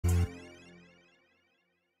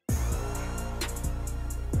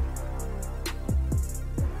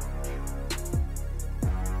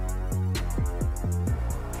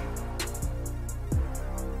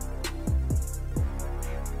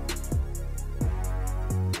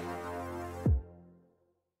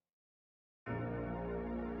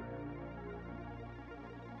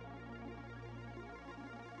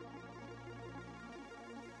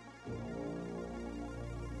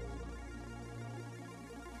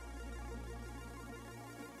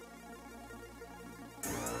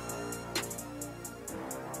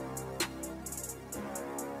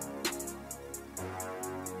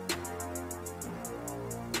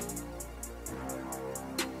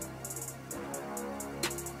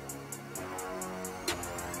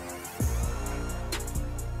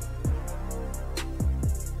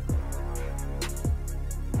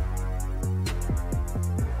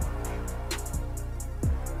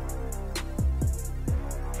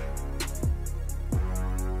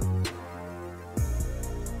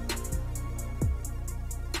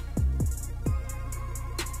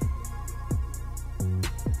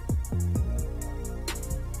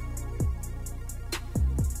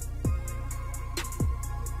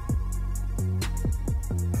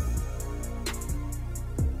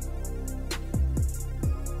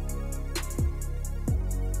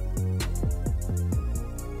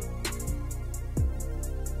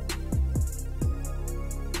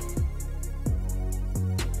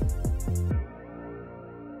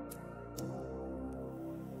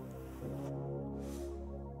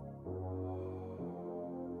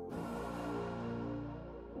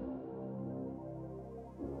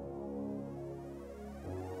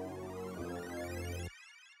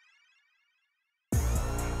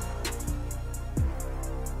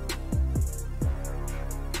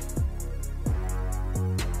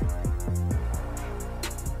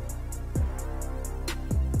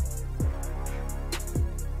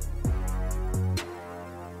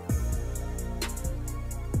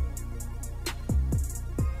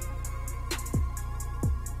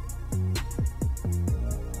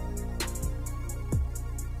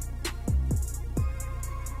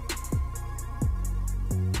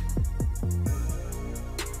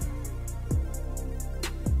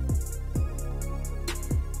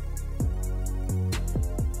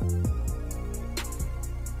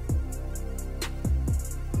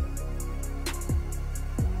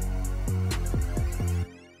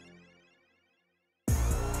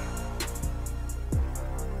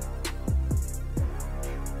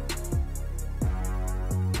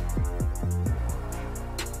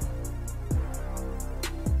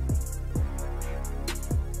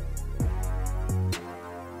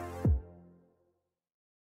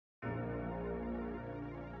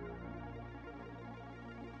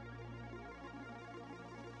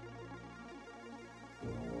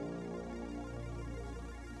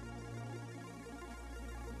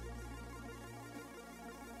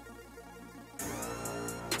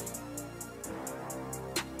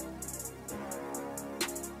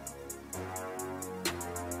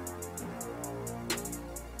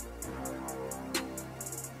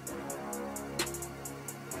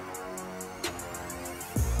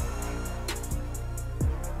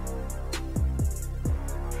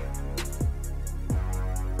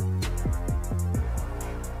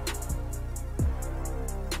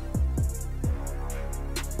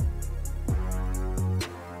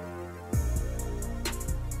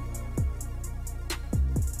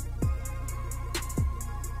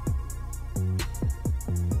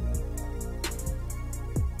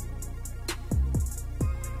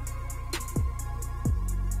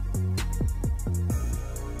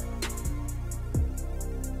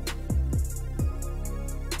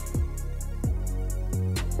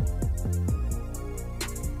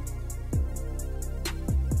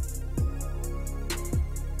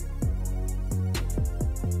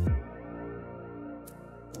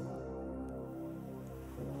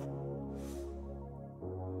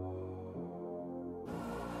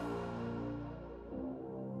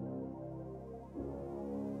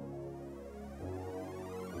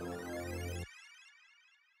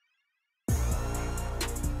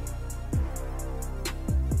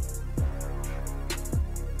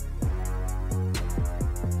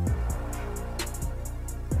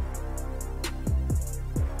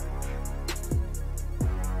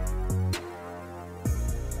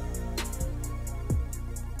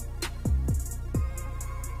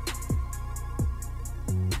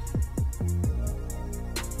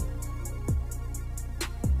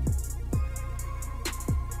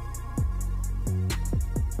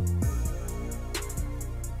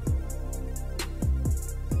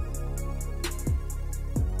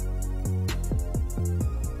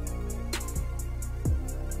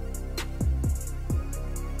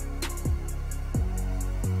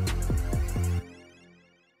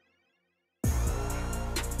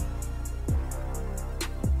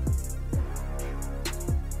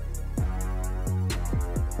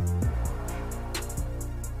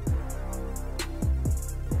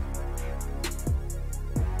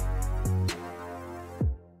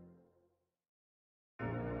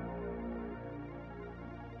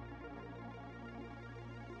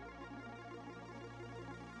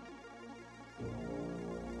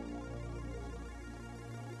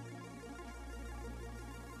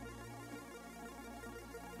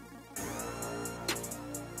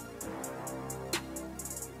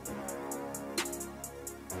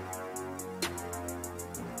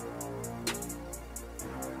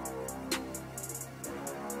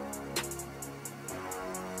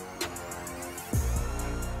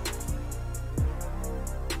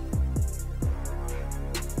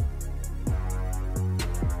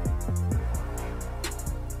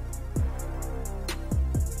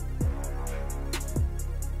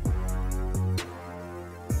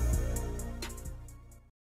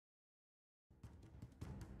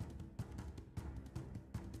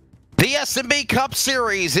The SNB Cup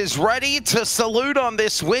Series is ready to salute on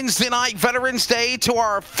this Wednesday night Veterans Day to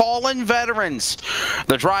our fallen veterans.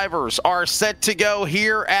 The drivers are set to go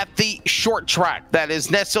here at the short track that is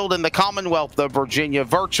nestled in the Commonwealth of Virginia,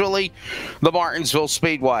 virtually the Martinsville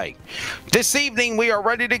Speedway. This evening we are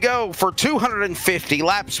ready to go for 250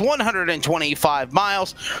 laps, 125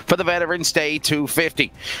 miles for the Veterans Day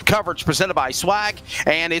 250. Coverage presented by Swag,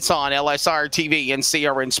 and it's on LSR TV and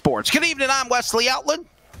CRN Sports. Good evening, I'm Wesley Outland.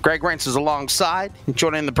 Greg Rentz is alongside.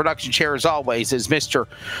 Joining the production chair, as always, is Mr.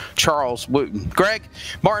 Charles Wooten. Greg,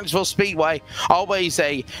 Martinsville Speedway, always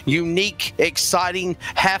a unique, exciting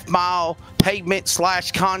half-mile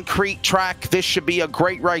pavement/concrete track. This should be a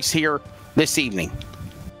great race here this evening.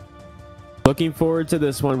 Looking forward to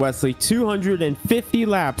this one, Wesley. 250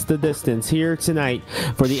 laps the distance here tonight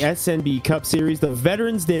for the SNB Cup Series, the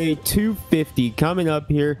Veterans Day 250 coming up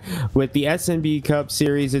here with the SNB Cup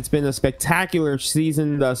Series. It's been a spectacular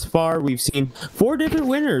season thus far. We've seen 4 different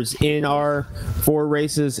winners in our 4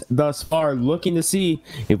 races thus far. Looking to see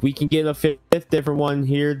if we can get a 5th different one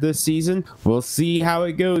here this season. We'll see how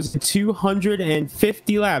it goes.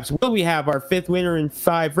 250 laps. Will we have our 5th winner in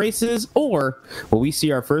 5 races, or will we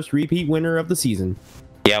see our first repeat winner of the season?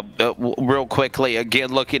 Yeah, real quickly,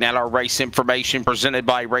 again, looking at our race information presented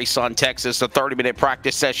by Race on Texas, a 30-minute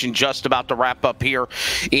practice session just about to wrap up here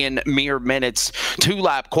in mere minutes.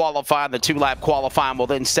 2-lap qualifying. The 2-lap qualifying will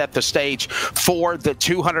then set the stage for the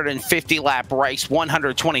 250-lap race,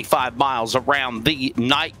 125 miles around the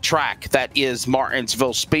night track that is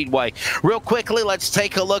Martinsville Speedway. Real quickly, let's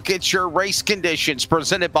take a look at your race conditions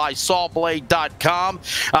presented by sawblade.com.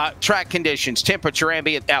 Track conditions, temperature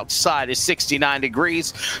ambient outside is 69 degrees.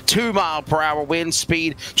 2-mile-per-hour wind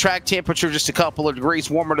speed. Track temperature just a couple of degrees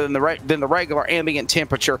warmer than the regular ambient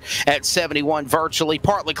temperature at 71. Virtually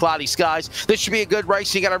partly cloudy skies. This should be a good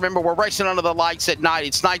race. You got to remember, we're racing under the lights at night.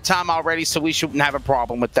 It's nighttime already, so we shouldn't have a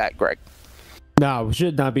problem with that, Greg. No,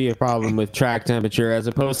 should not be a problem with track temperature as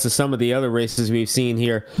opposed to some of the other races we've seen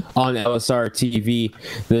here on LSR TV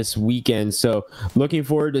this weekend. So looking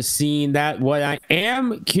forward to seeing that. What I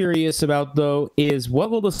am curious about, though, is what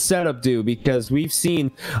will the setup do? Because we've seen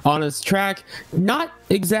on this track, not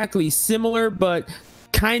exactly similar, but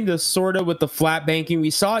kind of sort of with the flat banking. We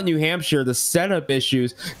saw at New Hampshire the setup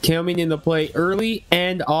issues coming into play early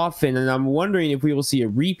and often, and I'm wondering if we will see a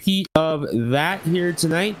repeat of that here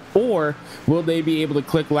tonight, or will they be able to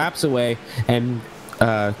click laps away and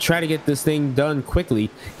try to get this thing done quickly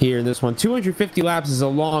here in this one. 250 laps is a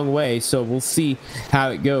long way, so we'll see how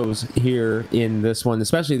it goes here in this one,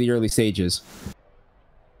 especially the early stages.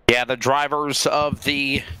 Yeah, the drivers of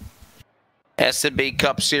the SNB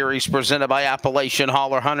Cup Series presented by Appalachian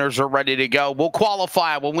Holler Hunters are ready to go. We'll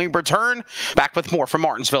qualify when we return. Back with more from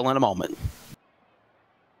Martinsville in a moment.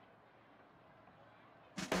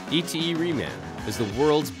 ETE Reman is the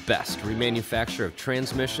world's best remanufacturer of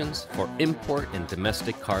transmissions for import and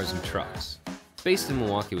domestic cars and trucks. Based in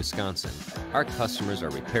Milwaukee, Wisconsin, our customers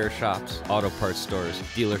are repair shops, auto parts stores,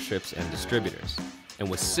 dealerships, and distributors. And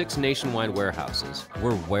with 6 nationwide warehouses,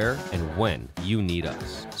 we're where and when you need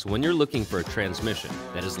us. So when you're looking for a transmission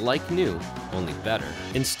that is like new, only better,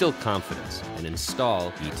 instill confidence and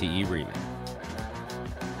install ETE Reman.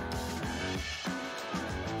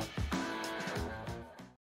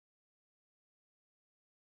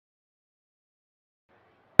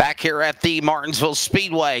 Back here at the Martinsville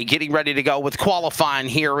Speedway, getting ready to go with qualifying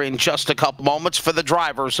here in just a couple moments for the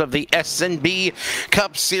drivers of the SNB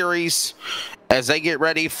Cup Series as they get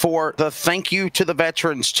ready for the Thank You to the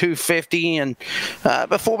Veterans 250. And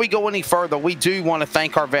before we go any further, we do want to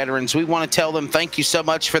thank our veterans. We want to tell them thank you so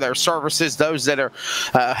much for their services, those that are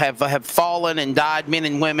have fallen and died, men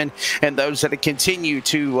and women, and those that continue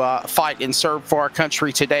to fight and serve for our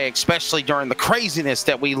country today, especially during the craziness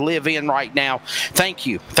that we live in right now. Thank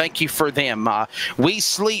you. Thank you for them. We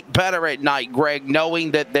sleep better at night, Greg,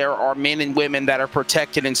 knowing that there are men and women that are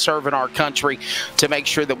protected and serving our country to make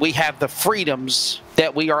sure that we have the freedom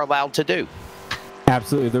that we are allowed to do.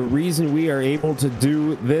 Absolutely. The reason we are able to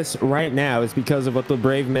do this right now is because of what the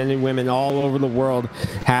brave men and women all over the world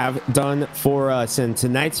have done for us. And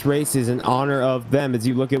tonight's race is in honor of them. As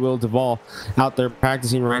you look at Will Duvall out there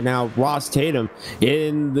practicing right now, Ross Tatum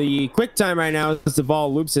in the quick time right now as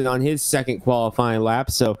Duvall loops it on his 2nd qualifying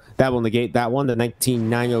lap. So that will negate that one. The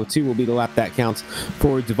 19.902 will be the lap that counts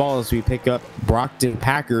for Duvall as we pick up Brockton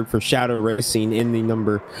Packard for Shadow Racing in the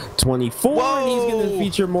number 24. Whoa! And he's going to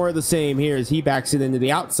feature more of the same here as he backs it into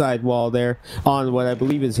the outside wall there on what I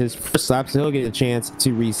believe is his first lap, so he'll get a chance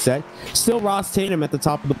to reset. Still Ross Tatum at the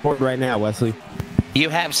top of the board right now, Wesley. You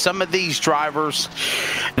have some of these drivers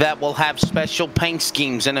that will have special paint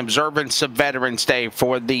schemes in observance of Veterans Day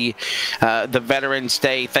for the Veterans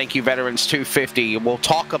Day. Thank you, Veterans 250. We'll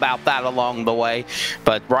talk about that along the way.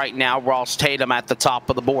 But right now, Ross Tatum at the top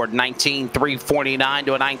of the board, 19.349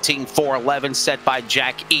 to a 19.411 set by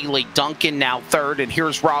Jack Ely. Duncan now third, and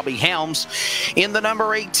here's Robbie Helms in the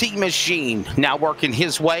number 18 machine, now working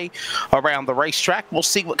his way around the racetrack. We'll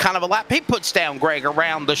see what kind of a lap he puts down, Greg,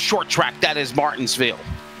 around the short track that is Martinsville.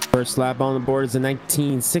 First lap on the board is a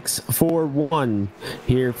 19.641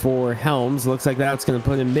 here for Helms. Looks like that's going to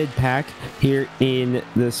put him mid-pack here in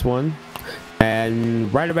this one.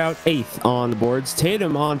 And right about 8th on the boards.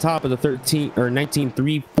 Tatum on top of the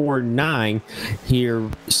 19.349 here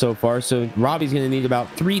so far. So Robbie's going to need about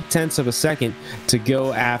 0.3 of a second to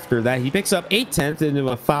go after that. He picks up 0.8 into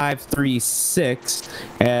a 5.36,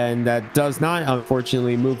 and that does not,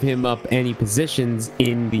 unfortunately, move him up any positions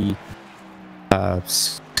in the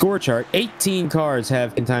score chart. 18 cars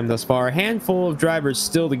have been timed thus far. A handful of drivers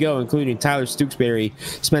still to go, including Tyler Stooksbury,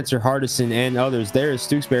 Spencer Hardison, and others. There's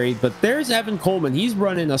Stooksbury, but there's Evan Coleman. He's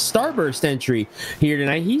running a Starburst entry here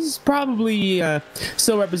tonight. He's probably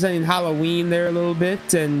still representing Halloween there a little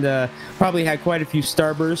bit, and probably had quite a few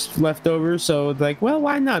Starbursts left over. So like, well,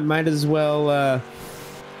 why not? Might as well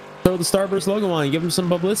throw the Starburst logo on and give them some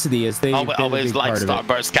publicity, as they always like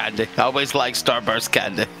Starburst candy. Always like Starburst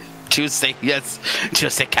candy. Juicy, yes,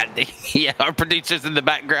 juicy candy. Yeah, our producer's in the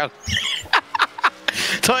background.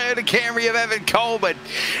 Toyota Camry of Evan Coleman,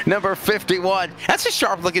 number 51. That's a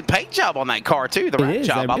sharp-looking paint job on that car, too. The wrap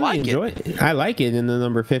job, I like it. I like it in the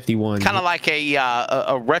number 51. Kind of like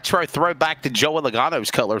a retro throwback to Joe Logano's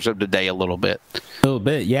colors of the day a little bit. A little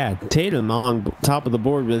bit, yeah. Tatum on top of the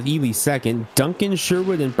board with Ely second. Duncan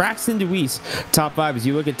Sherwood and Braxton DeWeese top 5. As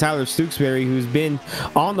you look at Tyler Stooksbury, who's been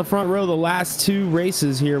on the front row the last 2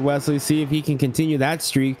 races here, Wesley, see if he can continue that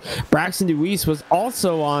streak. Braxton DeWeese was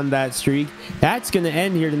also on that streak. That's going to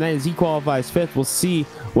end here tonight as he qualifies 5th. We'll see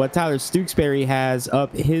what Tyler Stooksbury has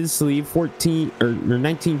up his sleeve.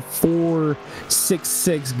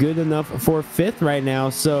 19.466, good enough for 5th right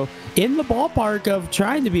now. So in the ballpark of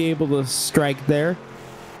trying to be able to strike there.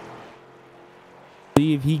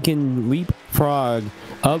 See if he can leapfrog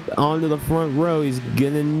up onto the front row. He's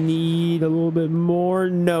gonna need a little bit more.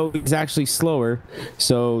 No, he's actually slower.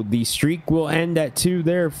 So the streak will end at 2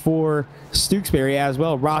 there for Stooksbury as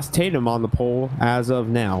well. Ross Tatum on the pole as of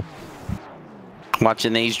now.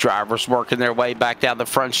 Watching these drivers working their way back down the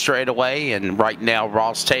front straightaway, and right now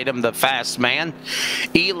Ross Tatum, the fast man.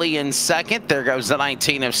 Ely in second. There goes the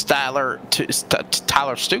 19 of Tyler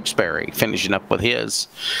Stooksbury, finishing up with his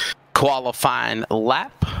qualifying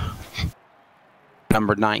lap.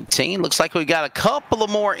 Number 19. Looks like we got a couple of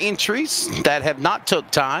more entries that have not took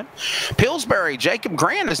time. Pillsbury, Jacob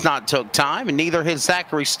Grant has not took time, and neither has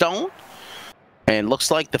Zachary Stone. And looks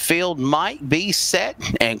like the field might be set,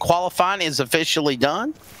 and qualifying is officially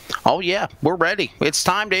done. Oh yeah, we're ready. It's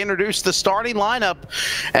time to introduce the starting lineup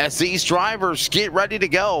as these drivers get ready to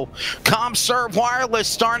go. ComServe Wireless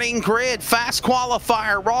starting grid, fast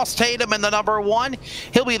qualifier, Ross Tatum in the number 1.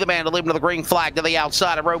 He'll be the man to lead to the green flag to the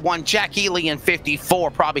outside of row 1. Jack Ely in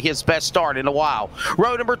 54, probably his best start in a while.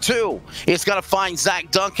 Row number 2 is going to find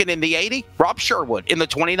Zach Duncan in the 80. Rob Sherwood in the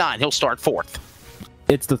 29. He'll start 4th.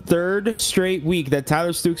 It's the 3rd straight week that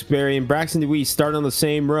Tyler Stooksbury and Braxton DeWeese start on the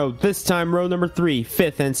same road. This time, row number 3,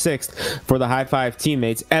 5th, and 6th for the High Five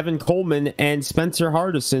teammates, Evan Coleman and Spencer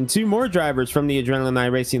Hardison. 2 more drivers from the Adrenaline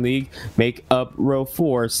iRacing League make up row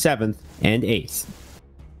 4, 7th, and 8th.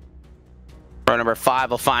 Row number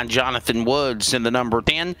 5 will find Jonathan Woods in the number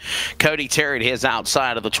 10. Cody Terry his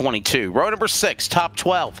outside of the 22. Row number 6, top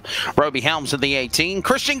 12. Roby Helms in the 18.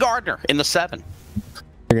 Christian Gardner in the 7.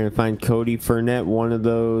 We're going to find Cody Fournette, one of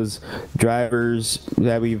those drivers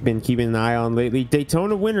that we've been keeping an eye on lately.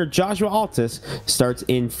 Daytona winner Joshua Altus starts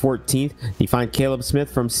in 14th. You find Caleb Smith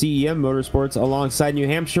from CEM Motorsports alongside New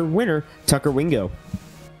Hampshire winner Tucker Wingo.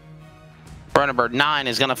 Row number 9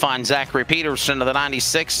 is going to find Zachary Peterson of the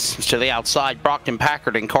 96 to the outside. Brockton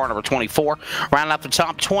Packard in car number 24. Round out the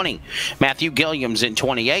top 20. Matthew Gilliams in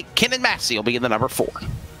 28. Kenan Massey will be in the number 4.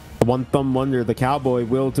 One thumb wonder, the Cowboy,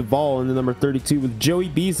 Will Duvall in the number 32 with Joey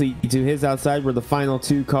Beasley to his outside were the final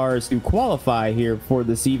 2 cars to qualify here for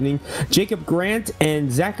this evening. Jacob Grant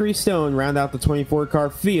and Zachary Stone round out the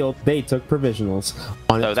 24-car field. They took provisionals.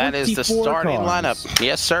 So that is the starting lineup.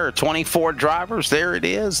 Yes, sir. 24 drivers. There it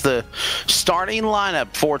is, the starting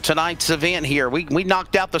lineup for tonight's event here. We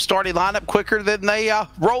knocked out the starting lineup quicker than they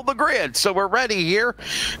rolled the grid, so we're ready here.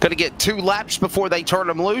 Going to get 2 laps before they turn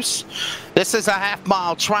them loose. This is a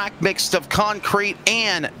half-mile track. track mixed of concrete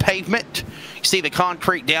and pavement. You see the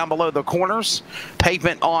concrete down below the corners,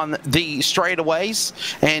 pavement on the straightaways,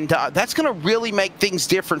 and that's going to really make things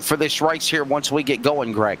different for this race here once we get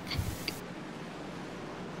going, Greg.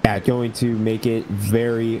 Yeah, going to make it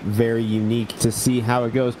very, very unique to see how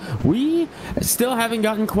it goes. We still haven't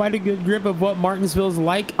gotten quite a good grip of what Martinsville's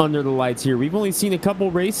like under the lights here. We've only seen a couple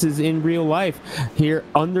races in real life here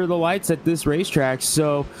under the lights at this racetrack,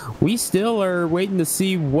 so we still are waiting to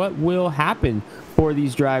see what will happen for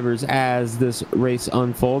these drivers as this race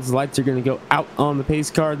unfolds. The lights are going to go out on the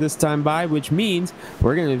pace car this time by, which means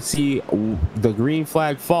we're going to see the green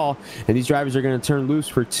flag fall, and these drivers are going to turn loose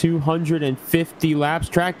for 250 laps.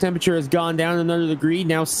 Track temperature has gone down another degree,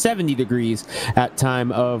 now 70 degrees at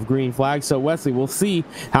time of green flag. So Wesley, we'll see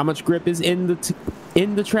how much grip is in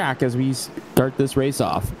the track as we start this race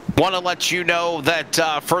off. Want to let you know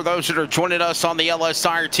that for those that are joining us on the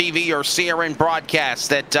LSIR TV or CRN broadcast,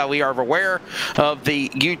 that we are aware of the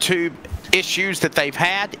YouTube issues that they've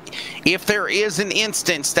had. If there is an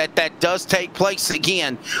instance that does take place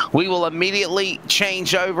again, we will immediately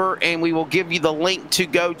change over and we will give you the link to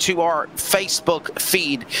go to our Facebook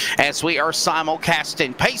feed as we are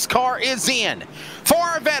simulcasting. Pace car is in for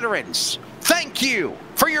our veterans. Thank you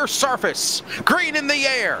for your service. Green in the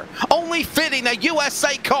air. Only fitting a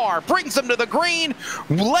USA car brings them to the green.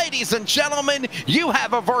 Ladies and gentlemen, you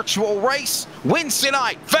have a virtual race. Wednesday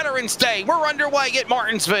night, Veterans Day. We're underway at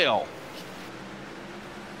Martinsville.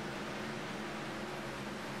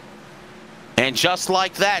 And just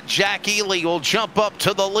like that, Jack Ely will jump up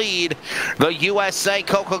to the lead. The USA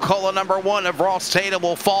Coca-Cola #1 of Ross Tatum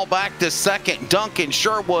will fall back to second. Duncan,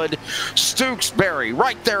 Sherwood, Stooksbury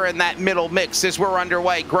right there in that middle mix as we're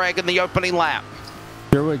underway. Greg in the opening lap.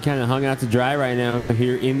 Sherwood kind of hung out to dry right now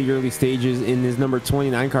here in the early stages in his number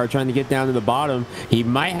 29 car, trying to get down to the bottom. He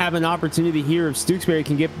might have an opportunity here if Stooksbury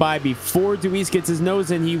can get by before Deweese gets his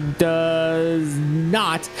nose in. He does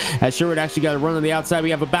not, as Sherwood actually got a run on the outside. We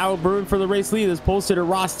have a battle brewing for the race lead as pole sitter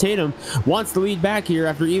Ross Tatum wants to lead back here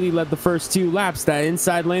after Ely led the first 2 laps. That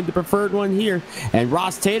inside lane, the preferred one here, and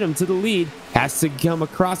Ross Tatum to the lead. Has to come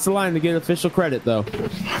across the line to get official credit, though.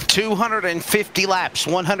 250 laps,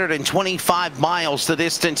 125 miles the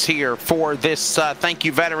distance here for this Thank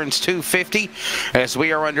You Veterans 250 as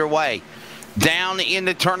we are underway. Down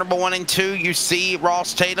into turn number 1 and 2, you see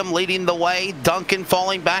Ross Tatum leading the way. Duncan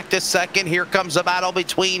falling back to second. Here comes a battle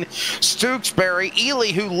between Stooksbury.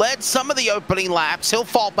 Ely, who led some of the opening laps, he'll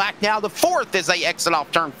fall back now to 4th as they exit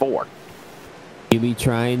off turn 4. Ely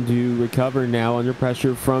trying to recover now under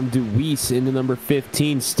pressure from Deweese into number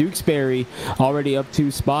 15. Stooksbury already up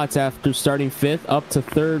 2 spots after starting 5th, up to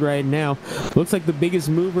 3rd right now. Looks like the biggest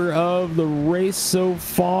mover of the race so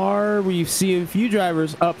far. We see a few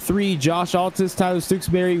drivers up 3. Josh Altus, Tyler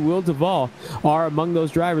Stooksbury, Will Duvall are among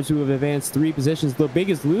those drivers who have advanced 3 positions. The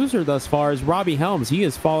biggest loser thus far is Robbie Helms. He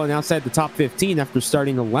has fallen outside the top 15 after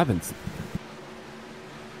starting 11th.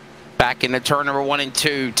 Back into turn number 1 and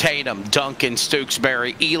 2, Tatum, Duncan,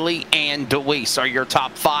 Stooksbury, Ely, and Deweese are your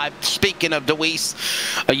top 5. Speaking of Deweese,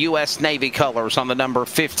 a U.S. Navy colors on the number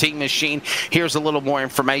 15 machine. Here's a little more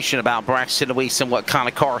information about Braxton Deweese and what kind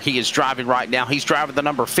of car he is driving right now. He's driving the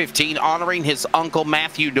number 15, honoring his uncle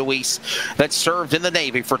Matthew Deweese that served in the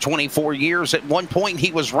Navy for 24 years. At one point,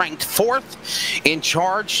 he was ranked 4th in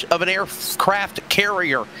charge of an aircraft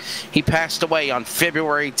carrier. He passed away on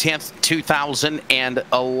February 10th,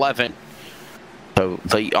 2011. So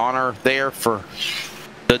the honor there for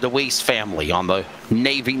the Deweese family on the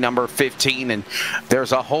Navy number 15. And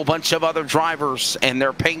there's a whole bunch of other drivers and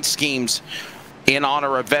their paint schemes in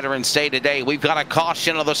honor of Veterans Day today. We've got a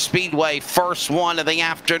caution of the Speedway, first one of the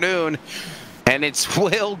afternoon. And it's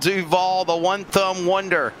Will Duvall, the one-thumb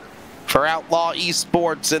wonder for Outlaw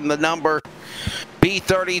Esports in the number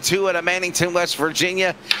B32 out of Mannington, West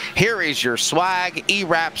Virginia. Here is your swag,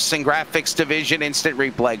 E-Wraps and Graphics Division instant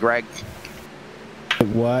replay, Greg.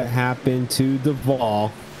 What happened to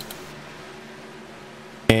Duvall?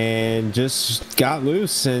 And just got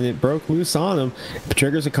loose, and it broke loose on him.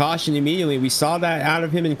 Triggers a caution immediately. We saw that out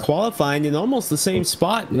of him in qualifying in almost the same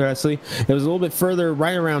spot, Wesley. It was a little bit further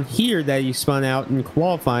right around here that he spun out in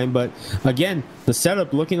qualifying, but again, the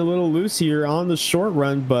setup looking a little loose here on the short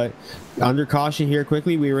run, but under caution here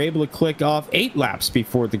quickly, we were able to click off 8 laps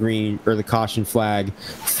before the green or the caution flag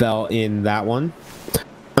fell in that one.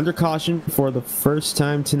 Under caution for the first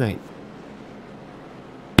time tonight.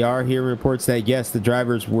 We are hearing reports that, yes, the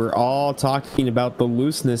drivers were all talking about the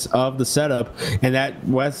looseness of the setup, and that,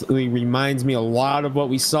 Wesley, reminds me a lot of what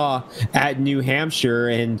we saw at New Hampshire.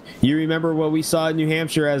 And you remember what we saw at New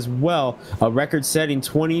Hampshire as well, a record-setting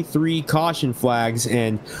 23 caution flags,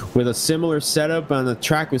 and with a similar setup on a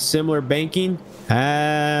track with similar banking,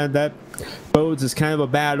 that bodes as kind of a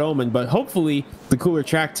bad omen. But hopefully the cooler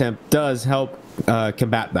track temp does help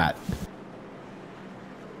combat that.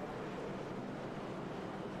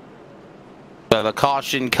 The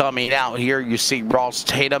caution coming out here. You see Ross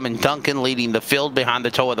Tatum and Duncan leading the field behind the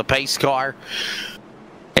toe of the pace car.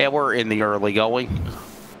 And we're in the early going.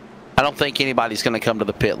 I don't think anybody's going to come to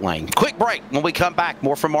the pit lane. Quick break. When we come back,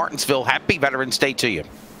 more from Martinsville. Happy Veterans Day to you.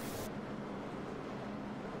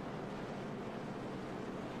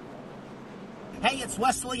 Hey, it's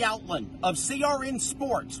Wesley Outland of CRN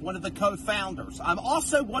Sports, one of the co-founders. I'm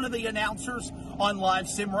also one of the announcers on Live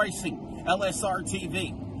Sim Racing, LSR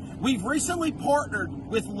TV. We've recently partnered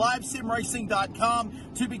with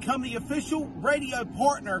LiveSimRacing.com to become the official radio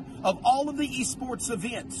partner of all of the esports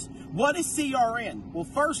events. What is CRN? Well,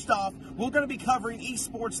 first off, we're going to be covering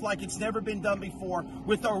esports like it's never been done before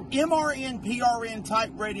with our MRN, PRN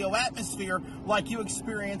type radio atmosphere like you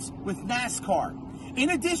experience with NASCAR.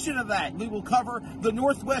 In addition to that, we will cover the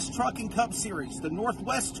Northwest Trucking Cup Series, the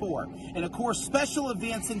Northwest Tour, and of course special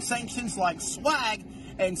events and sanctions like swag,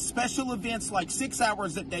 and special events like 6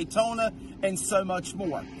 Hours at Daytona, and so much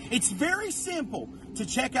more. It's very simple to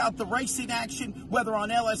check out the racing action, whether on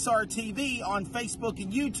LSR TV, on Facebook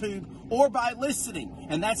and YouTube, or by listening.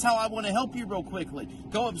 And that's how I want to help you real quickly.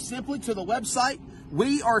 Go up simply to the website,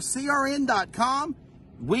 wearecrn.com,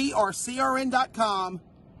 wearecrn.com,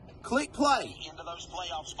 click play,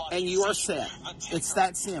 and you are set. It's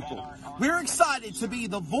that simple. We're excited to be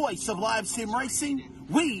the voice of Live Sim Racing.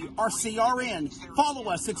 We are CRN. Follow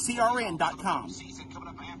us at crn.com.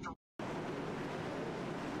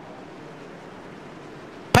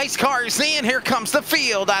 Pace car is in. Here comes the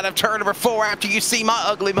field out of turn number 4 after you see my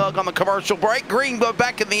ugly mug on the commercial break. Green go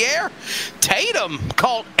back in the air. Tatum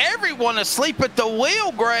called everyone asleep at the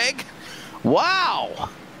wheel, Greg. Wow.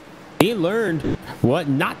 He learned what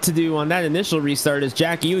not to do on that initial restart as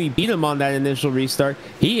Jack Ely beat him on that initial restart.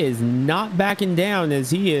 He is not backing down as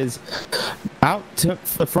he is out to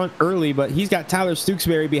the front early, but he's got Tyler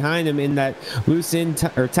Stooksbury behind him in that loose in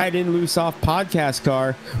or tight in loose off podcast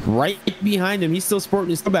car right behind him. He's still sporting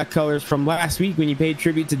his throwback colors from last week when he paid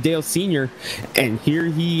tribute to Dale Sr. And here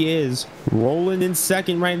he is rolling in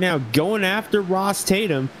second right now, going after Ross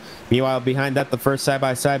Tatum. Meanwhile, behind that, the first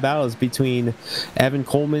side-by-side battle is between Evan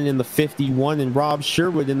Coleman in the 51 and Rob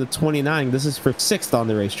Sherwood in the 29. This is for 6th on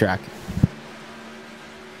the racetrack.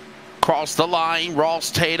 Cross the line, Ross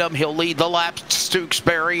Tatum, he'll lead the lap.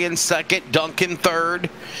 Stooksbury in second, Duncan third.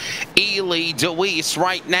 Ely, DeWeese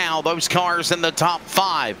right now, those cars in the top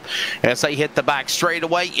 5 as they hit the back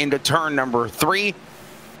straightaway into turn number 3.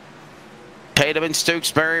 Tatum and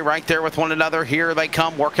Stooksbury right there with one another. Here they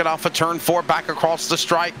come, working off of turn 4, back across the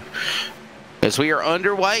stripe. As we are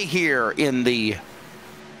underway here in the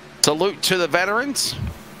salute to the veterans.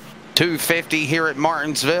 250 here at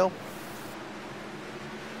Martinsville.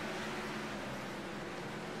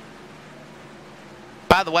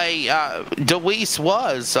 By the way, DeWeese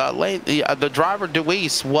was, the driver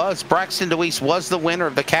DeWeese was, Braxton DeWeese was the winner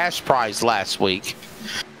of the cash prize last week.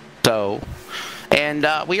 So... And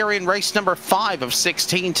we are in race number 5 of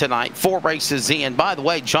 16 tonight, 4 races in. By the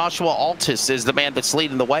way, Joshua Altus is the man that's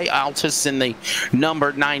leading the way. Altus in the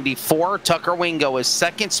number 94. Tucker Wingo is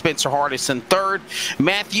second. Spencer Hardison third.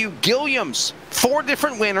 Matthew Gilliams, 4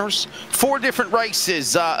 different winners, 4 different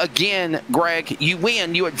races. Again, Greg, you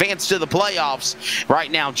win, you advance to the playoffs.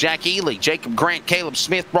 Right now, Jack Ely, Jacob Grant, Caleb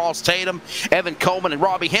Smith, Ross Tatum, Evan Coleman, and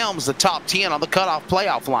Robbie Helms, the top 10 on the cutoff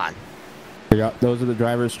playoff line. Those are the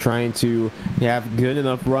drivers trying to have good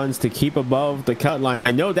enough runs to keep above the cut line.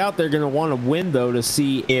 I no doubt they're going to want to win, though, to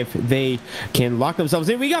see if they can lock themselves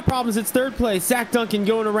in. We got problems. It's 3rd place. Zach Duncan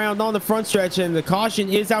going around on the front stretch, and the caution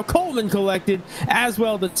is out. Coleman collected as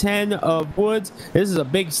well, the 10 of Woods. This is a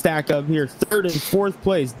big stack up here. 3rd and 4th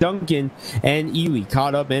place. Duncan and Ely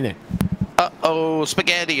caught up in it. Uh-oh,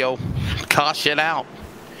 Spaghetti-O. Caution out.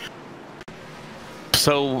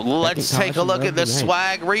 So let's take a look at the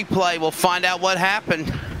swag replay. We'll find out what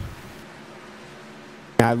happened.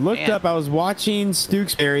 I looked up, I was watching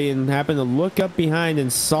Stooksbury and happened to look up behind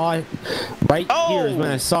and saw it right here is when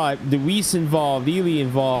I saw it. DeWeese involved, Ely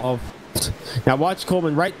involved. Now watch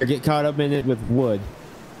Coleman right there get caught up in it with Wood.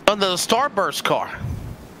 On the Starburst car.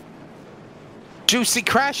 Juicy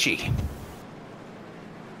Crashy.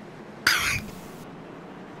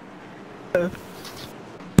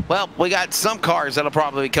 well, we got some cars that'll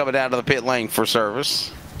probably be coming out of the pit lane for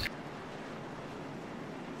service.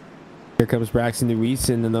 Here comes Braxton Deweese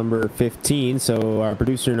in the number 15, so our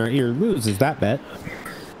producer in our ear loses that bet.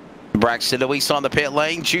 Braxton Deweese on the pit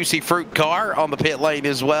lane. Juicy Fruit car on the pit lane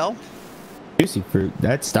as well. Juicy Fruit,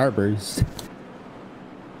 that's Starburst.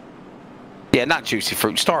 Yeah, not Juicy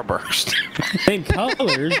Fruit, Starburst. Same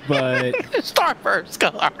colors, but... Starburst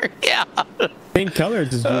car, yeah. Same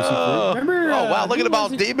colors as Juicy Fruit. Remember, oh, wow, look at them all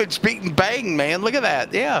demons beating Bang, man. Look at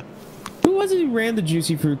that, yeah. Who was it who ran the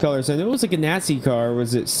Juicy Fruit colors? I know it was a Ganassi car.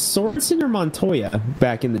 Was it Sorensen or Montoya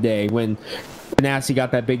back in the day when Ganassi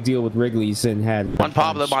got that big deal with Wrigley's and had... Juan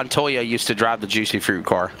Pablo Montoya used to drive the Juicy Fruit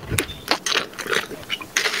car.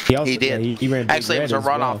 He did. Yeah, he ran actually, it was a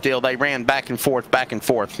runoff deal. They ran back and forth,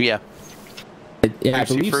 yeah. Yeah,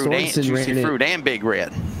 Juicy Fruit and Big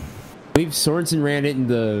Red. I believe Sorensen ran it in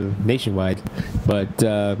the Nationwide, but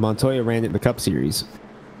Montoya ran it in the Cup Series.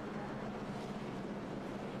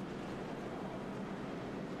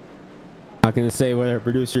 Not going to say what our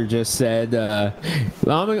producer just said.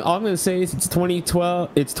 All I'm going to say is it's 2012.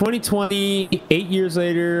 It's 2020. 8 years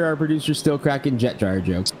later, our producer's still cracking jet dryer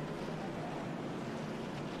jokes.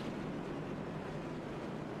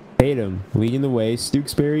 Tatum leading the way.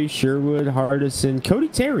 Stooksbury, Sherwood, Hardison, Cody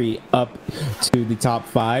Terry up to the top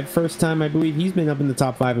 5. First time I believe he's been up in the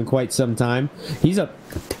top 5 in quite some time. He's up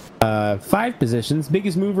 5 positions.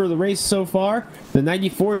 Biggest mover of the race so far, the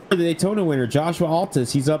 94, the Daytona winner, Joshua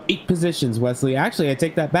Altus. He's up 8 positions, Wesley. Actually, I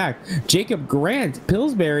take that back. Jacob Grant,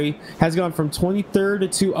 Pillsbury, has gone from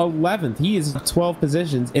 23rd to 11th. He is 12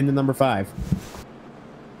 positions in the number 5.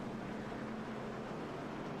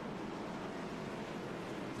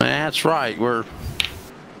 That's right. We're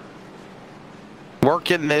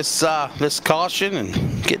working this this caution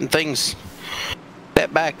and getting things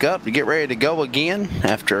set back up to get ready to go again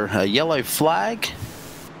after a yellow flag.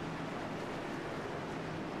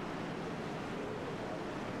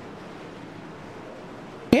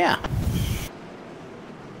 Yeah.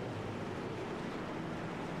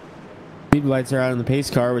 Lead lights are out on the pace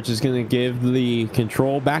car, which is going to give the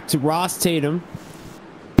control back to Ross Tatum.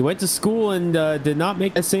 He went to school and did not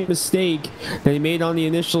make the same mistake that he made on the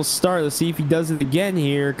initial start. Let's see if he does it again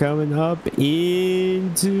here, coming up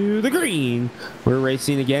into the green. We're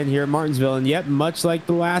racing again here at Martinsville, and yep, much like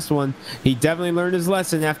the last one, he definitely learned his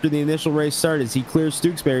lesson after the initial race started as he clears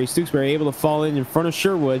Stooksbury. Stooksbury able to fall in front of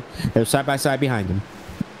Sherwood. They're side by side behind him.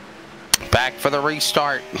 Back for the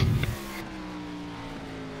restart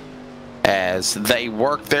as they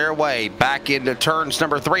work their way back into turns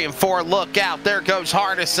number 3 and 4. Look out, there goes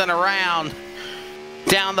Hardison around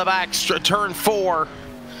down the back turn 4,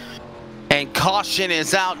 and caution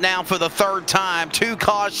is out now for the 3rd time. 2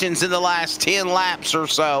 cautions in the last 10 laps or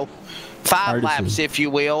so, 5 laps if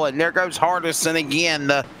you will, and there goes Hardison again,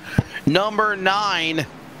 the number 9,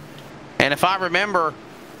 and if I remember,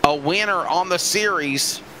 a winner on the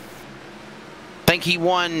series. I think he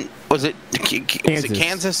won, was it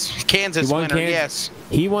Kansas? Kansas winner, yes.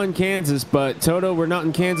 He won Kansas, but Toto, we're not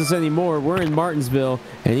in Kansas anymore. We're in Martinsville,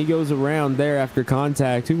 and he goes around there after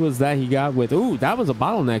contact. Who was that he got with? Ooh, that was a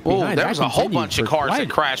bottleneck behind. There was a whole bunch of cars that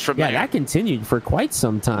crashed from there. Yeah, that continued for quite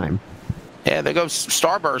some time. Yeah, there goes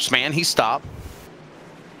Starburst, man. He stopped.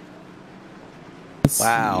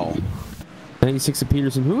 Wow. 96 of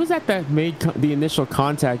Peterson. Who was that made the initial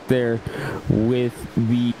contact there with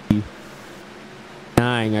the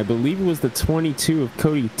 9? I believe it was the 22 of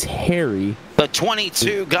Cody Terry. The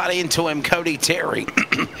 22 got into him, Cody Terry.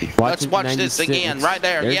 Let's watch this again, right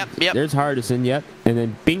there. Yep. There's Hardison, yep. And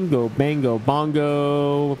then bingo, bango,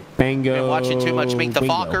 bongo, bango. Been watching too much Meet the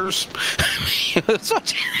Fockers.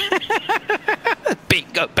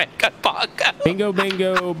 Bingo, bango, bongo. Bingo,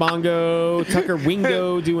 bango, bongo. Tucker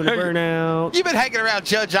Wingo doing a burnout. You've been hanging around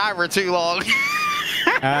Judge Ivor too long.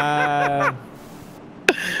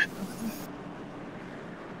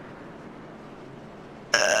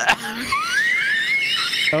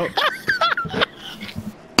 Oh.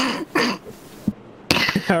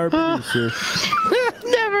 Our producer.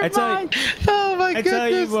 Never mind. Oh my goodness. I tell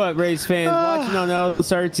you what, race fans watching on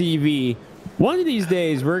LSR TV, one of these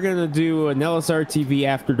days we're gonna do an LSR TV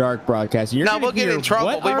After Dark broadcast. We'll get in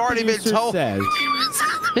trouble. We've already been told. Yeah,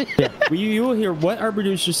 you will hear what our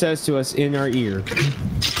producer says to us in our ear.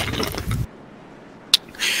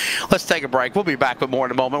 Let's take a break. We'll be back with more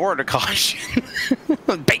in a moment. We're in a caution.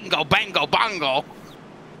 Bingo, bango, bongo.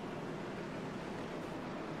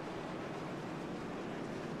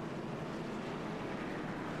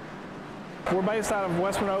 We're based out of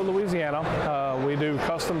West Monroe, Louisiana. We do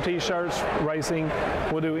custom T-shirts, racing.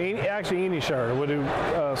 We'll do actually any shirt. We'll do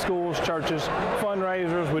schools, churches,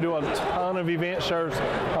 fundraisers. We do a ton of event shirts,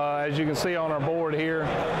 as you can see on our board here,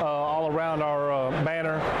 all around our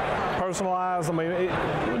banner. Personalized. I mean,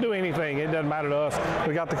 we'll do anything. It doesn't matter to us.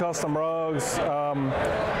 We got the custom rugs.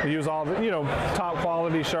 We use all the, top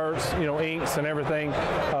quality shirts, inks and everything,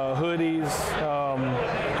 hoodies,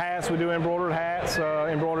 hats. We do embroidered hats,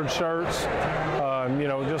 embroidered shirts.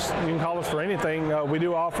 Just you can call us for anything. We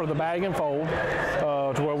do offer the bag and fold,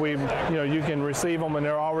 to where we, you can receive them and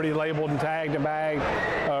they're already labeled and tagged and bagged,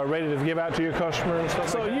 ready to give out to your customers.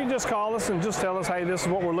 So you just call us and just tell us, hey, this is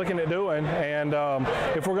what we're looking at doing, and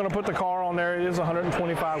if we're going to put the car on there, it is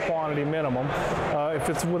 125 quantity minimum. If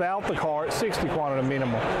it's without the car, it's 60 quantity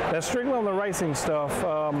minimum. That's strictly on the racing stuff.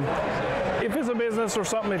 If it's a business or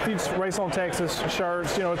something, if you race on Texas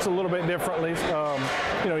shirts, it's a little bit differently.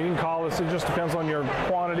 You can call us. It just depends on your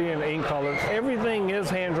quantity and ink colors. Everything is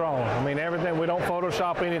hand drawn. I mean, everything. We don't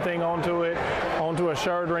Photoshop anything onto a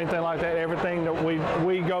shirt or anything like that. Everything that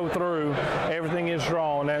we go through, everything is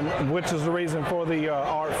drawn, and which is the reason for the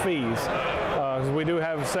art fees. Because we do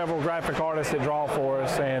have several graphic artists that draw for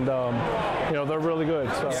us, and they're really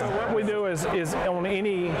good. So what we do is on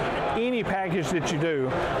any package that you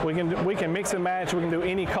do, we can mix and match. We can do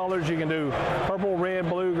any colors. You can do purple, red,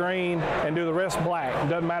 blue, green, and do the rest black. It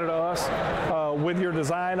doesn't matter to us. With your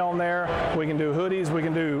design on there, we can do hoodies. We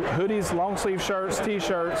can do hoodies, long sleeve shirts,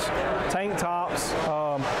 T-shirts, tank tops.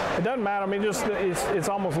 It doesn't matter. I mean, it's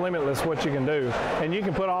almost limitless what you can do, and you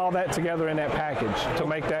can put all that together in that package to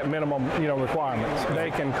make that minimum requirements.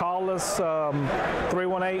 They can call us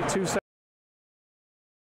 318-27.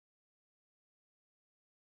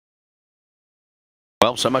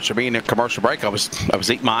 Well, so much for being a commercial break. I was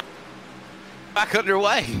eating my back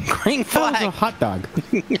underway. Green flag. That was a hot dog.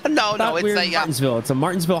 no, it's a Martinsville. It's a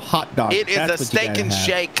Martinsville hot dog. It is a steak and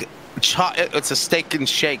shake. It's a steak and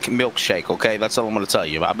shake milkshake. Okay, that's all I'm going to tell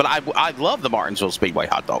you about. But I love the Martinsville Speedway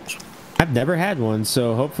hot dogs. I've never had one,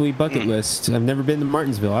 so hopefully bucket list. I've never been to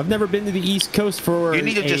Martinsville. I've never been to the East Coast for You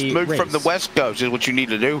need to just move from the West Coast is what you need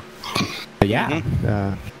to do. Yeah.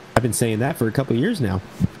 I've been saying that for a couple of years now.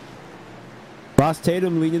 Ross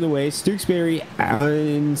Tatum leading the way. Stooksbury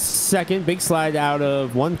in second. Big slide out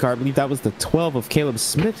of one car. I believe that was the 12 of Caleb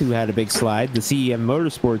Smith who had a big slide. The CEM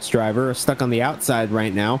Motorsports driver stuck on the outside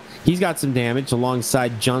right now. He's got some damage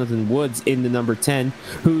alongside Jonathan Woods in the number 10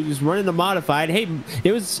 who's running the modified. Hey,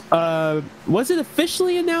 it was it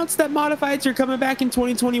officially announced that modifieds are coming back in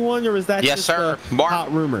 2021 or was that just a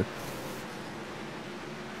hot rumor?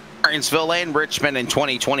 Martinsville and Richmond in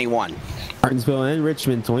 2021. Martinsville and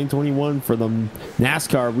Richmond 2021 for the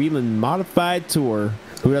NASCAR Wheeling Modified Tour.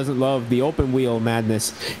 Who doesn't love the open wheel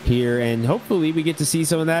madness here? And hopefully we get to see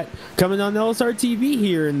some of that coming on LSR TV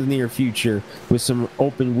here in the near future with some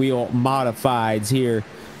open wheel modifieds here.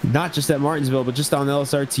 Not just at Martinsville, but just on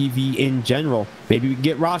LSR TV in general. Maybe we can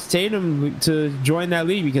get Ross Tatum to join that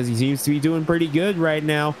lead because he seems to be doing pretty good right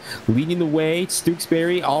now. Leading the way,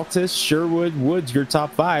 Stooksbury, Altus, Sherwood, Woods, your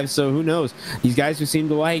top 5. So who knows? These guys who seem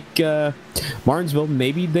to like Martinsville,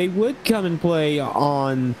 maybe they would come and play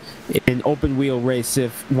on an open wheel race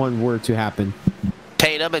if one were to happen.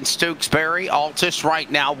 Tatum and Stooksbury, Altus right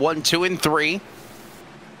now 1, 2, and 3.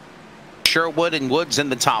 Sherwood and Woods in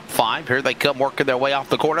the top 5. Here they come working their way off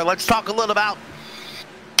the corner. Let's talk a little about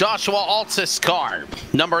Joshua Altus' car,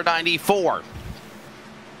 number 94.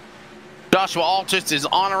 Joshua Altus is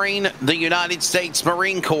honoring the United States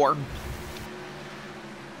Marine Corps.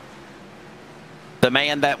 The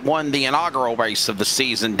man that won the inaugural race of the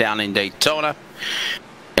season down in Daytona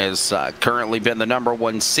has currently been the number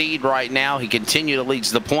 1 seed right now. He continually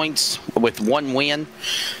leads the points with 1 win.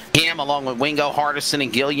 Him, along with Wingo, Hardison,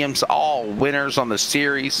 and Gilliams, all winners on the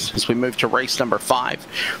series as we move to race number 5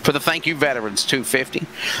 for the Thank You Veterans 250.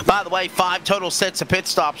 By the way, 5 total sets of pit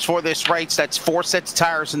stops for this race. That's 4 sets of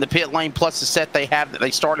tires in the pit lane plus the set they have that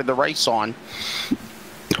they started the race on.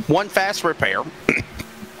 1 fast repair.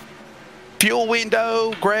 Fuel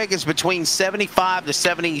window, Greg, is between 75 to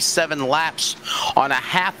 77 laps on a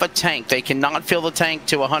half a tank. They cannot fill the tank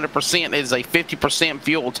to 100%. It is a 50%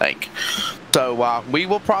 fuel tank. So we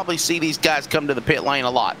will probably see these guys come to the pit lane a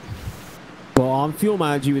lot. Well, on fuel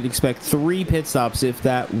mileage, you would expect 3 pit stops if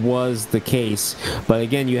that was the case. But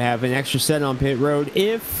again, you have an extra set on pit road.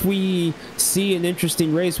 If we see an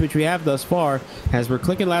interesting race, which we have thus far, as we're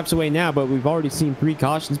clicking laps away now, but we've already seen 3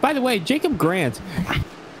 cautions. By the way, Jacob Grant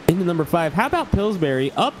into number 5. How about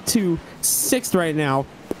Pillsbury up to 6th right now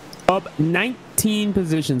Up 19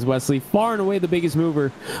 positions, Wesley. Far and away the biggest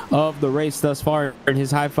mover of the race thus far in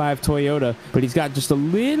his high five Toyota. But he's got just a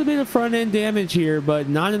little bit of front end damage here, but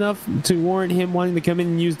not enough to warrant him wanting to come in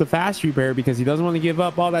and use the fast repair because he doesn't want to give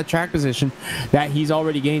up all that track position that he's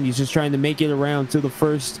already gained. He's just trying to make it around to the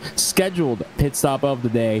first scheduled pit stop of the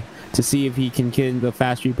day to see if he can get the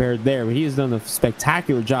fast repair there. But he has done a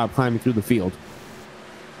spectacular job climbing through the field.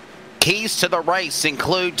 Keys to the race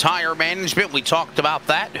include tire management. We talked about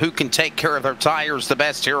that. Who can take care of their tires the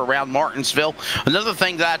best here around Martinsville? Another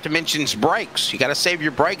thing that I have to mention is brakes. You got to save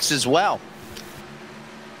your brakes as well.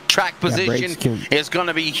 Track position is going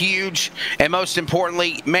to be huge. And most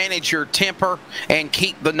importantly, manage your temper and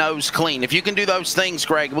keep the nose clean. If you can do those things,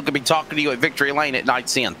 Greg, we could be talking to you at Victory Lane at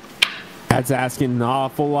night's end. That's asking an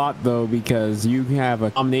awful lot, though, because you have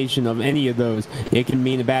a combination of any of those. It can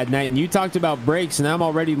mean a bad night. And you talked about brakes, and I'm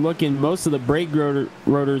already looking. Most of the brake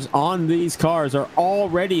rotors on these cars are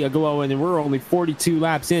already a-glowing, and we're only 42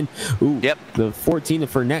 laps in. Ooh, yep. The 14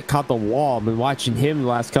 of Fournette caught the wall. I've been watching him the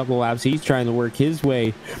last couple of laps. He's trying to work his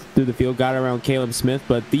way through the field, got around Caleb Smith,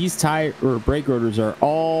 but these brake rotors are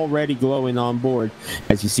already glowing on board.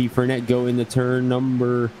 As you see Fournette go into turn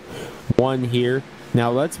number 1 here. Now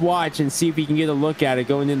let's watch and see if we can get a look at it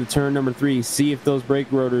going into turn number 3. See if those brake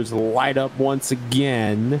rotors light up once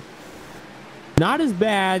again. Not as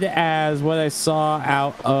bad as what I saw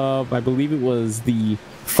out of, I believe it was the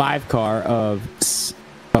 5 car of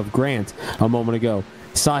Grant a moment ago.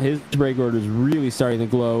 Saw his brake rotors really starting to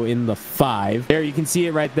glow in the 5. There, you can see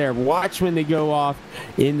it right there. Watch when they go off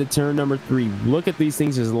into turn number 3. Look at these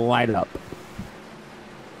things just light up.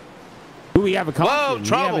 Ooh, we have a caution. Whoa,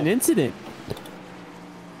 trouble. We have an incident.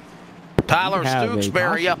 Tyler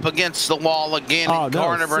Stooksbury up against the wall again in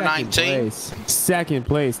car number 19. Second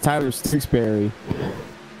place, Tyler Stooksbury.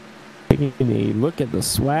 Taking a look at the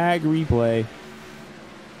swag replay.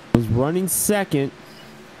 Was running second.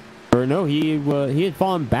 Or no, he had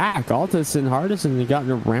fallen back. Altus and Hardison had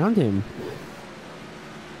gotten around him.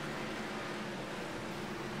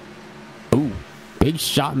 Ooh, big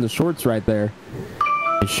shot in the shorts right there.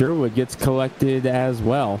 And Sherwood gets collected as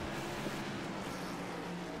well.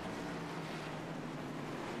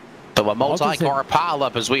 So a multi-car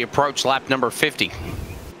pileup as we approach lap number 50.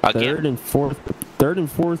 Again. Third and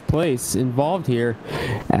fourth place involved here,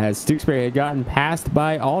 as Stooksbury had gotten passed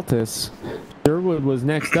by Altus. Sherwood was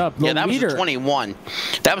next up. Yeah, that was a 21.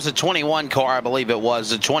 That was a 21 car, I believe it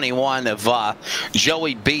was. A 21 of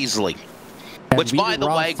Joey Beasley. Which, by the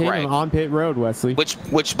way, Greg, on pit road, Wesley.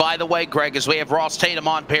 Which, by the way, Greg, as we have Ross Tatum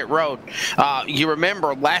on pit road, you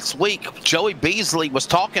remember last week Joey Beasley was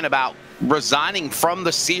talking about resigning from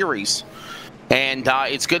the series, and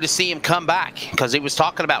it's good to see him come back because he was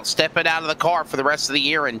talking about stepping out of the car for the rest of the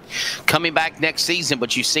year and coming back next season.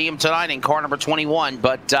 But you see him tonight in car number 21.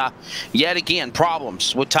 But yet again,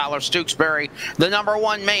 problems with Tyler Stooksbury. The number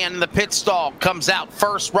 1 man in the pit stall comes out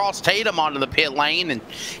first. Ross Tatum onto the pit lane, and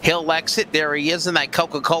he'll exit. There he is in that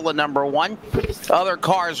Coca-Cola number 1. Other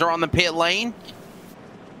cars are on the pit lane.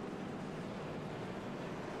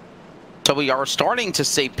 So we are starting to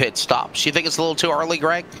see pit stops. You think it's a little too early,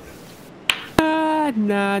 Greg?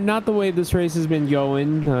 Nah, not the way this race has been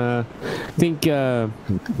going. I think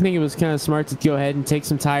it was kind of smart to go ahead and take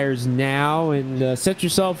some tires now and set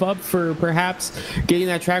yourself up for perhaps getting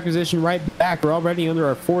that track position right back. We're already under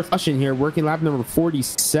our 4th caution here, working lap number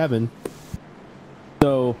 47.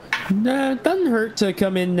 So, it doesn't hurt to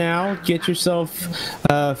come in now, get yourself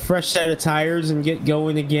a fresh set of tires and get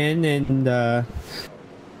going again, and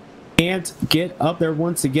can't get up there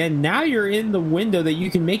once again. Now you're in the window that you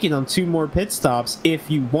can make it on 2 more pit stops if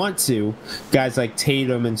you want to. Guys like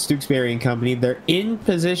Tatum and Stooksbury and company, they're in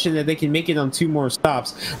position that they can make it on 2 more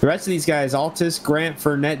stops. The rest of these guys, Altus, Grant,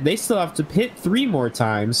 Fournette, they still have to pit 3 more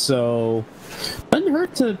times. So doesn't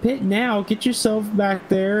hurt to pit now. Get yourself back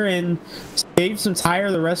there and save some tire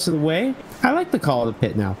the rest of the way. I like the call to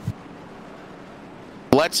pit now.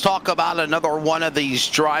 Let's talk about another one of these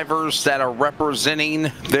drivers that are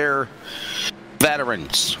representing their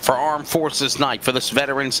veterans for Armed Forces Night for this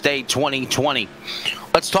Veterans Day 2020.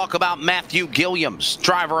 Let's talk about Matthew Gilliams,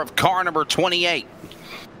 driver of car number 28.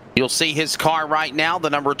 You'll see his car right now, the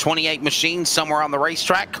number 28 machine, somewhere on the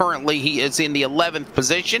racetrack. Currently, he is in the 11th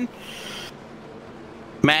position.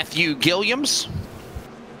 Matthew Gilliams.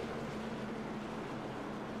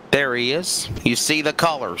 There he is. You see the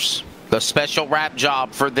colors. The special wrap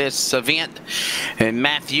job for this event. And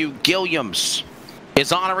Matthew Gilliams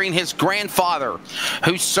is honoring his grandfather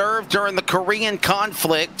who served during the Korean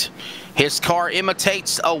conflict. His car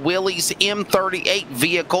imitates a Willys M38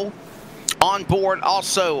 vehicle. On board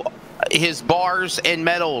also his bars and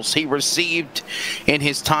medals he received in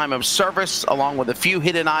his time of service, along with a few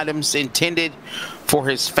hidden items intended for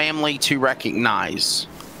his family to recognize.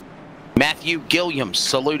 Matthew Gilliams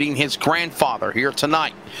saluting his grandfather here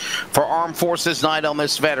tonight for Armed Forces Night on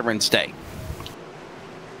this Veterans Day.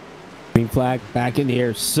 Green flag back in the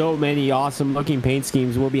air. So many awesome looking paint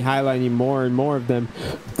schemes. We'll be highlighting more and more of them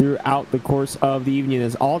throughout the course of the evening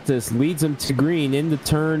as Altus leads him to green into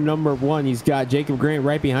turn number 1. He's got Jacob Grant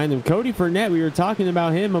right behind him. Cody Fournette, we were talking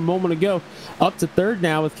about him a moment ago, up to third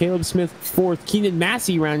now with Caleb Smith fourth. Keenan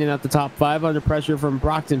Massey rounding out the top 5 under pressure from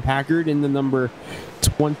Brockton Packard in the number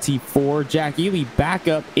 24. Jack Ely back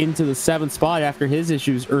up into the 7th spot after his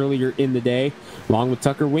issues earlier in the day, along with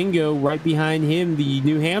Tucker Wingo right behind him, the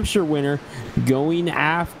New Hampshire winner, going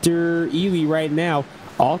after Ely right now.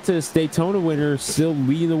 Altus Daytona winner still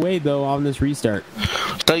leading the way though on this restart.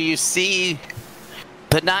 So you see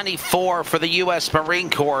the 94 for the U.S. Marine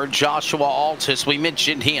Corps, Joshua Altus, we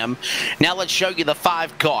mentioned him. Now let's show you the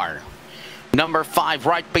 5 car. Number 5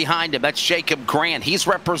 right behind him, that's Jacob Grant. He's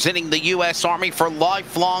representing the U.S. Army for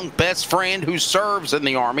lifelong best friend who serves in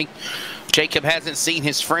the Army. Jacob hasn't seen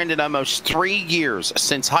his friend in almost 3 years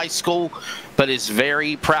since high school, but is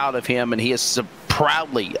very proud of him, and he is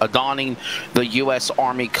proudly adorning the U.S.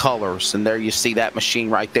 Army colors. And there you see that machine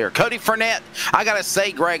right there. Cody Fournette, I got to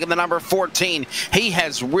say, Greg, in the number 14, he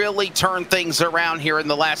has really turned things around here in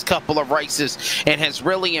the last couple of races and has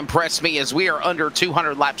really impressed me as we are under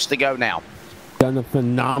 200 laps to go now. Done a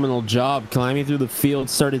phenomenal job climbing through the field.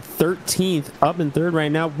 Started 13th, up in 3rd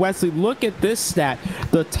right now. Wesley, look at this stat.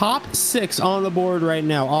 The top 6 on the board right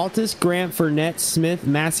now. Altus, Grant, Fournette, Smith,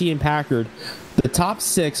 Massey, and Packard. The top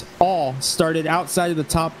 6 all started outside of the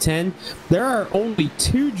top 10. There are only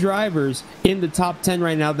 2 drivers in the top 10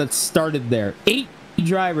 right now that started there. 8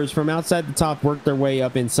 drivers from outside the top worked their way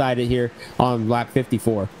up inside it here on lap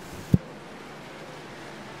 54.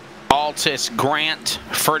 Altus, Grant,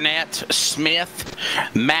 Fournette, Smith,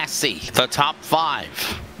 Massey, the top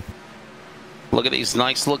 5. Look at these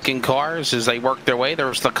nice looking cars as they work their way.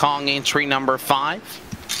 There's the Kong entry number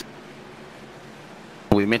 5.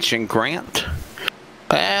 We mentioned Grant.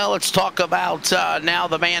 Well, let's talk about now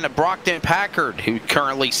the man at Brockton Packard, who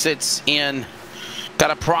currently sits in.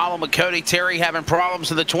 Got a problem with Cody Terry, having problems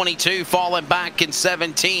in the 22, falling back in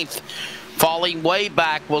 17th. Falling way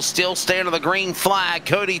back, will still stand on the green flag.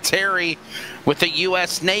 Cody Terry with the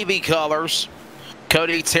U.S. Navy colors.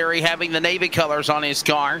 Cody Terry having the Navy colors on his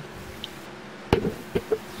car.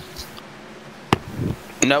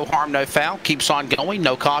 No harm, no foul. Keeps on going.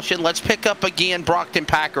 No caution. Let's pick up again Brockton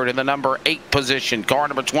Packard in the number 8 position. Car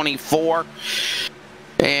number 24.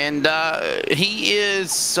 And he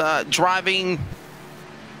is driving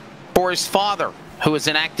for his father, who is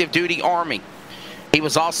in active duty Army. He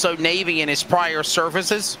was also Navy in his prior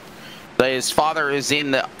services. His father is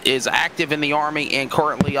active in the Army and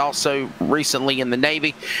currently also recently in the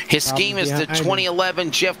Navy. His scheme is the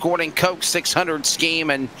 2011 Jeff Gordon Coke 600 scheme,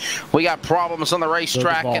 and we got problems on the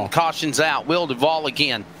racetrack and cautions out. Will Duvall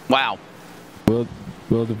again. Wow. Will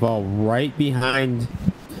Duvall right behind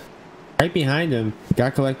him.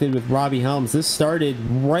 Got collected with Robbie Helms. This started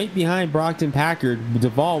right behind Brockton Packard.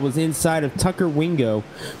 Duvall was inside of Tucker Wingo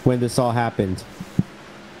when this all happened.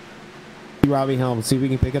 Robbie Helms, see if we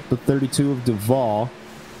can pick up the 32 of Duvall,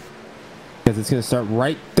 because it's going to start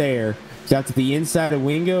right there. Got to the inside of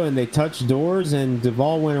Wingo and they touched doors, and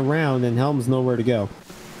Duvall went around and Helms nowhere to go.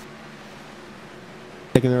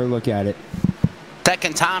 Take another look at it.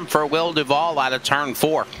 Second time for Will Duvall out of turn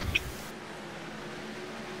 4.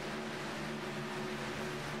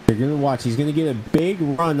 You're going to watch. He's going to get a big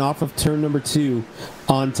run off of turn number 2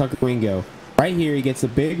 on Tucker Wingo. Right here, he gets a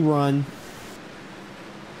big run.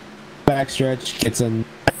 Backstretch, gets a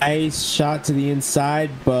nice shot to the inside,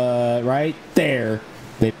 but right there,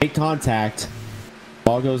 they make contact.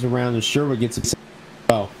 Ball goes around and Sherwood gets it.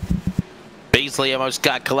 Oh. Beasley almost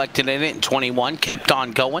got collected in it in 21, kept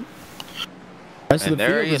on going. Rest of the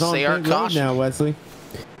field is on pit road now, Wesley.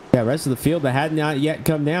 Yeah, rest of the field that had not yet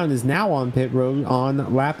come down is now on pit road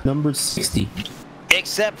on lap number 60.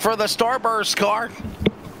 Except for the Starburst car.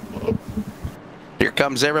 Here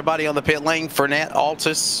comes everybody on the pit lane. Fournette,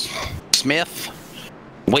 Altus, Smith,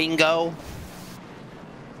 Wingo.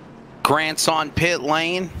 Grant's on pit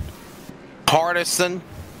lane. Hardison.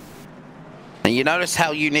 And you notice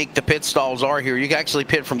how unique the pit stalls are here. You can actually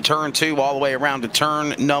pit from turn 2 all the way around to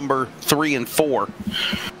turn number 3 and 4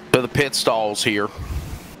 to the pit stalls here.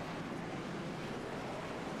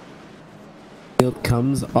 Field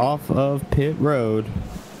comes off of pit road.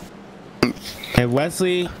 And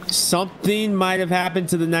Wesley, something might have happened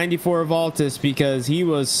to the 94 of Altus because he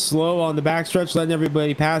was slow on the backstretch, letting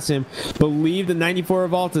everybody pass him. Believe the 94 of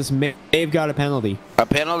Altus may have got a penalty. A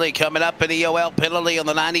penalty coming up, an EOL penalty on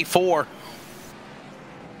the 94.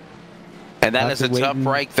 And that is a tough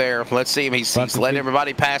break there. Let's see him. He's letting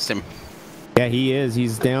everybody pass him. Yeah, he is.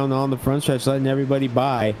 He's down on the front stretch, letting everybody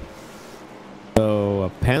by. So a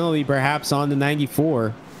penalty perhaps on the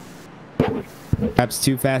 94. Perhaps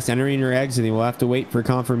too fast entering or exiting. We'll have to wait for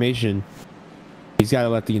confirmation. He's got to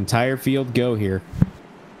let the entire field go here.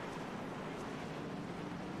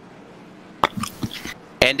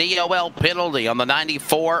 And EOL penalty on the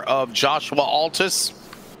 94 of Joshua Altus.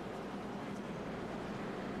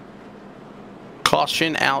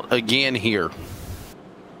 Caution out again here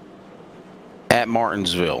at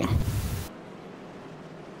Martinsville.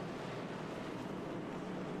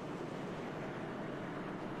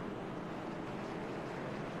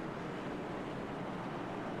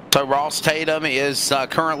 So Ross Tatum is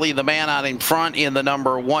currently the man out in front in the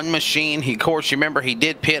number 1 machine. He, of course, you remember he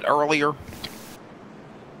did pit earlier.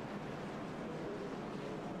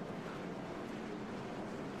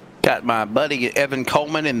 Got my buddy Evan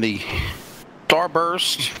Coleman in the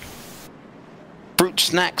Starburst Fruit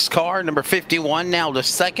Snacks car, number 51, now the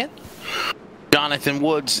second. Jonathan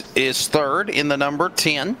Woods is third in the number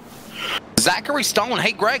 10. Zachary Stone.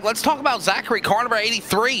 Hey, Greg, let's talk about Zachary, car number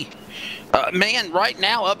 83. Man, right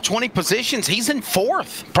now, up 20 positions. He's in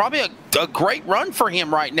 4th. Probably a great run for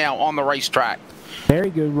him right now on the racetrack. Very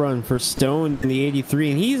good run for Stone in the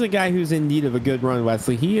 83, and he's a guy who's in need of a good run,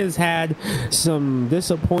 Wesley. He has had some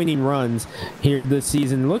disappointing runs here this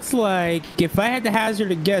season. Looks like, if I had to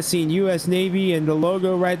hazard a guess, seeing U.S. Navy and the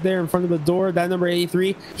logo right there in front of the door, that number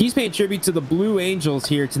 83, he's paying tribute to the Blue Angels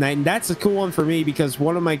here tonight, and that's a cool one for me because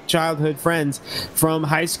one of my childhood friends from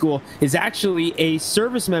high school is actually a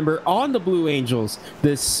service member on the Blue Angels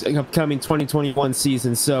this upcoming 2021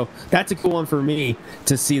 season, so that's a cool one for me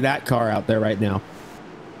to see that car out there right now.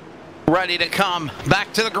 Ready to come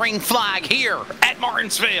back to the green flag here at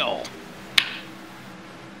Martinsville.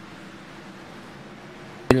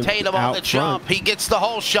 Tatum on the jump. He gets the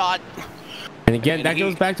whole shot. And again, that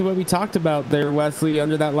goes back to what we talked about there, Wesley,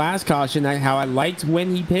 under that last caution, how I liked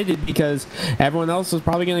when he pitted because everyone else was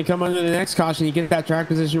probably going to come under the next caution. You get that track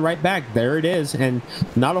position right back. There it is. And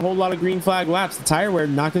not a whole lot of green flag laps. The tire wear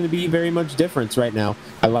not going to be very much difference right now.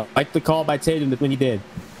 I like the call by Tatum when he did.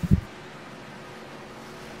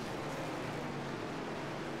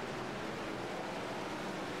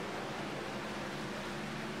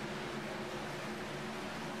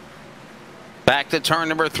 Back to turn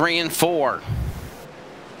number 3 and 4.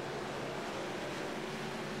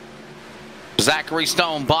 Zachary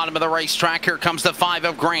Stone, bottom of the racetrack. Here comes the 5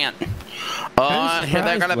 of Grant. They're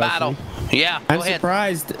going to battle. Yeah, I'm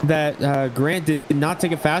surprised that Grant did not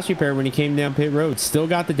take a fast repair when he came down pit road. Still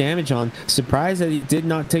got the damage on. Surprised that he did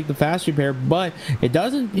not take the fast repair, but it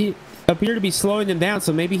doesn't appear to be slowing him down,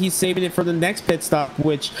 so maybe he's saving it for the next pit stop,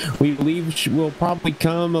 which we believe will probably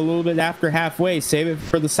come a little bit after halfway. Save it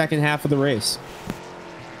for the second half of the race.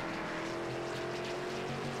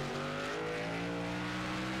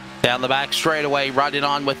 Down the back straightaway, riding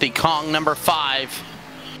on with the Kong number 5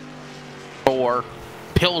 for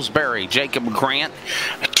Pillsbury. Jacob Grant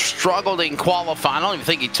struggled in qualifying. I don't even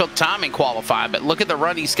think he took time in qualifying, but look at the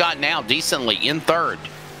run he's got now, decently in 3rd.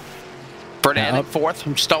 Burnett in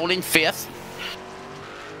 4th, Stone in 5th.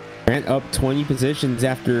 Grant up 20 positions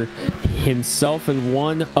after himself and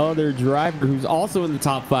one other driver who's also in the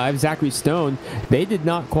top 5, Zachary Stone. They did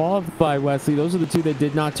not qualify, Wesley. Those are the two that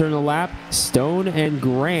did not turn a lap. Stone and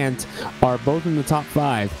Grant are both in the top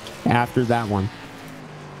 5 after that one.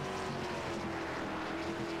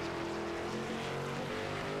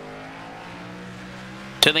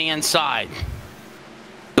 To the inside.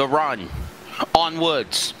 The run on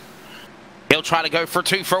Woods. He'll try to go for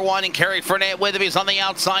 2 for 1 and carry Fournette with him. He's on the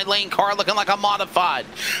outside lane. Car looking like a modified.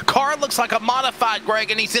 Car looks like a modified,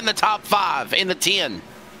 Greg, and he's in the top 5, in the 10.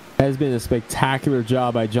 That has been a spectacular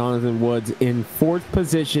job by Jonathan Woods in 4th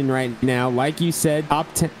position right now. Like you said,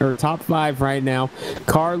 top 10 or top 5 right now.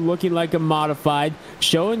 Car looking like a modified,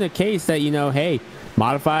 showing the case that, you know, hey,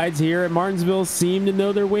 modifieds here at Martinsville seem to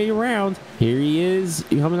know their way around. Here he is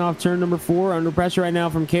coming off turn number 4, under pressure right now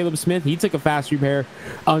from Caleb Smith. He took a fast repair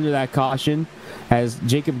under that caution as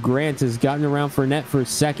Jacob Grant has gotten around Fournette for a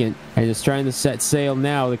second and is trying to set sail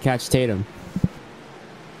now to catch Tatum.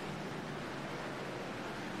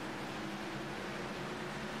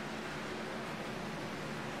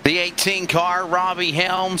 The 18 car, Robbie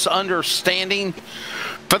Helms, understanding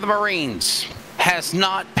for the Marines, has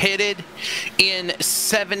not pitted in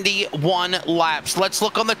 71 laps. Let's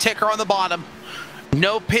look on the ticker on the bottom.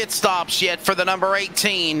 No pit stops yet for the number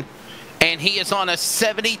 18, and he is on a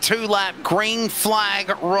 72-lap green flag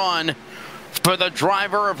run for the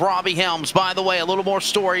driver of Robbie Helms. By the way, a little more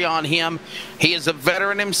story on him. He is a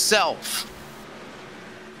veteran himself.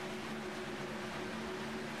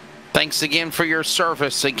 Thanks again for your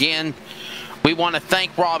service. Again, we want to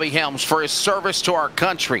thank Robbie Helms for his service to our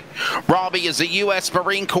country. Robbie is a U.S.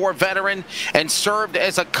 Marine Corps veteran and served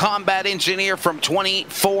as a combat engineer from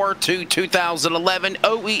 2004 to 2011,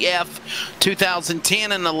 OEF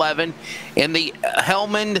 2010 and 11 in the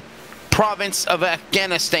Helmand province of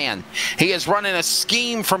Afghanistan. He is running a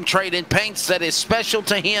scheme from Trading Paints that is special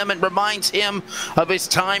to him and reminds him of his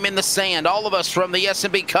time in the sand. All of us from the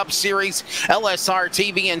SNB Cup Series, LSR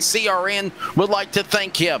TV, and CRN would like to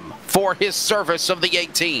thank him for his service of the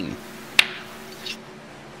 18.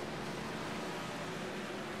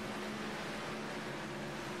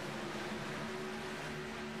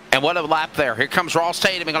 And what a lap there. Here comes Ross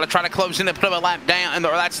Tatum. He's going to try to close in and put him a lap down.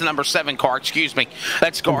 Or that's the number 7 car, excuse me.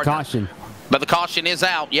 That's Gardner. Caution. But the caution is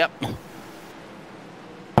out, yep.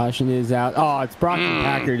 Caution is out. Oh, it's Brockton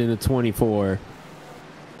Packard in the 24.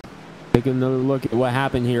 Take another look at what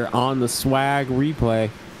happened here on the swag replay.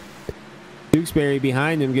 Tewksbury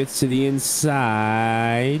behind him gets to the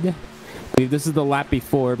inside. I believe this is the lap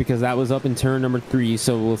before because that was up in turn number 3.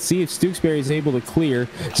 So we'll see if Tewksbury is able to clear.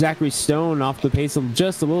 Zachary Stone off the pace of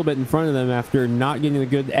just a little bit in front of them after not getting a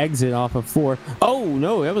good exit off of 4. Oh,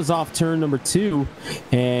 no, that was off turn number 2.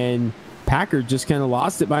 And Packard just kind of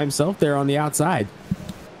lost it by himself there on the outside.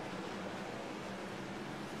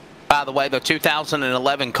 By the way, the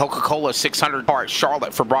 2011 Coca-Cola 600 car at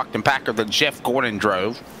Charlotte for Brockton Packard that Jeff Gordon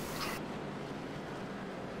drove.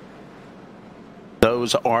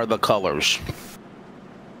 Those are the colors.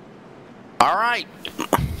 All right.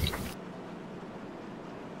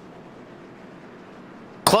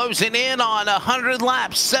 Closing in on 100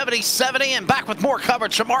 laps, 70-70, and back with more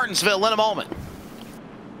coverage from Martinsville in a moment.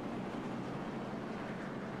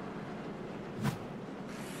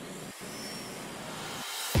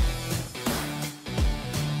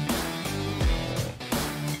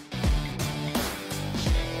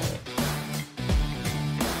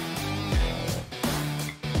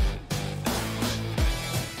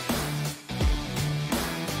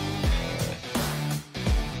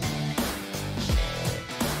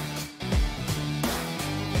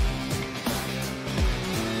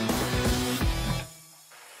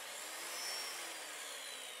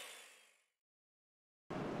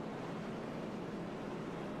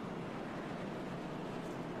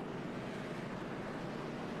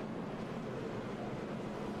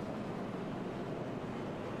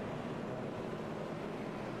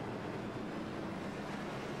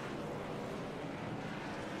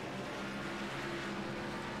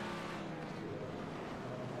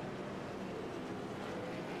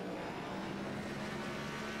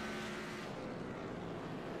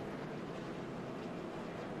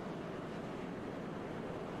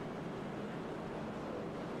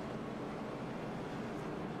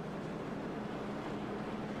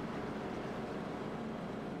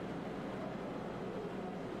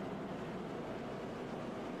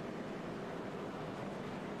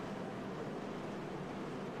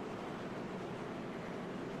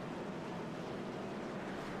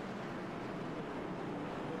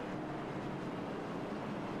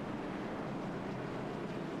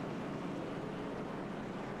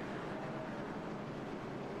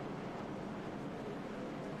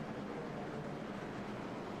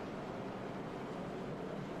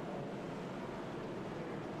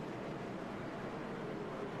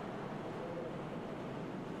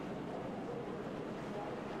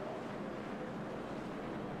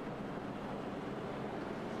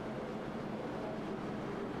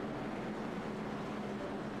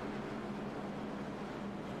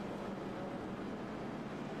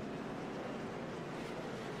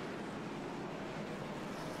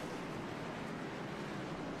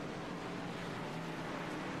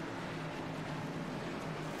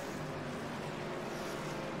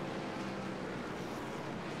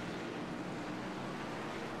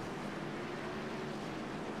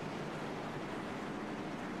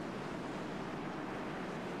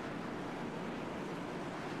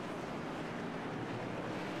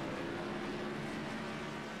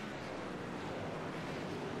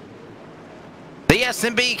 The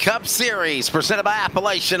SNB Cup Series presented by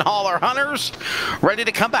Appalachian Holler Hunters. Ready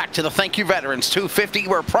to come back to the Thank You Veterans 250.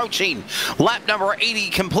 We're approaching lap number 80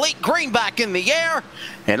 complete. Greenback in the air.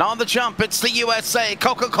 And on the jump, it's the USA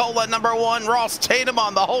Coca-Cola number 1. Ross Tatum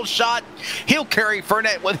on the whole shot. He'll carry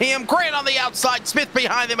Fournette with him. Grant on the outside. Smith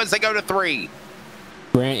behind them as they go to 3.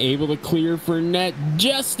 Grant able to clear Fournette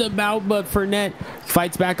just about, but Fournette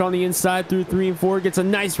fights back on the inside through 3 and 4, gets a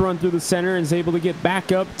nice run through the center, and is able to get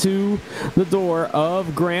back up to the door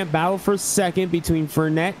of Grant. Battle for second between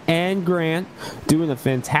Fournette and Grant. Doing a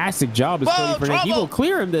fantastic job as Cody Fournette. He will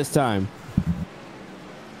clear him this time.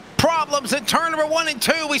 Problems in turn number 1 and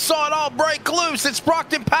 2. We saw it all break loose. It's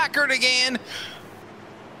Brockton Packard again.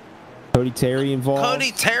 Cody Terry involved.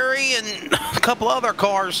 Cody Terry and a couple other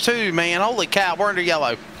cars too, man. Holy cow, we're under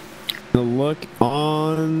yellow. The look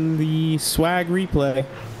on the swag replay.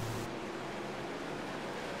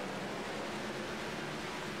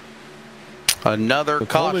 Another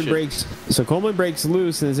caution. Coleman breaks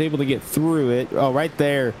loose and is able to get through it. Oh, right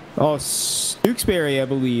there. Oh, Stewksbury, I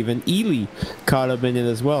believe, and Ely caught up in it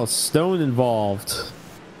as well. Stone involved.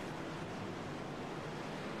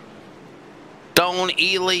 Stone,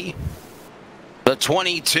 Ely, the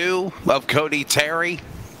 22 of Cody Terry,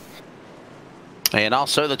 and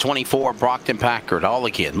also the 24 Brockton Packard. All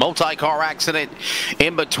again, multi-car accident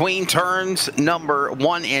in between turns number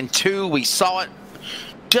 1 and 2. We saw it,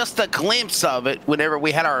 just a glimpse of it whenever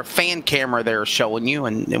we had our fan camera there showing you,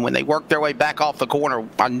 and when they worked their way back off the corner,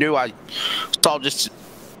 I knew I saw just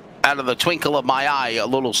out of the twinkle of my eye a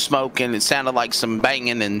little smoke, and it sounded like some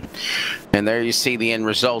banging, and there you see the end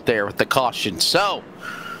result there with the caution. So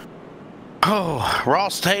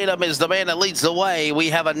Ross Tatum is the man that leads the way. We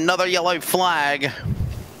have another yellow flag.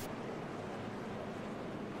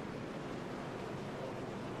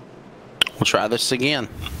 We'll try this again.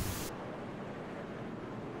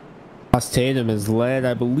 Ross Tatum has led,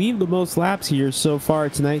 I believe, the most laps here so far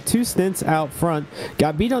tonight. 2 stints out front.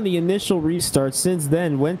 Got beat on the initial restart. Since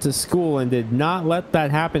then, went to school and did not let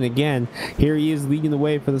that happen again. Here he is leading the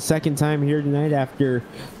way for the second time here tonight after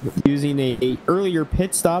using a earlier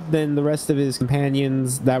pit stop than the rest of his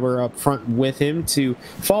companions that were up front with him to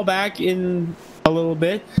fall back in a little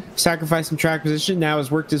bit, sacrifice some track position. Now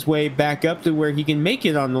has worked his way back up to where he can make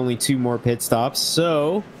it on only 2 more pit stops.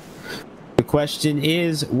 So the question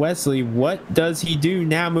is, Wesley, what does he do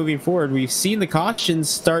now moving forward? We've seen the cautions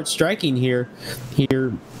start striking here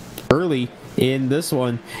early in this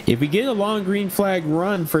one. If we get a long green flag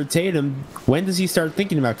run for Tatum, when does he start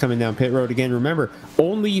thinking about coming down pit road again? Remember,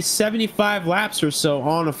 only 75 laps or so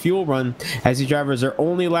on a fuel run, as these drivers are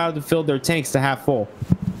only allowed to fill their tanks to half full.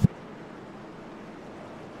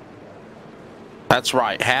 That's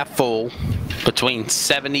right, half full, between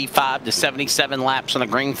 75 to 77 laps on a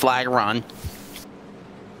green flag run.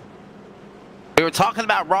 We were talking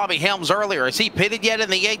about Robbie Helms earlier. Is he pitted yet in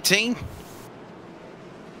the 18?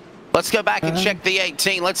 Let's go back and check the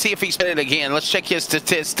 18. Let's see if he's pitted again. Let's check his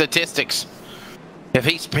statistics. If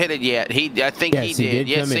he's pitted yet, I think he did.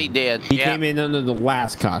 Yes, he did. He came in under the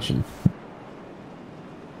last caution.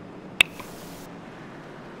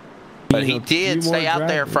 But he did stay out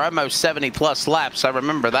there for almost 70-plus laps. I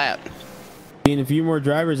remember that. Seeing a few more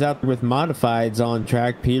drivers out there with modifieds on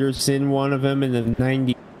track. Peterson, one of them in the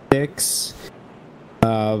 96.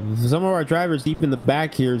 Some of our drivers deep in the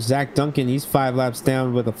back here. Zach Duncan, he's 5 laps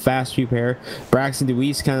down with a fast repair. Braxton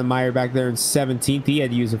DeWeese kind of mired back there in 17th. He had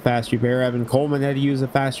to use a fast repair. Evan Coleman had to use a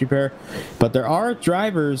fast repair. But there are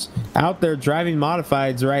drivers out there driving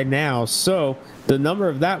modifieds right now, so the number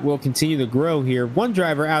of that will continue to grow here. One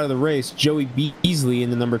driver out of the race, Joey Beasley in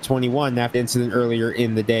the number 21, after incident earlier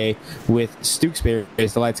in the day with Stewksbury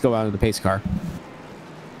as the lights go out of the pace car.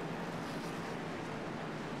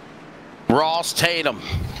 Ross Tatum.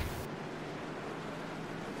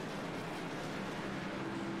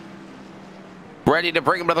 Ready to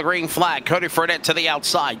bring him to the green flag. Cody Fournette to the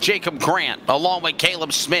outside. Jacob Grant along with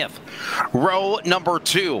Caleb Smith. Row number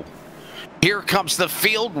 2. Here comes the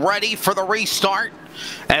field ready for the restart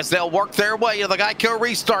as they'll work their way to the Geico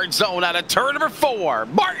restart zone out of turn number 4.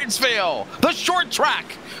 Martinsville, the short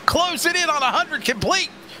track, closing in on 100 complete.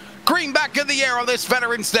 Green back in the air on this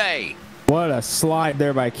Veterans Day. What a slide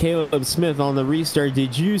there by Caleb Smith on the restart.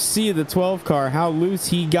 Did you see the 12 car, how loose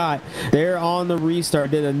he got there on the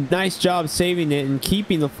restart? Did a nice job saving it and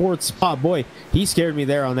keeping the 4th spot. Boy, he scared me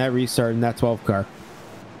there on that restart in that 12 car.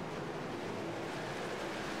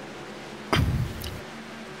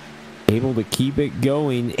 Able to keep it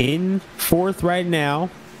going in 4th right now.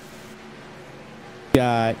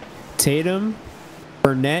 Got Tatum,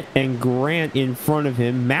 Fournette, and Grant in front of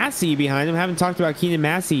him. Massey behind him. Haven't talked about Keenan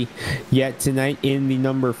Massey yet tonight in the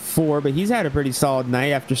number 4, but he's had a pretty solid night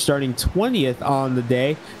after starting 20th on the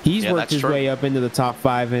day. He's worked his way up into the top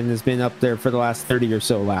 5 and has been up there for the last 30 or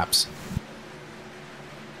so laps.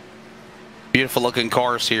 Beautiful looking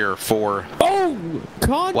cars here for... Oh,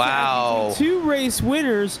 contact wow. between two race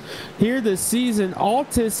winners here this season.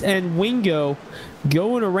 Altus and Wingo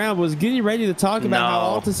going around. Was getting ready to talk about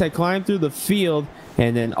how Altus had climbed through the field,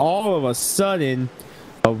 and then all of a sudden,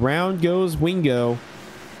 around goes Wingo.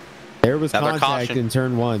 There was Another contact caution in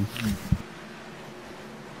turn 1.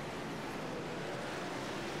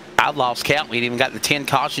 I lost count. We ain't even got the 10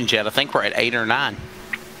 cautions yet. I think we're at 8 or 9.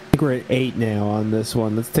 I think we're at 8 now on this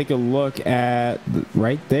one. Let's take a look at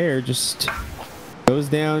right there. Just goes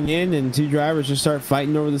down in, and two drivers just start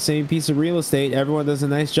fighting over the same piece of real estate. Everyone does a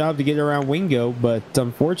nice job to get around Wingo, but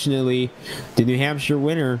unfortunately, the New Hampshire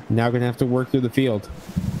winner now going to have to work through the field.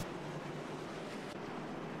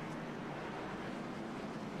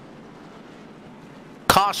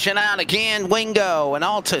 Caution out again. Wingo and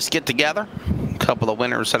Altus get together. A couple of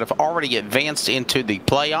winners that have already advanced into the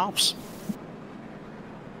playoffs.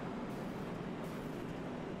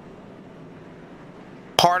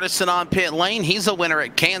 Partisan on pit lane. He's a winner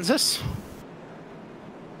at Kansas.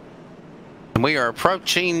 And we are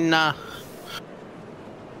approaching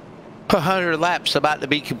 100 laps about to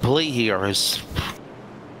be complete here.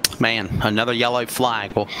 Man, another yellow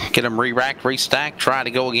flag. We'll get them re-racked, restacked, try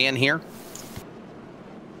to go again here.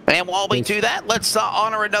 And while we do that, let's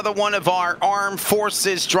honor another one of our Armed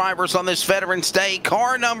Forces drivers on this Veterans Day.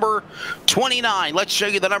 Car number 29. Let's show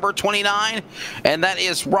you the number 29, and that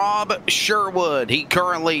is Rob Sherwood. He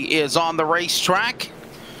currently is on the racetrack.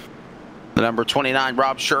 The number 29,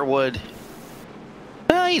 Rob Sherwood.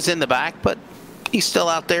 Well, he's in the back, but he's still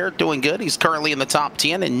out there doing good. He's currently in the top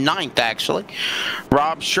 10 and 9th, actually.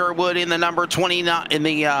 Rob Sherwood in the number 29, in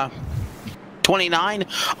the 29,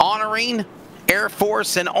 honoring Air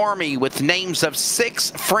Force and Army with names of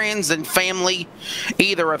 6 friends and family,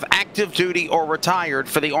 either of active duty or retired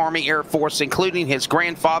for the Army Air Force, including his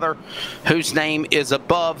grandfather, whose name is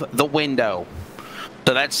above the window.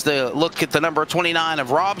 So that's the look at the number 29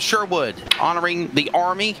 of Rob Sherwood, honoring the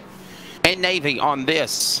Army and Navy on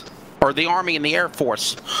this, or the Army and the Air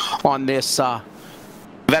Force on this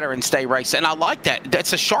Veterans Day race. And I like that.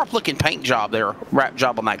 That's a sharp looking paint job there, wrap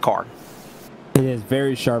job on that car. It is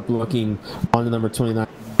very sharp looking on the number 29.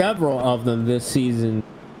 Several of them this season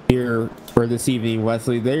here, or this evening,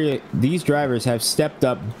 Wesley. These drivers have stepped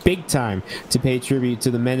up big time to pay tribute to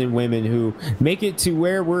the men and women who make it to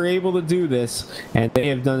where we're able to do this, and they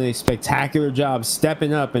have done a spectacular job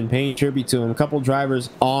stepping up and paying tribute to them. A couple drivers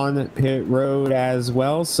on pit road as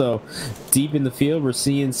well, so deep in the field we're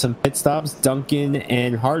seeing some pit stops. Duncan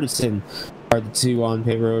and Hardison are the two on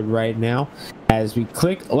pit road right now. As we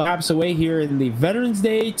click laps away here in the Veterans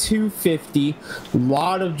Day 250, a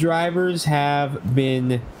lot of drivers have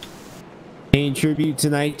been paying tribute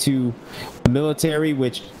tonight to the military,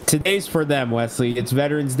 which today's for them, Wesley. It's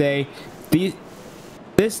Veterans Day.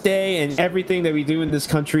 This day and everything that we do in this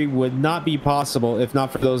country would not be possible if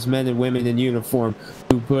not for those men and women in uniform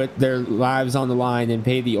who put their lives on the line and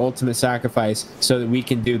pay the ultimate sacrifice so that we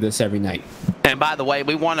can do this every night. And by the way,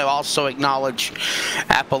 we want to also acknowledge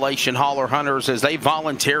Appalachian Holler Hunters as they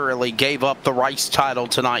voluntarily gave up the race title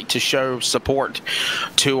tonight to show support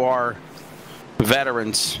to our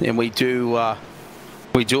veterans, and we do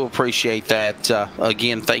appreciate that.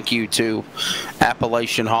 Again, thank you to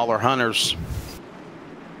Appalachian Holler Hunters.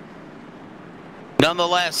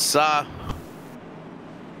 Nonetheless,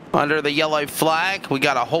 under the yellow flag, we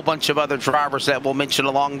got a whole bunch of other drivers that we'll mention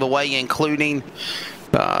along the way, including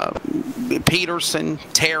Peterson,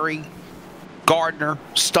 Terry, Gardner,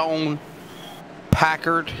 Stone,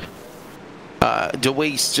 Packard,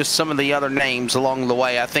 DeWeese, just some of the other names along the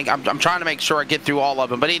way. I think I'm trying to make sure I get through all of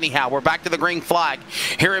them. But anyhow, we're back to the green flag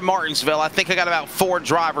here in Martinsville. I think I got about 4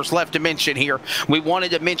 drivers left to mention here. We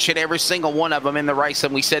wanted to mention every single one of them in the race,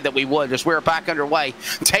 and we said that we would as we're back underway.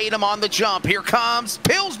 Tatum on the jump. Here comes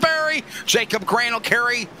Pillsbury. Jacob Grant will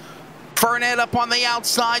carry Furnett up on the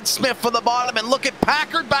outside. Smith for the bottom. And look at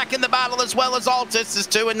Packard back in the battle as well as Altus is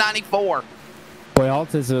 2 and 94. Boy,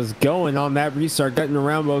 Altus was going on that restart, getting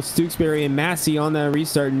around both Stewksbury and Massey on that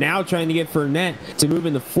restart. Now trying to get Furnett to move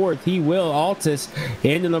into 4th. He will. Altus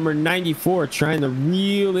into number 94, trying to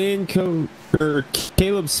reel in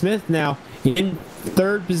Caleb Smith now in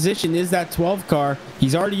 3rd position. Is that 12 car.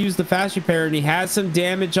 He's already used the fast repair, and he has some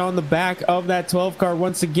damage on the back of that 12 car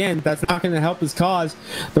once again. That's not going to help his cause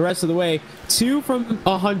the rest of the way. 2 from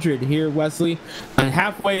 100 here, Wesley, and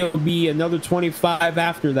halfway will be another 25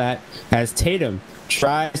 after that as Tatum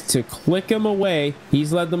tries to click him away.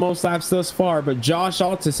 He's led the most laps thus far, but Josh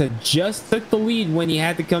Altus had just took the lead when he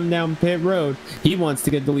had to come down pit road. He wants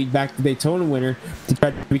to get the lead back to Daytona winner to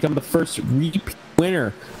try to become the first repeat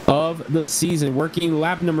winner of the season, working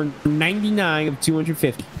lap number 99 of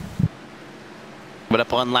 250. Coming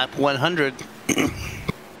up on lap 100.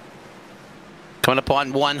 Coming up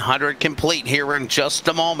on 100 complete here in just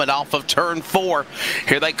a moment off of turn 4.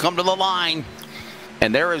 Here they come to the line.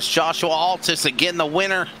 And there is Joshua Altus, again the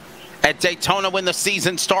winner at Daytona when the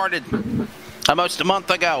season started almost a month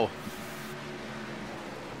ago.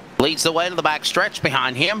 Leads the way to the back stretch.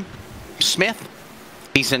 Behind him, Smith.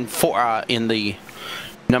 He's in the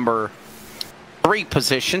number 3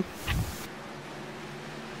 position.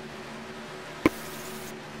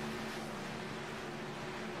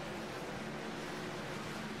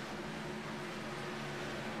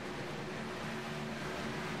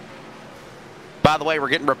 By the way, we're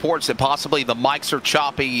getting reports that possibly the mics are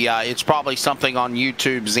choppy. It's probably something on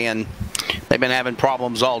YouTube's end. They've been having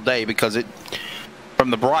problems all day because from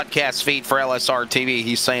the broadcast feed for LSR TV,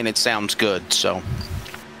 he's saying it sounds good. So,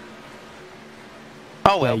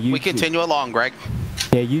 oh well, we continue along, Greg.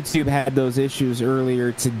 Yeah, YouTube had those issues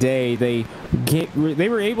earlier today. They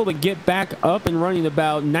were able to get back up and running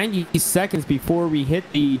about 90 seconds before we hit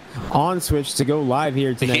the on switch to go live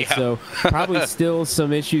here tonight. Yeah. So probably still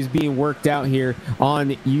some issues being worked out here on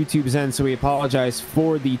YouTube's end. So we apologize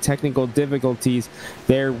for the technical difficulties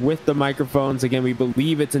there with the microphones. Again, we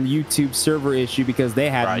believe it's a YouTube server issue because they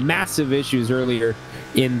had massive issues earlier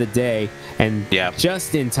in the day and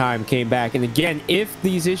just in time came back. And again, if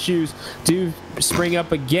these issues do spring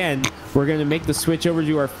up again, we're going to make the switch over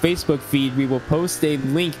to our Facebook feed. We will post a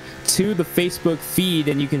link to the Facebook feed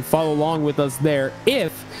and you can follow along with us there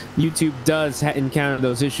if YouTube does encounter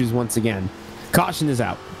those issues once again. Caution is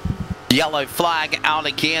out. Yellow flag out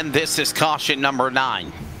again. This is caution number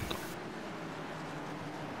 9.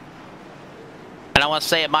 And I want to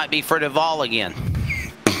say it might be for Duvall again.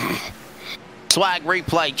 Swag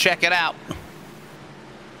replay, check it out.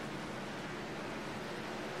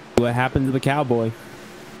 What happened to the Cowboy?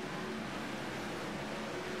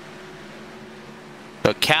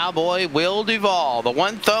 The Cowboy, Will Duvall, the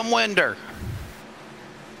one thumb winder.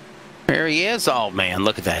 There he is. Oh man,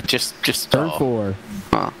 look at that. Just turn 4.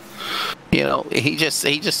 You know, he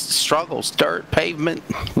just struggles. Dirt, pavement,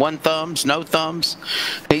 one thumbs, no thumbs.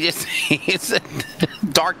 It's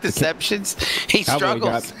dark deceptions. He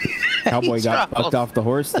struggles. Cowboy got bucked off the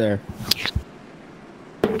horse there.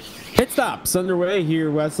 Pit stops underway here,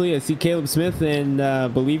 Wesley. I see Caleb Smith and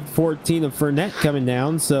believe 14 of Fournette coming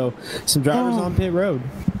down. So some drivers on pit road.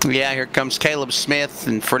 Yeah, here comes Caleb Smith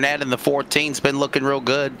and Fournette in the 14's been looking real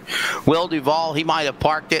good. Will Duvall, he might have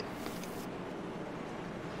parked it.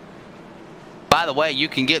 By the way, you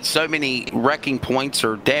can get so many wrecking points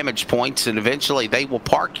or damage points, and eventually they will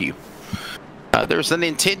park you. There's the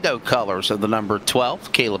Nintendo colors of the number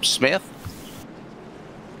 12, Caleb Smith.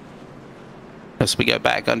 As we go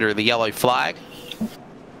back under the yellow flag.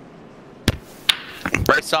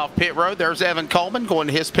 Race off pit road. There's Evan Coleman going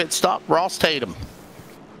to his pit stop. Ross Tatum.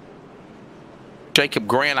 Jacob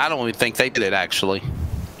Grant, I don't even think they did it, actually.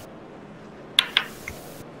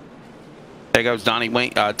 There goes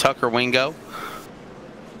Tucker Wingo.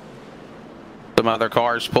 Some other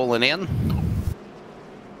cars pulling in.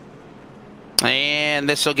 And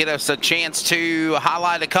this will get us a chance to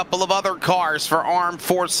highlight a couple of other cars for Armed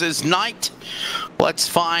Forces Night. Let's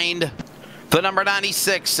find the number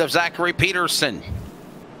 96 of Zachary Peterson.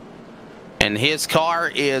 And his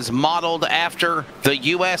car is modeled after the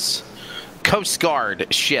U.S. Coast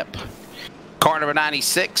Guard ship. Car number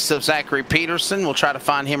 96 of Zachary Peterson. We'll try to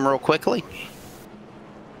find him real quickly.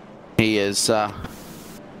 He is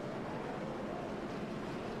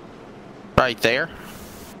right there.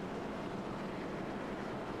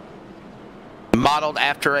 Modeled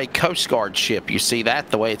after a Coast Guard ship. You see that,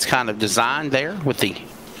 the way it's kind of designed there with the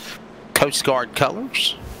Coast Guard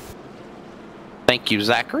colors. Thank you,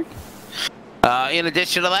 Zachary. In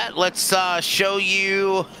addition to that, let's show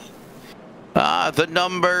you the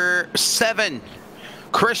number 7,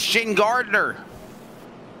 Christian Gardner.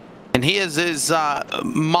 And he is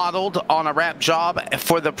modeled on a wrap job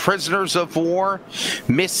for the Prisoners of War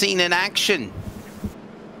Missing in Action.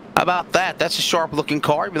 How about that? That's a sharp looking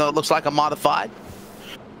car, even though it looks like a modified.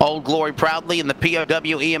 Old Glory Proudly and the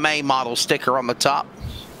POW EMA model sticker on the top.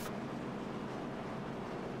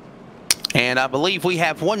 And I believe we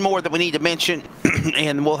have one more that we need to mention,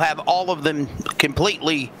 and we'll have all of them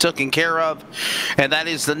completely taken care of. And that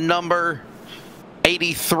is the number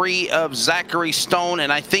 83 of Zachary Stone,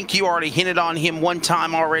 and I think you already hinted on him one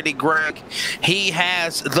time already, Greg. He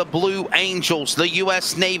has the Blue Angels, the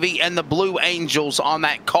U.S. Navy and the Blue Angels on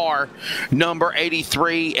that car, number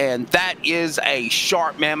 83, and that is a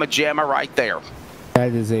sharp mamma jamma right there.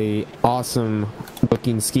 That is a awesome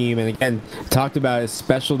looking scheme. And again, talked about it,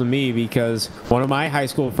 special to me because one of my high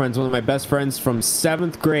school friends, one of my best friends from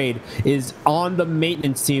 7th grade, is on the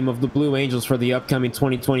maintenance team of the Blue Angels for the upcoming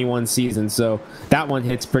 2021 season. So that one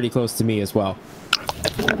hits pretty close to me as well.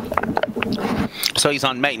 So he's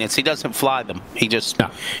on maintenance. He doesn't fly them. He just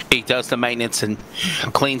he does the maintenance and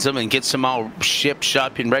cleans them and gets them all shipped,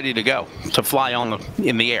 shut, and ready to go to fly on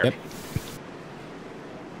in the air. Yep.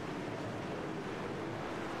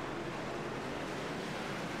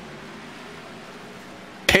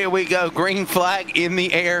 Here we go. Green flag in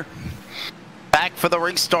the air. Back for the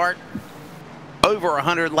restart. Over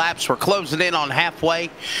 100 laps. We're closing in on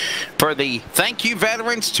halfway for the Thank You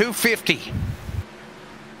Veterans 250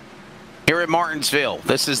 here at Martinsville.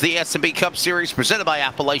 This is the SNB Cup Series presented by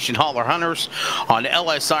Appalachian Holler Hunters on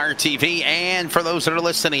LSR TV, and for those that are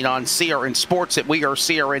listening on CRN Sports at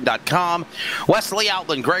wearecrn.com. Wesley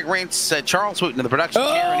Outland, Greg Rentz, Charles Wooten in the production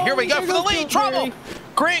chair, and here we go for the lead. Trouble.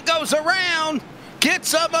 Grant goes around,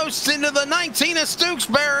 gets almost into the 19 of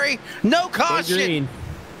Stewksbury. No caution. Stay green.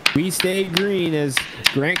 We stayed green as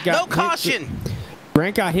Grant got no caution.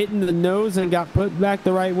 Grant got hit in the nose and got put back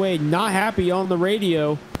the right way. Not happy on the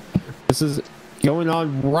radio. This is going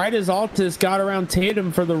on right as Altus got around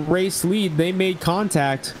Tatum for the race lead. They made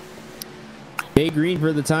contact. Stay green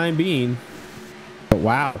for the time being. But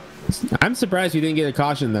wow, I'm surprised we didn't get a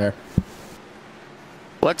caution there.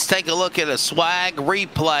 Let's take a look at a swag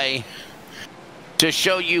replay to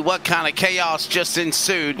show you what kind of chaos just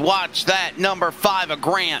ensued. Watch that, number 5 of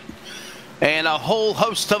Grant and a whole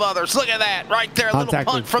host of others. Look at that right there, a little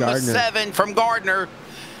punt from the 7 from Gardner.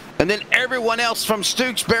 And then everyone else from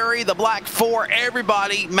Stewksbury, the Black 4,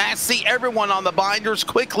 everybody, Massey, everyone on the binders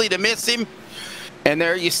quickly to miss him. And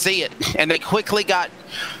there you see it. And they quickly got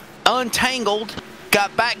untangled,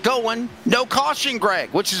 got back going. No caution,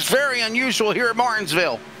 Greg, which is very unusual here at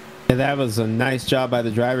Martinsville. Yeah, that was a nice job by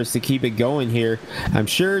the drivers to keep it going here. I'm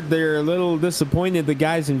sure they're a little disappointed the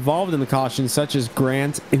guys involved in the caution, such as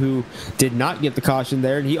Grant, who did not get the caution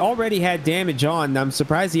there. And he already had damage on. I'm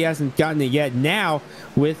surprised he hasn't gotten it yet. Now,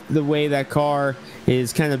 with the way that car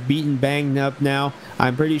is kind of beaten, banged up now,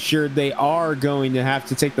 I'm pretty sure they are going to have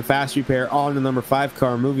to take the fast repair on the number 5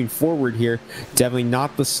 car moving forward here. Definitely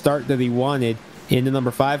not the start that he wanted in the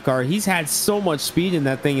number 5 car. He's had so much speed in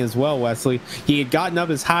that thing as well, Wesley. He had gotten up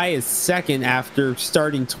as high as 2nd after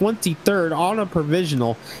starting 23rd on a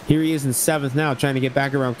provisional. Here he is in 7th now, trying to get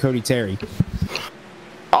back around Cody Terry.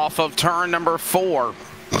 Off of turn number 4.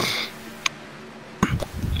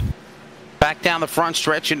 Back down the front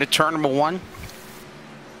stretch into turn number 1.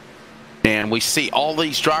 And we see all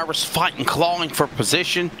these drivers fighting, clawing for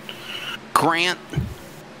position. Grant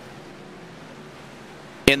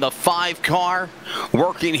in the 5 car,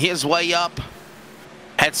 working his way up.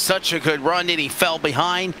 Had such a good run that he fell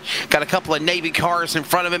behind. Got a couple of Navy cars in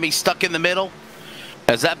front of him. He's stuck in the middle.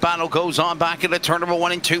 As that battle goes on back into turn number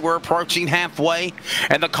 1 and 2, we're approaching halfway.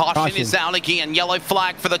 And the caution is out again. Yellow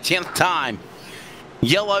flag for the 10th time.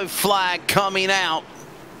 Yellow flag coming out.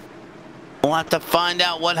 We'll have to find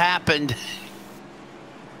out what happened.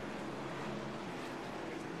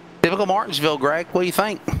 Typical Martinsville, Greg. What do you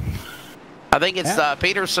think? I think it's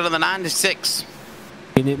Peterson in the 96.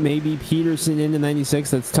 And it may be Peterson in the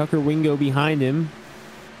 96. That's Tucker Wingo behind him.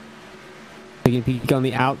 Taking a peek on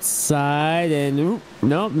the outside, and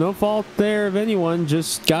nope, no fault there of anyone.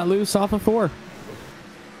 Just got loose off of 4.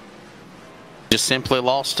 Just simply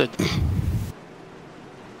lost it.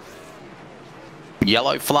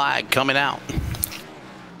 Yellow flag coming out.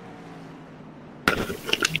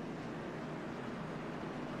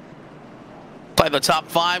 Play the top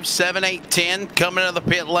 5, 7, 8, 10 coming into the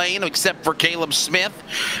pit lane, except for Caleb Smith.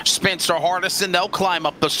 Spencer Hardison, they'll climb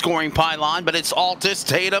up the scoring pylon, but it's Altus,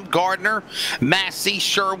 Tatum, Gardner, Massey,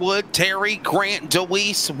 Sherwood, Terry, Grant,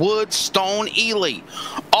 DeWeese, Wood, Stone, Ely.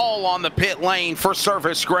 All on the pit lane for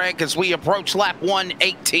service, Greg, as we approach lap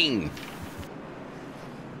 118.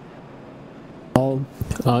 All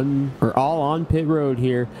on pit road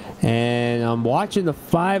here, and I'm watching the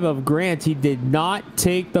 5 of Grant. He did not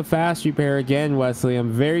take the fast repair again, Wesley.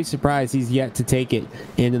 I'm very surprised he's yet to take it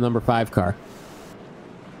in the number 5 car.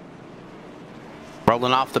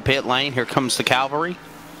 Rolling off the pit lane, here comes the cavalry.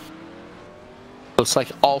 Looks like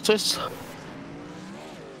Altus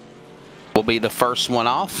will be the first one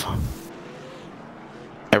off.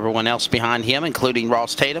 Everyone else behind him, including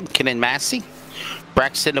Ross Tatum, Kenan Massey,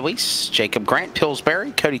 Braxton DeWeese, Jacob Grant,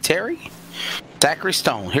 Pillsbury, Cody Terry, Zachary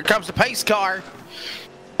Stone. Here comes the pace car.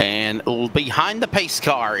 And behind the pace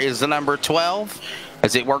car is the number 12.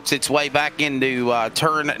 As it works its way back into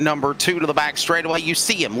turn number 2 to the back straightaway, you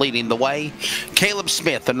see him leading the way. Caleb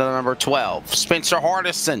Smith into number 12. Spencer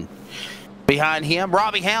Hardison Behind him,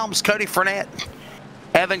 Robbie Helms, Cody Fournette,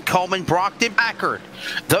 Evan Coleman, Brockton Packard.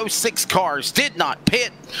 Those 6 cars did not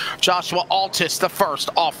pit. Joshua Altus, the first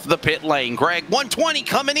off the pit lane. Greg, 120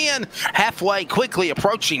 coming in, halfway, quickly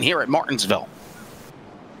approaching here at Martinsville.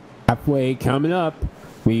 Halfway coming up.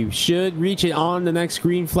 We should reach it on the next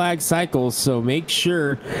green flag cycle, so make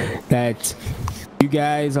sure that you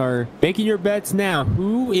guys are making your bets now.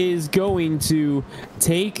 Who is going to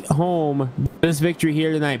take home this victory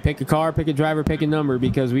here tonight? Pick a car, pick a driver, pick a number,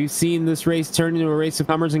 because we've seen this race turn into a race of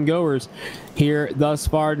comers and goers here thus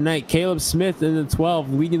far tonight. Caleb Smith in the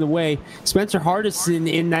 12 leading the way. Spencer Hardison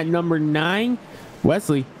in that number 9.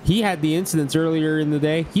 Wesley, he had the incidents earlier in the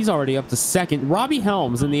day. He's already up to second. Robbie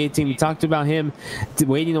Helms in the 18. We talked about him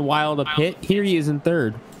waiting a while to pit. Here he is in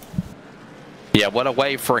third. Yeah, what a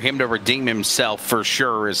way for him to redeem himself for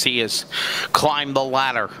sure, as he has climbed the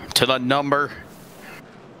ladder to the number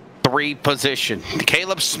 3 position.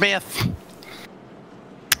 Caleb Smith,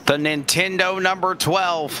 the Nintendo number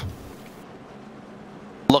 12.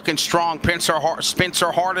 Looking strong. Spencer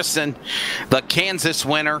Hardison, the Kansas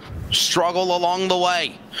winner, struggled along the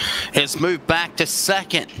way. Has moved back to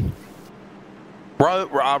second.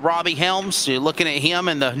 Robbie Helms, you're looking at him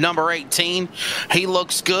in the number 18. He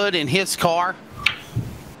looks good in his car.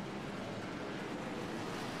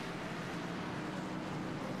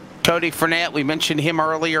 Cody Fournette, we mentioned him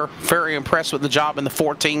earlier. Very impressed with the job in the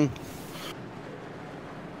 14.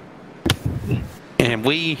 And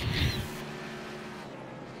we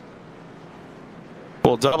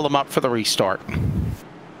will double them up for the restart. We're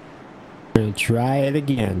going to try it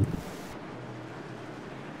again.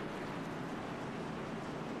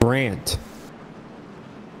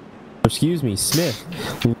 Smith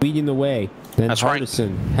leading the way. Then That's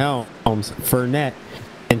Hardison, right. Helms, Fournette,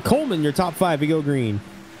 and Coleman, your top 5. We go green.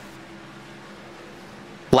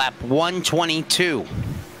 Lap 122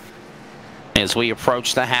 as we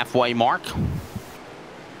approach the halfway mark.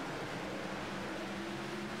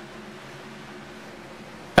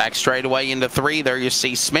 Back straightaway into 3. There you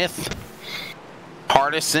see Smith,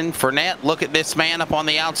 Hardison, Fournette. Look at this man up on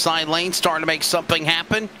the outside lane starting to make something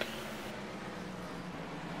happen.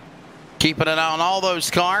 Keeping an eye on all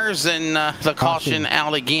those cars, and the caution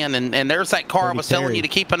out again. And there's that car I was telling you to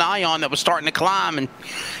keep an eye on that was starting to climb, and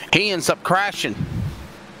he ends up crashing.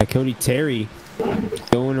 Cody Terry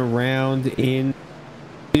going around in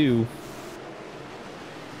 2.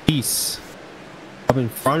 Peace. Up in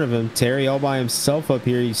front of him, Terry all by himself up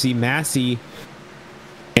here. You see Massey,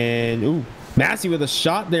 and Massey with a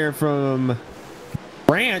shot there from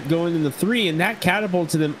Brandt going in the 3, and that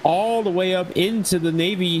catapulted them all the way up into the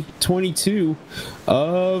Navy 22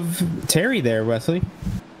 of Terry there, Wesley.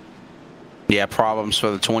 Yeah, problems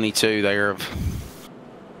for the 22 there of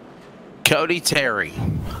Cody Terry.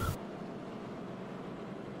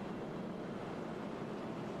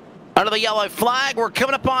 Under the yellow flag, we're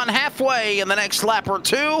coming up on halfway in the next lap or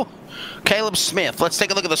 2. Caleb Smith. Let's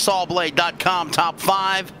take a look at the sawblade.com top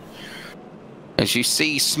 5. As you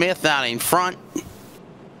see Smith out in front.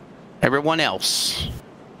 Everyone else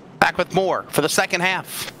back with more for the second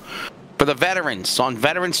half for the veterans on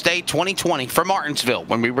Veterans Day 2020 for Martinsville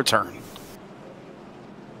when we return.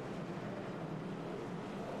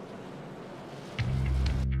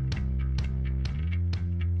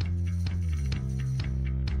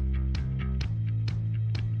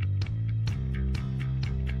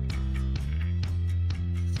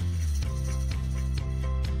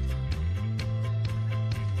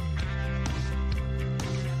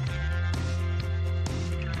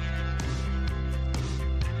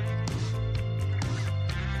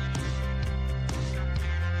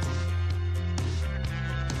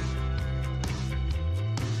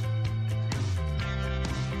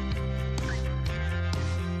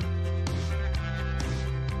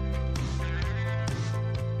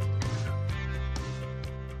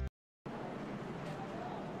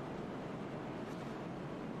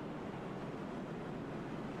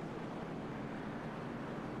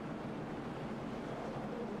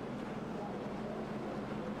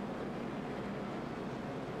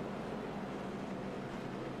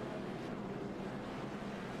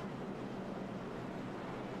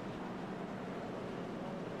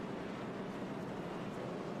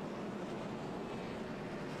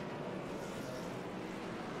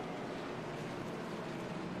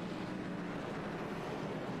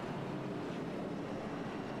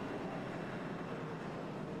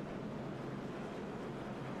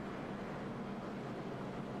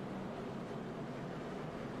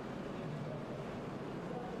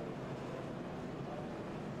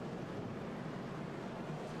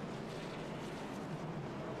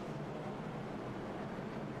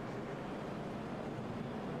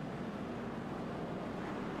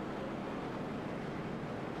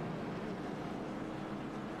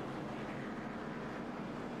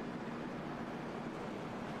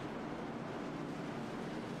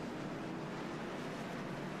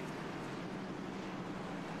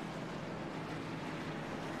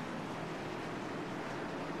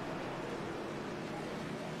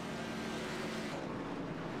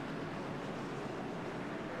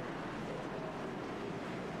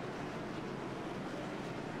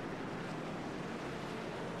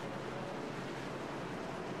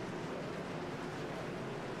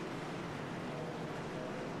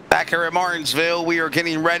 here at Martinsville. We are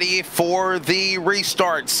getting ready for the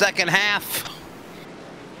restart. Second half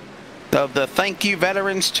of the Thank You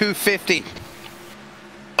Veterans 250.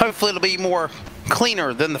 Hopefully it'll be more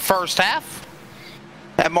cleaner than the first half.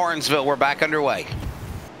 At Martinsville, we're back underway.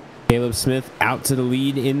 Caleb Smith out to the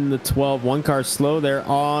lead in the 12. One car slow there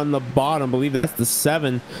on the bottom. I believe that's the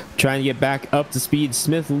 7. Trying to get back up to speed.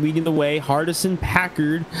 Smith leading the way. Hardison,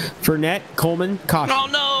 Packard, Fournette, Coleman, caution. Oh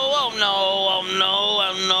no, oh no, oh no,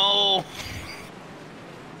 oh no.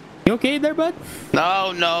 You okay there, bud?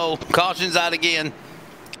 No, no. Caution's out again.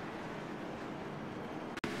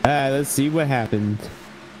 Let's see what happened.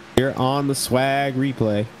 Here on the swag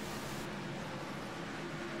replay.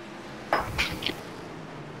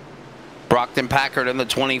 Brockton Packard in the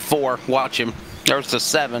 24. Watch him. There's the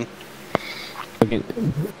 7.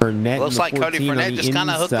 Fournette looks like Cody Fournette just kind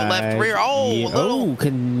of hooked the left rear. Oh, yeah. Oh,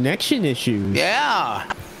 connection issues. Yeah.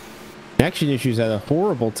 Connection issues at a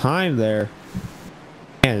horrible time there.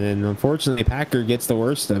 And then unfortunately Packard gets the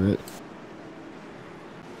worst of it.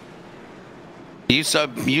 You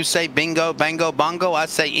say bingo, bango, bongo. I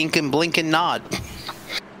say ink and blink and nod.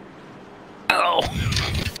 Oh.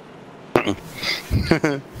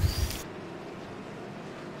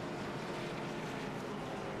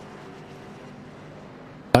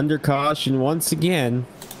 Under caution once again.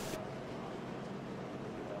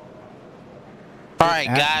 All right,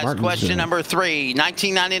 guys, question number 3.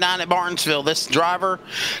 1999 at Martinsville. This driver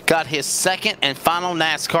got his second and final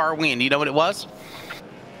NASCAR win. You know what it was?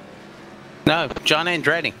 No, John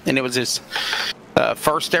Andretti. And it was his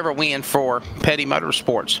first ever win for Petty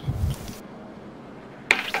Motorsports.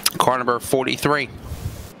 Car number 43.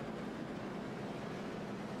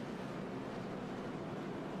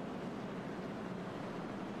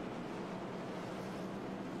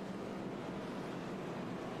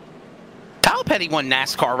 Kyle Petty won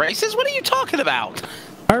NASCAR races. What are you talking about?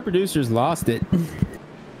 Our producers lost it.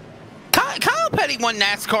 Kyle Petty won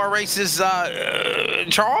NASCAR races,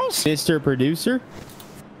 Charles? Mr. Producer?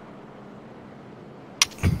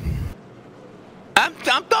 I'm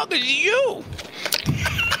talking to you.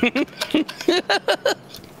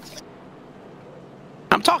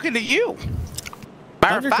 I'm talking to you.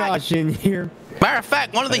 Under caution here. Matter of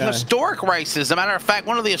fact, one of the historic races,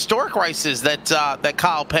 that that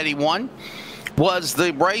Kyle Petty won was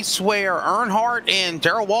the race where Earnhardt and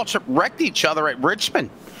Darrell Waltrip wrecked each other at Richmond,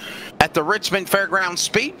 at the Richmond Fairgrounds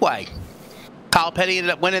Speedway. Kyle Petty ended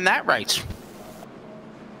up winning that race.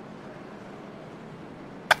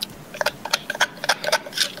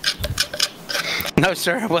 No,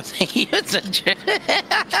 sir, it wasn't.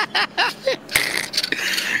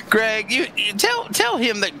 Greg, you tell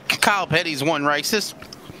him that Kyle Petty's won races.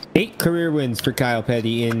 8 career wins for Kyle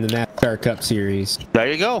Petty in the NASCAR Cup Series.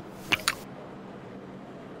 There you go.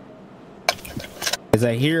 As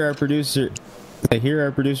I hear our producer,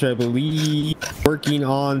 I believe, working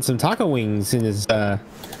on some taco wings in his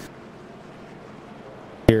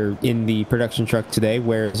here in the production truck today.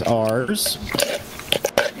 Where's ours?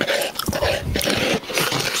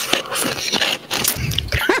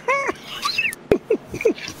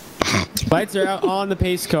 Lights are out on the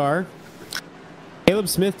pace car. Caleb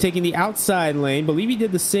Smith taking the outside lane. Believe he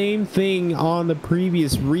did the same thing on the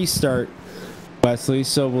previous restart, Wesley.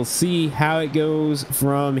 So we'll see how it goes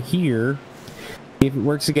from here. If it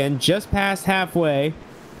works again, just past halfway.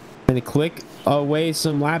 Going to click away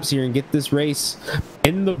some laps here and get this race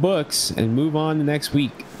in the books and move on to next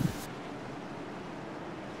week.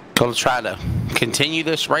 So let's try to continue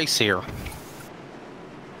this race here.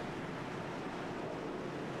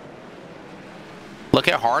 Look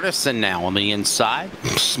at Hardison now on the inside.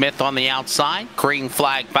 Smith on the outside. Green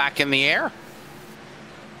flag back in the air.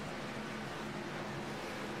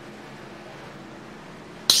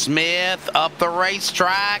 Smith up the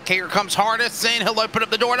racetrack. Here comes Hardison. He'll open up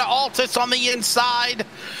the door to Altus on the inside.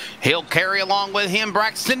 He'll carry along with him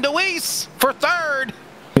Braxton Deweese for third.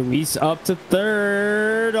 Deweese up to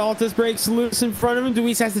third. Altus breaks loose in front of him.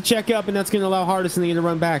 Deweese has to check up, and that's going to allow Hardison to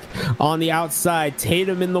run back on the outside.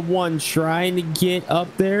 Tatum in the 1 trying to get up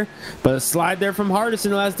there, but a slide there from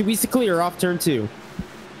Hardison allows Deweese to clear off turn 2.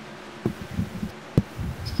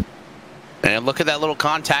 And look at that little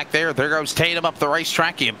contact there. There goes Tatum up the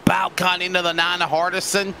racetrack. He about got into the 9 of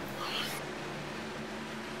Hardison.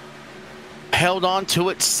 Held on to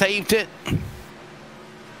it, saved it.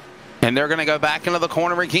 And they're going to go back into the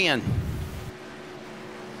corner again.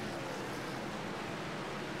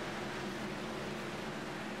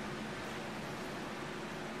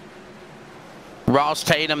 Ross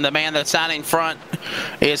Tatum, the man that's out in front,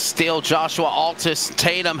 is still Joshua Altus.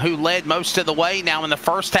 Tatum, who led most of the way now in the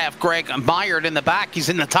first half. Greg Myers in the back. He's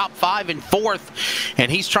in the top 5 and 4th,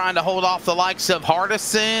 and he's trying to hold off the likes of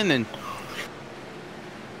Hardison and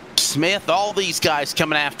Smith. All these guys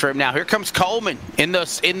coming after him now. Here comes Coleman in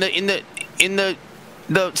the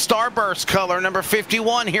Starburst color, number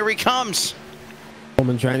 51. Here he comes.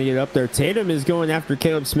 Coleman trying to get up there. Tatum is going after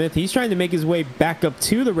Caleb Smith. He's trying to make his way back up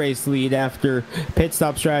to the race lead after pit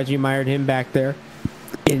stop strategy mired him back there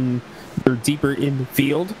or deeper in the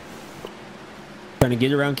field. Trying to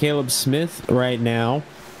get around Caleb Smith right now.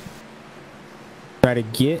 Try to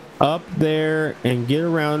get up there and get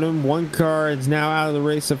around him. One car is now out of the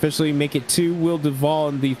race officially. Make it 2. Will Duvall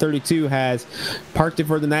in the 32 has parked it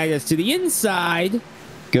for the night. As to the inside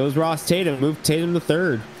goes Ross Tatum. Move Tatum to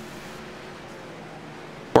 3rd.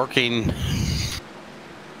 Working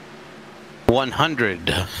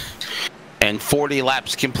 140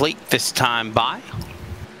 laps complete this time by.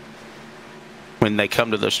 When they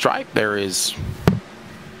come to the stripe, there is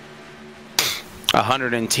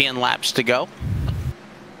 110 laps to go.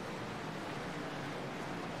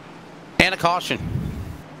 And a caution.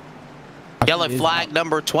 Yellow flag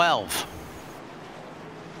number 12.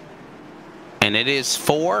 And it is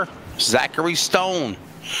for Zachary Stone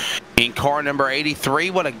in car number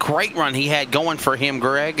 83. What a great run he had going for him,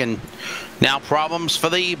 Greg. And now problems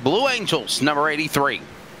for the Blue Angels, number 83.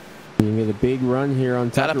 You get a big run here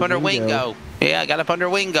on top. Got up under Wingo. Yeah, got up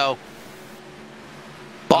under Wingo.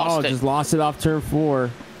 Lost it. Just lost it off turn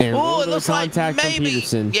 4. And it looks like maybe,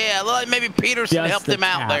 Peterson. Yeah, it looked like maybe Peterson Just helped him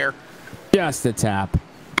out there. Just a tap.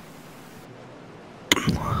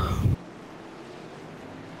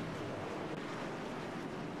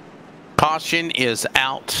 Caution is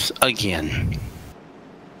out again.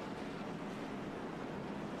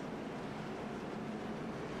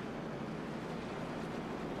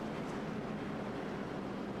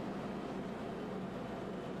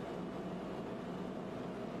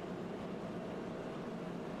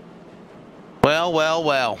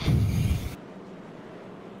 Well.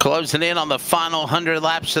 Closing in on the final 100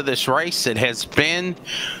 laps of this race. It has been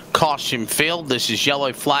caution filled. This is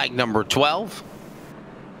yellow flag number 12.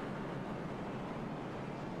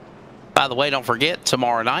 By the way, don't forget,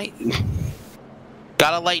 tomorrow night,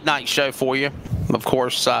 got a late night show for you. Of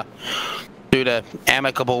course, due to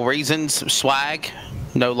amicable reasons, Swag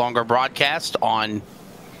no longer broadcast on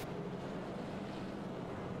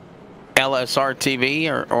LSR TV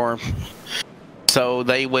or so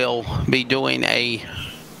they will be doing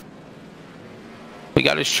we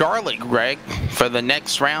got a Charlotte, Greg, for the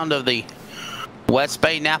next round of the West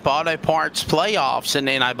Bay Napa Auto Parts playoffs, and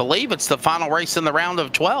then I believe it's the final race in the round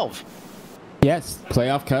of 12. Yes,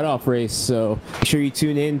 playoff cutoff race. So make sure you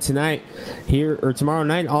tune in tonight here or tomorrow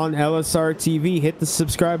night on LSR TV. Hit the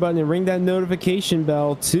subscribe button and ring that notification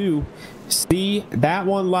bell to see that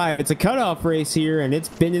one live. It's a cutoff race here, and it's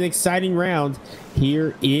been an exciting round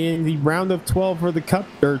here in the round of 12 for the Cup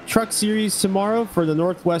or Truck Series tomorrow for the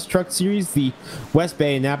Northwest Truck Series. The West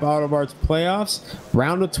Bay Napa Auto Parts playoffs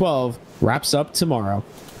round of 12 wraps up tomorrow.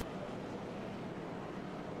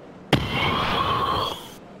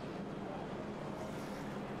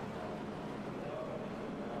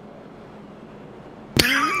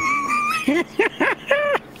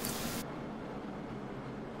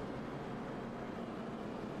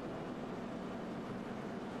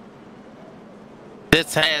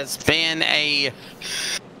 This has been a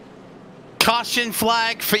caution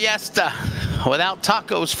flag fiesta without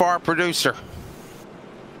tacos for our producer.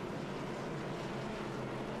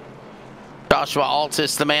 Joshua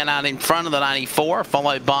Altus, the man out in front of the 94,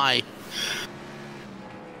 followed by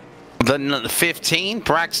the 15,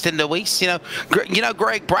 Braxton Deweese. You know,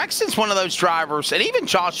 Greg, Braxton's one of those drivers, and even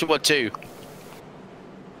Joshua too.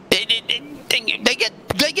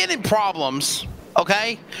 They get in problems,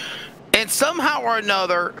 okay? And somehow or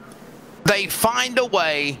another, they find a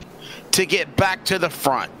way to get back to the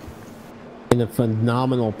front. And a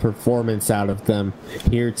phenomenal performance out of them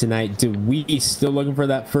here tonight. Deweese still looking for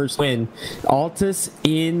that first win. Altus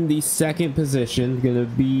in the second position. Going to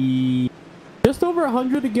be just over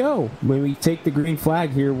 100 to go when we take the green flag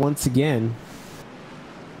here once again.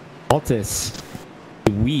 Altus,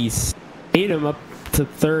 Deweese, Tatum up to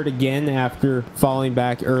 3rd again after falling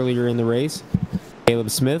back earlier in the race.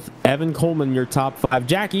 Caleb Smith, Evan Coleman, your top 5.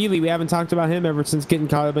 Jack Ely, we haven't talked about him ever since getting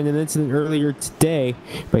caught up in an incident earlier today,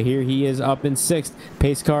 but here he is up in 6th.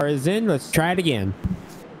 Pace car is in. Let's try it again.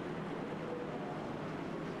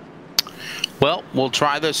 Well, we'll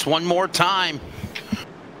try this one more time.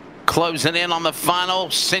 Closing in on the final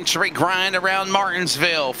century grind around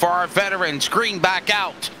Martinsville for our veterans. Green back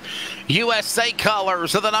out. USA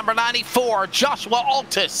colors of the number 94, Joshua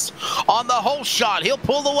Altus on the hole shot. He'll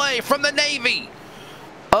pull away from the Navy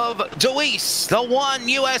of Deweese, the 1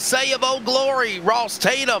 USA of Old Glory, Ross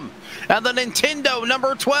Tatum, and the Nintendo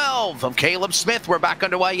number 12 of Caleb Smith. We're back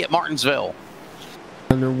underway at Martinsville.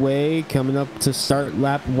 Underway, coming up to start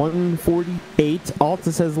lap 148.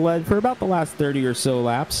 Altus has led for about the last 30 or so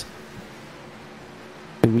laps.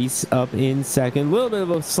 Deweese up in second. A little bit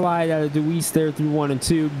of a slide out of Deweese there through 1 and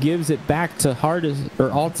 2. Gives it back to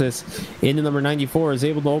Altus into number 94. Is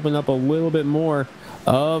able to open up a little bit more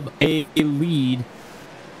of a lead.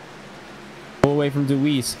 Pull away from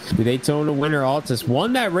Deweese. The Daytona winner Altus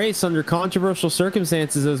won that race under controversial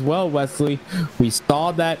circumstances as well, Wesley. We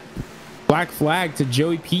saw that black flag to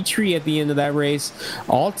Joey Petrie at the end of that race.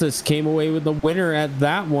 Altus came away with the winner at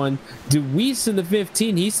that one. Deweese in the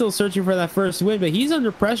 15, he's still searching for that first win, but he's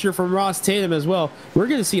under pressure from Ross Tatum as well. We're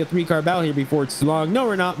going to see a 3-car battle here before it's too long. No,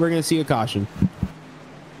 we're not. We're going to see a caution.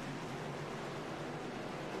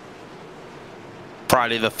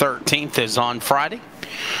 Friday the 13th is on Friday,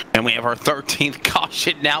 and we have our 13th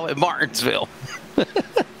caution now at Martinsville.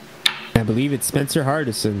 I believe it's Spencer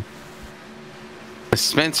Hardison.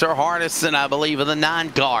 Spencer Hardison, I believe, of the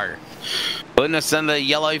 9-car. Putting us in the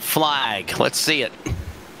yellow flag. Let's see it.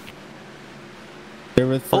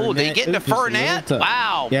 Oh, did he get into Fournette?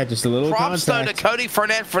 Wow. Yeah, just a little props though to contact. Cody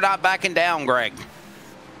Fournette for not backing down, Greg.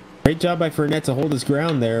 Great job by Fournette to hold his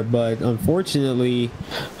ground there, but unfortunately,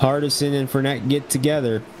 Hardison and Fournette get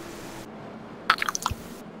together.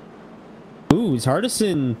 Ooh, is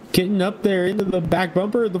Hardison getting up there into the back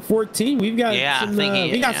bumper of the 14? We've got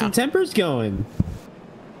some tempers going.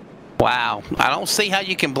 Wow. I don't see how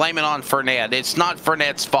you can blame it on Fournette. It's not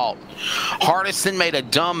Fournette's fault. Hardison made a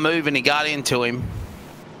dumb move and he got into him.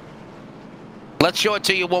 Let's show it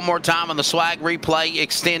to you one more time on the swag replay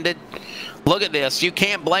extended. Look at this. You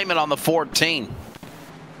can't blame it on the 14.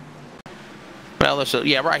 Well,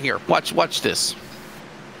 yeah, right here. Watch this.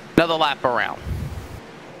 Another lap around.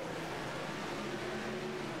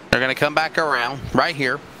 They're going to come back around right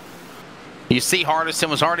here. You see Hardison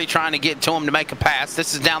was already trying to get to him to make a pass.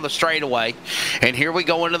 This is down the straightaway. And here we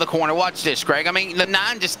go into the corner. Watch this, Greg. I mean, the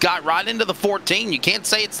 9 just got right into the 14. You can't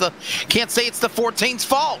say it's the 14's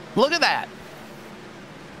fault. Look at that.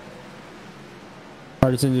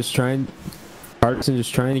 Hardison just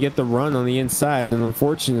trying to get the run on the inside, and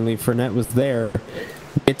unfortunately Fournette was there.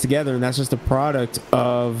 Get together, and that's just a product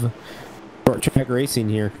of short track racing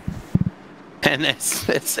here. And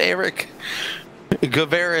it's Eric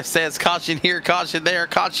Guevara says, caution here, caution there,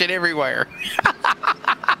 caution everywhere.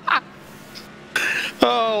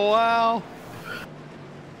 Oh, wow.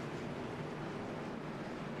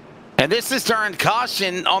 And this is turned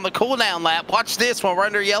caution on the cool-down lap. Watch this when we're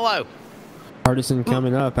under yellow. Hardison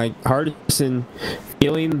coming up. Hardison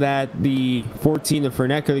feeling that the 14 of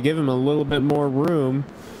Fournette could have given him a little bit more room.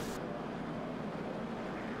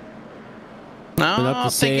 No, I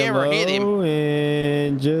don't think he ever hit him.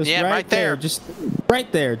 And just right there. Just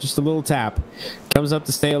right there. Just a little tap. Comes up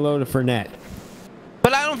to say hello to Fournette.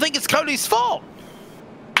 But I don't think it's Cody's fault.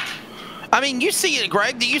 I mean, you see it,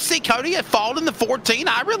 Greg. Do you see Cody at fault in the 14?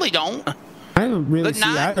 I really don't. I don't really see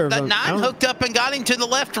either of them. The 9 hooked up and got him to the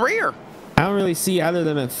left rear. I don't really see either of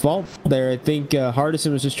them at fault there. I think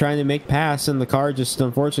Hardison was just trying to make pass, and the car just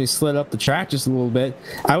unfortunately slid up the track just a little bit.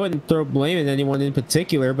 I wouldn't throw blame at anyone in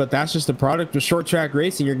particular, but that's just a product of short track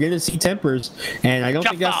racing. You're going to see tempers, and I don't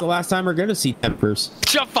think that's the last time we're going to see tempers.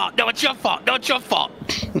 It's your fault. No, it's your fault. No, it's your fault.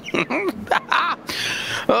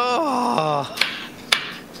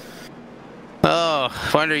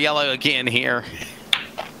 Oh, under yellow again here.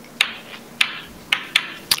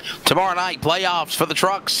 Tomorrow night, playoffs for the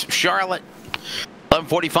trucks. Charlotte,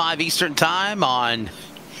 11:45 Eastern Time on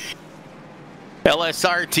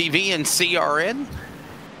LSR TV and CRN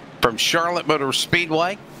from Charlotte Motor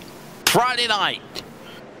Speedway. Friday night,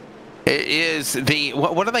 it is the,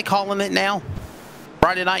 what are they calling it now?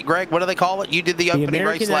 Friday night, Greg, what do they call it? You did the opening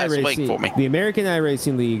race last week for me. The American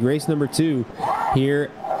iRacing League, race number 2 here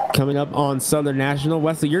coming up on Southern National.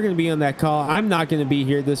 Wesley, you're going to be on that call. I'm not going to be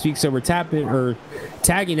here this week, so we're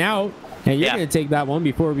tagging out, and you're going to take that one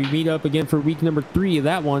before we meet up again for week number 3 of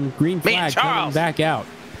that one. Green flag coming back out.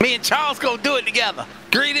 Me and Charles going to do it together.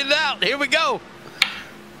 Green it out. Here we go.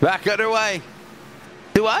 Back underway.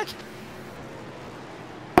 Do what?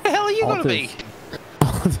 What the hell are you going to be?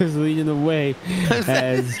 Altus leading the way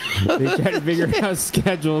as they try to figure out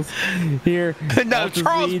schedules here. No, Altus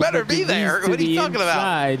Charles better be there. What are you talking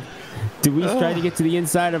about? Deweese trying to get to the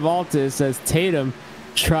inside of Altus as Tatum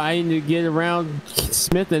trying to get around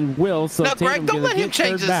Smith and Will. So no, Tatum Greg, don't let him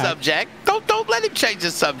change the subject. Don't let him change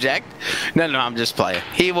the subject. No, I'm just playing.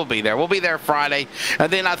 He will be there. We'll be there Friday.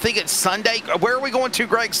 And then I think it's Sunday. Where are we going to,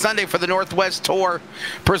 Greg? Sunday for the Northwest Tour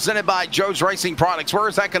presented by Joe's Racing Products. Where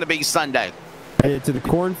is that going to be Sunday? Headed to the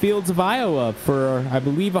cornfields of Iowa for, I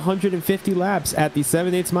believe, 150 laps at the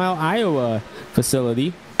 7/8 mile Iowa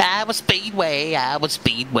facility. Iowa Speedway.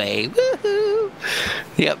 Woohoo.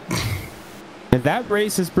 Yep. And that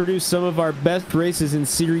race has produced some of our best races in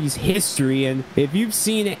series history. And if you've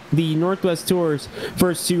seen the Northwest Tour's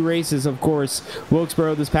first two races, of course,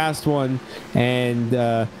 Wilkesboro this past one, and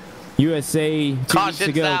USA 2 weeks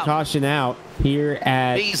ago, caution out here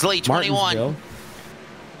at Beasley 21. Martinsville.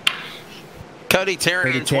 Cody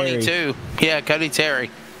Terry in 22. Yeah, Cody Terry.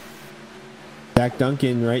 Zach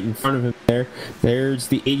Duncan right in front of him there. There's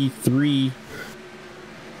the 83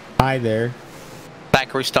 high there.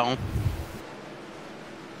 Zachary Stone.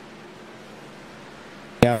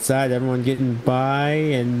 Outside, everyone getting by,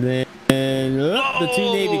 and then the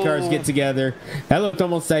two Navy cars get together. That looked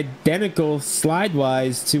almost identical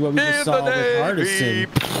slide-wise to what we just saw with Hardison.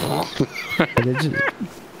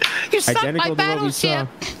 Identical to what we saw.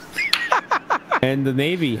 And the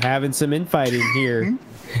Navy having some infighting here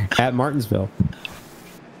at Martinsville.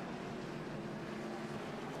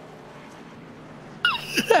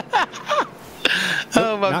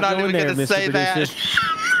 I'm not even going to say that.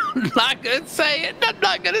 Not gonna say it. I'm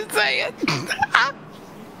not gonna say it.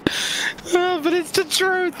 But it's the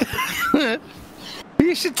truth.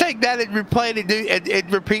 You should take that and replay it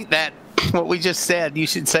and repeat that. What we just said. You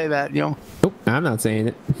should say that. You know. Nope, I'm not saying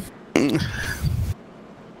it.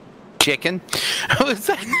 Chicken. Was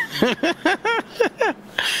that?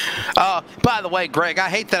 By the way, Greg, I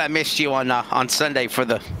hate that I missed you on Sunday for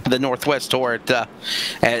the Northwest Tour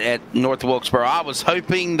at North Wilkesboro. I was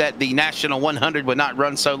hoping that the National 100 would not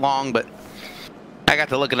run so long, but I got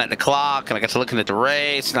to looking at the clock and I got to looking at the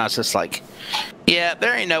race, and I was just like, yeah,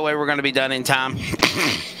 there ain't no way we're going to be done in time.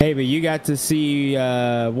 Hey, but you got to see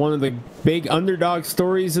one of the big underdog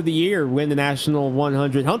stories of the year win the National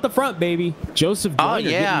 100. Hunt the front, baby. Joseph Joyner. Oh,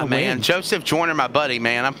 yeah, man. Win. Joseph Joyner, my buddy,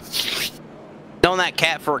 man. I'm known that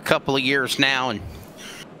cat for a couple of years now, and,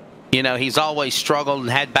 you know, he's always struggled and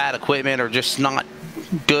had bad equipment or just not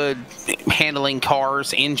good handling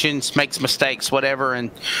cars, engines, makes mistakes, whatever.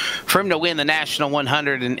 And for him to win the National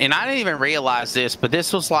 100, and I didn't even realize this, but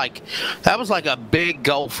that was like a big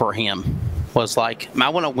goal for him. Was like, I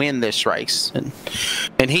want to win this race,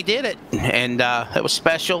 and he did it, and it was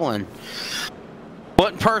special. And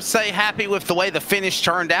wasn't per se happy with the way the finish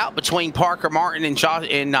turned out between Parker Martin and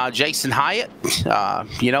Jason Hyatt.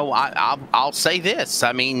 You know, I'll say this.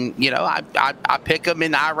 I mean, you know, I pick them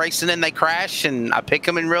in iRacing and they crash, and I pick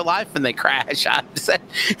them in real life and they crash.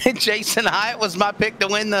 And Jason Hyatt was my pick to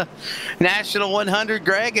win the National 100,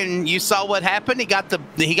 Greg, and you saw what happened. He got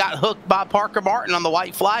hooked by Parker Martin on the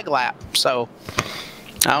white flag lap. So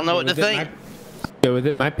I don't know what to think. Go with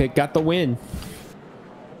it. My pick got the win.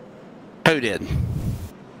 Who did?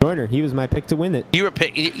 Joyner. He was my pick to win it. You were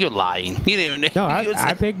you're lying. You didn't even. No,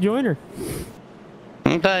 I picked Joyner.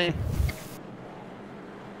 Okay.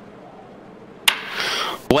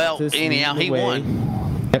 Well, anyhow, he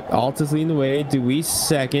won. Yep, Altus leading the way. Dewey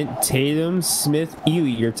second. Tatum, Smith, Ely,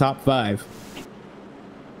 your top five.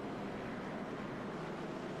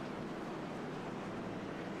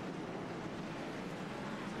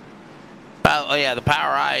 Oh, yeah, the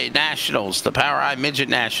Power Eye Nationals, the Power Eye Midget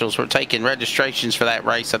Nationals. We're taking registrations for that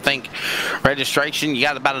race. I think registration, you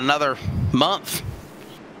got about another month,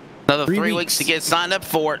 another 3 weeks to get signed up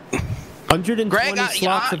for it. 120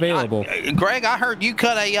 slots available. Greg, I heard you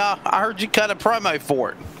cut a promo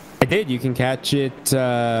for it. I did. You can catch it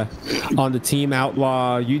on the Team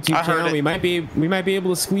Outlaw YouTube channel. We might be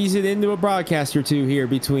able to squeeze it into a broadcast or two here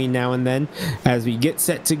between now and then as we get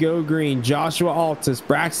set to go green. Joshua Altus,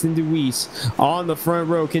 Braxton Deweese on the front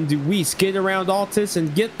row. Can Deweese get around Altus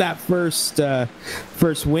and get that first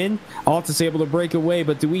win? Altus able to break away,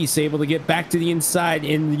 but Deweese able to get back to the inside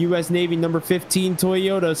in the U.S. Navy number 15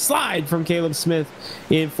 Toyota. Slide from Caleb Smith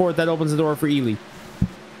in fourth. That opens the door for Ely.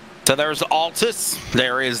 So there's Altus.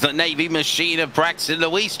 There is the Navy machine of Braxton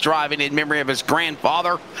Deweese driving in memory of his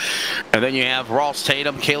grandfather. And then you have Ross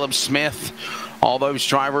Tatum, Caleb Smith, all those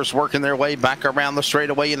drivers working their way back around the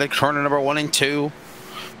straightaway into corner number 1 and 2.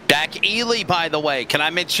 Jack Ely, by the way. Can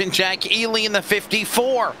I mention Jack Ely in the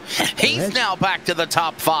 54? He's now back to the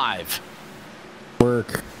top 5.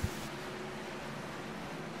 Work.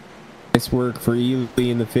 Nice work for Ely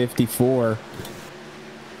in the 54.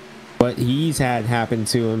 What he's had happen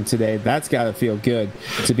to him today, that's got to feel good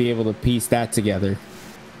to be able to piece that together.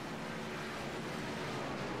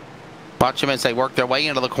 Watch them as they work their way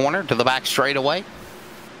into the corner to the back straightaway.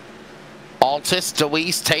 Altus,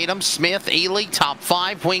 DeWeese, Tatum, Smith, Ely, top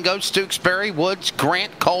 5. Wingo, Stooksbury, Woods,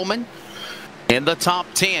 Grant, Coleman in the top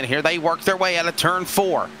 10. Here they work their way out of turn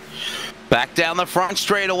 4. Back down the front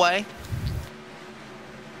straightaway.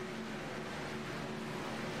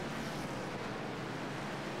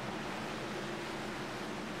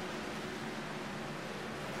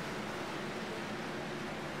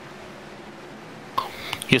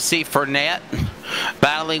 You see Fournette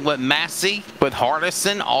battling with Massey, with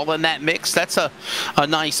Hardison, all in that mix. That's a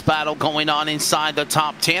nice battle going on inside the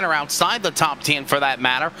top 10, or outside the top 10 for that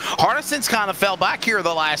matter. Hardison's kind of fell back here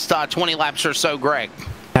the last 20 laps or so, Greg.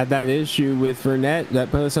 Had that issue with Fournette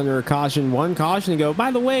that put us under a caution. One caution to go.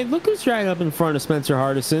 By the way, look who's right up in front of Spencer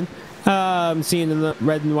Hardison. I'm seeing the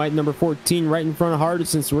red and white number 14 right in front of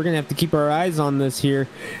Hardison, so we're going to have to keep our eyes on this here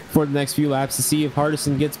for the next few laps to see if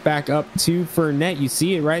Hardison gets back up to Fournette. You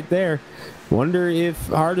see it right there. Wonder if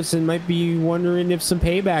Hardison might be wondering if some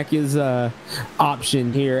payback is an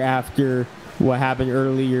option here after what happened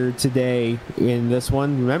earlier today in this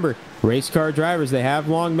one. Remember, race car drivers, they have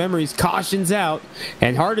long memories. Caution's out,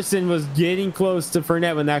 and Hardison was getting close to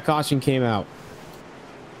Fournette when that caution came out.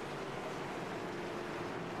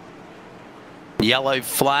 Yellow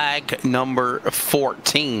flag number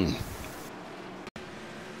 14.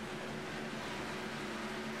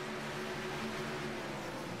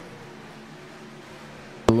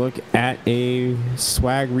 Look at a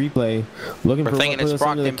swag replay. Looking for thinking it's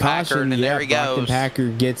Brockton Packard, and there he goes. Brockton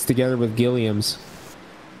Packard gets together with Gilliams.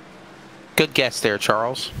 Good guess there,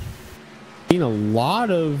 Charles. Seen a lot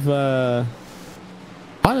of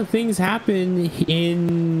things happen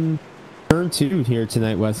in turn 2 here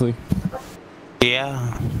tonight, Wesley.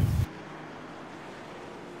 Yeah.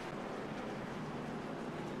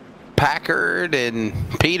 Packard and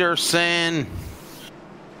Peterson.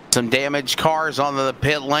 Some damaged cars on the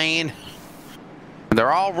pit lane.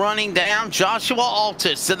 They're all running down. Joshua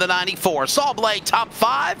Altus in the 94. Saw Blade top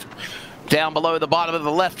 5. Down below the bottom of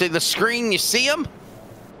the left of the screen, you see him.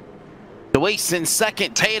 DeWeese in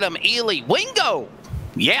second. Tatum, Ely, Wingo.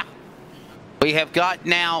 Yeah. We have got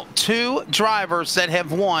now 2 drivers that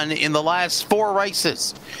have won in the last 4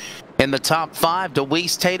 races. In the top 5,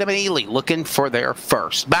 DeWeese, Tatum, and Ely looking for their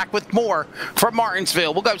first. Back with more from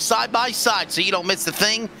Martinsville. We'll go side by side so you don't miss a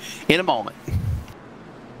thing in a moment.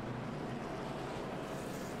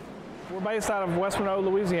 We're based out of West Monroe,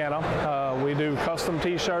 Louisiana. We do custom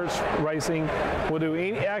T-shirts, racing. We'll do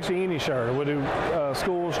actually any shirt. We'll do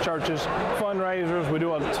schools, churches, fundraisers. We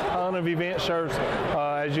do a ton of event shirts,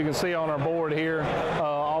 as you can see on our board here,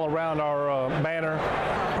 all around our banner.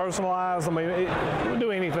 Personalized. I mean, we do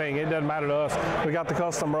anything. It doesn't matter to us. We got the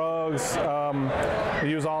custom rugs. We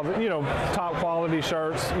use all the, top quality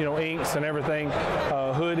shirts, inks and everything.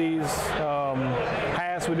 Hoodies,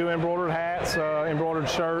 hats. We do embroidered hats, embroidered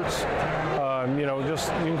shirts.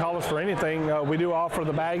 Just you can call us for anything. We do offer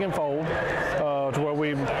the bag and fold to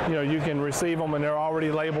where you can receive them and they're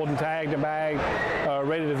already labeled and tagged and bagged,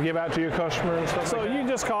 ready to give out to your customers. So you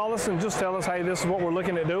just call us and just tell us, hey, this is what we're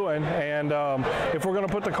looking at doing, and if we're going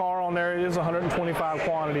to put the car on there, it is 125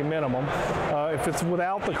 quantity minimum. If it's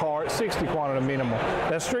without the car, it's 60 quantity minimum.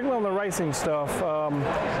 That's strictly on the racing stuff.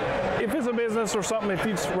 If it's a business or something, if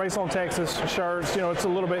you race on Texas shirts, it's a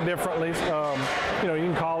little bit differently. You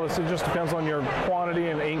can call us. It just depends on your quantity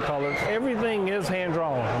and ink color. Everything is hand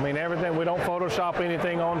drawn. I mean, everything. We don't Photoshop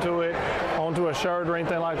anything onto a shirt or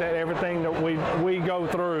anything like that. Everything that we go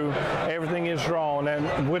through, everything is drawn,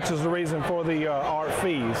 and which is the reason for the art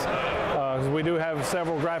fees. We do have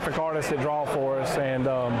several graphic artists that draw for us, and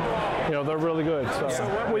they're really good. So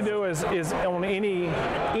what we do is on any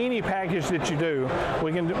package that you do,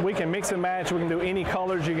 we can mix and match. We can do any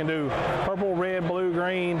colors. You can do purple, red, blue,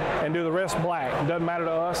 green, and do the rest black. It doesn't matter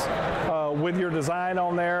to us. With your design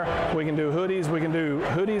on there, we can do hoodies. We can do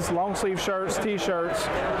hoodies, long sleeve shirts, t-shirts,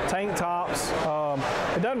 tank tops.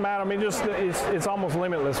 It doesn't matter. I mean, it's almost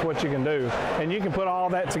limitless what you can do, and you can put all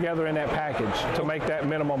that together in that package to make that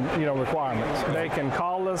minimum requirements. They can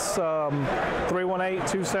call us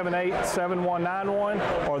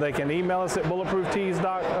 318-278-7191, or they can email us at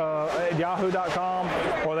bulletprooftees@yahoo.com,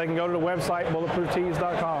 or they can go to the website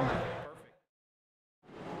bulletprooftees.com.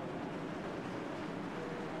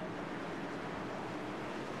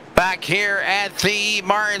 Back here at the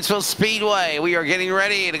Martinsville Speedway, we are getting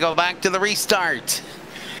ready to go back to the restart.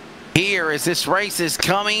 Here as this race is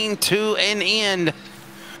coming to an end.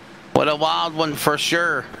 What a wild one for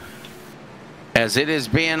sure, as it has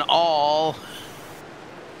been all.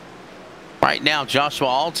 Right now, Joshua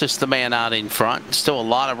Altus, the man out in front. Still a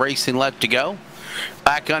lot of racing left to go.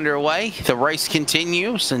 Back underway. The race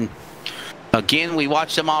continues, and Again, we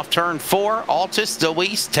watched them off turn 4. Altus,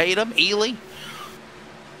 DeWeese, Tatum, Ely,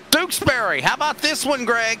 Tewksbury. How about this one,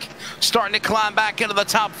 Greg? Starting to climb back into the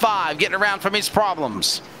top 5, getting around from his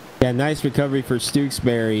problems. Yeah, nice recovery for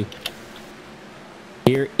Tewksbury.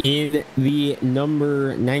 Here in the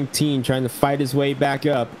number 19, trying to fight his way back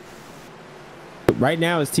up. But right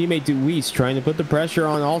now, his teammate DeWeese trying to put the pressure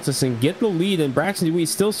on Altus and get the lead, and Braxton DeWeese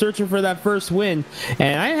still searching for that first win.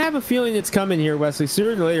 And I have a feeling it's coming here, Wesley.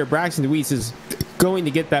 Sooner or later, Braxton DeWeese is going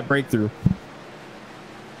to get that breakthrough.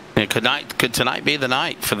 And could tonight be the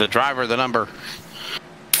night for the driver of the number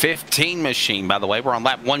 15 machine, by the way. We're on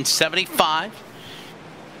lap 175.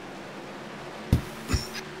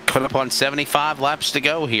 Put up on 75 laps to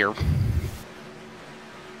go here.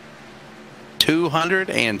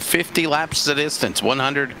 250 laps the distance,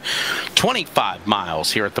 125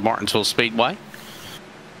 miles here at the Martinsville Speedway.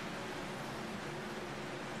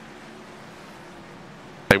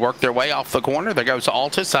 They work their way off the corner. There goes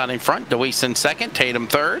Altus out in front, DeWeese in second, Tatum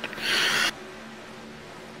third.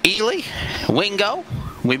 Ely, Wingo.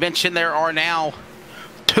 We mentioned there are now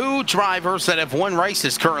 2 drivers that have won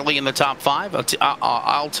races currently in the top 5.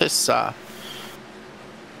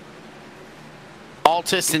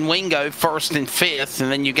 Altus and Wingo first and 5th, and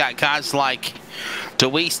then you got guys like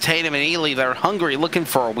DeWeese, Tatum, and Ely that are hungry, looking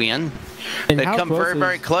for a win. And they've come very,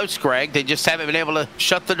 very close, Greg. They just haven't been able to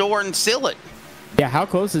shut the door and seal it. Yeah, how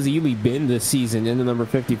close has Ely been this season in the number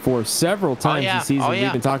 54? Several times this season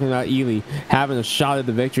we've been talking about Ely having a shot at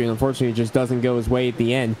the victory, and unfortunately it just doesn't go his way at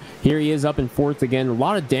the end. Here he is up in 4th again. A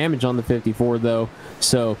lot of damage on the 54 though,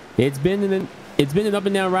 so it's been an up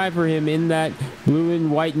and down ride for him in that blue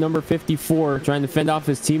and white number 54, trying to fend off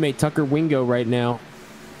his teammate Tucker Wingo right now.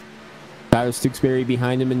 Tyler Tewksbury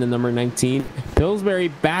behind him in the number 19. Pillsbury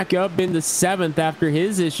back up into 7th after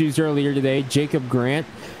his issues earlier today. Jacob Grant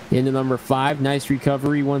in the number 5. Nice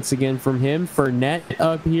recovery once again from him. Fournette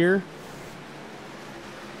up here.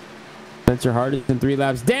 Spencer Hardison 3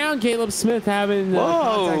 laps down. Caleb Smith having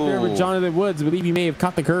contact there with Jonathan Woods. I believe he may have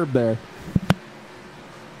caught the curb there.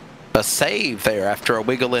 A save there after a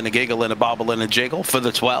wiggle and a giggle and a bobble and a jiggle for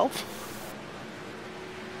the 12.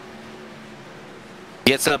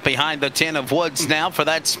 Gets up behind the 10 of Woods now for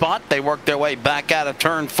that spot. They work their way back out of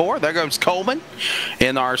turn 4. There goes Coleman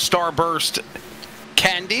in our Starburst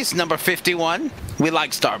Candies, number 51. We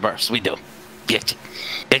like Starburst. We do. Yes.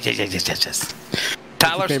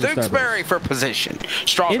 Tyler Tewksbury for position.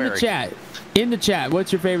 Strawberry. In the chat,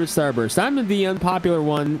 what's your favorite Starburst? I'm the unpopular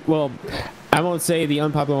one. Well, I won't say the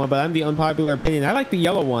unpopular one, but I'm the unpopular opinion. I like the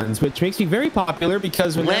yellow ones, which makes me very popular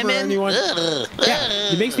because whenever anyone... Yeah,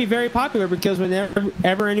 it makes me very popular because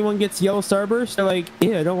whenever anyone gets yellow Starburst, they're like,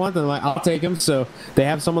 yeah, I don't want them. Like, I'll take them, so they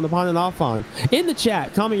have someone to pawn it off on. In the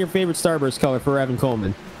chat, comment your favorite Starburst color for Evan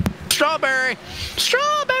Coleman. Strawberry.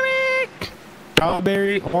 Strawberry.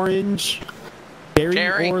 Strawberry, orange,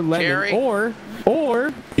 berry, or lemon.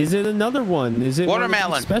 Or is it another one? Is it watermelon?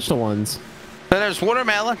 One of the special ones? There's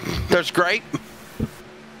watermelon. There's grape.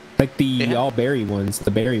 Like the all berry ones, the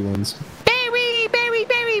berry ones. Berry, berry,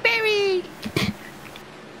 berry, berry.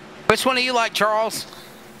 Which one do you like, Charles?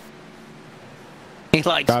 He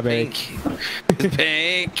likes strawberry. Pink.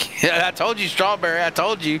 Pink. Yeah, I told you strawberry. I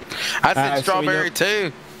told you. I said strawberry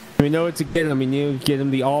too. We know what to get him. We knew to get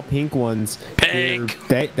him the all pink ones. Pink.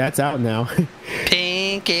 That's out now.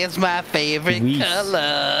 Pink is my favorite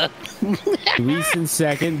color. Luis in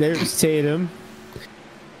second. There's Tatum.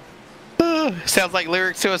 Sounds like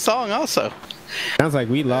lyrics to a song also. Sounds like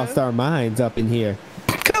we lost our minds up in here.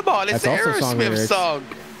 Come on, it's an Aerosmith song.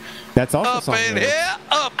 That's also up song in lyrics. here,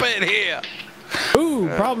 up in here. Ooh,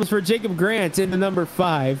 problems for Jacob Grant in the number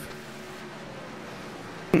 5.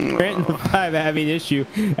 Grant in the 5 having an issue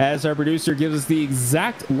as our producer gives us the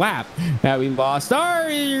exact lap that we lost. Our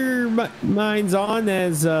minds on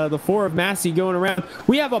as the 4 of Massey going around.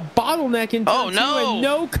 We have a bottleneck in turn 2 and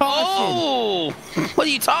no caution. Oh, what are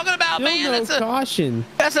you talking about, man? No caution.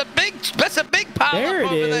 That's a big pile there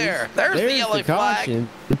up over there. There's the yellow flag.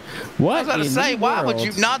 What? I was going to say, why would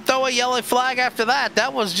you not throw a yellow flag after that?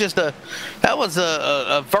 That was just a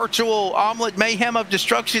virtual omelet mayhem of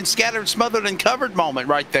destruction, scattered, smothered, and covered moment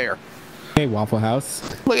right there. Hey, Waffle House.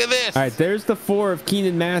 Look at this. All right, there's the 4 of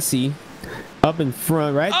Keenan Massey up in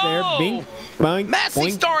front right there. Bing, boink, Massey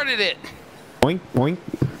boink, started it. Boink, boink.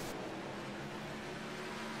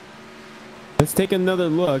 Let's take another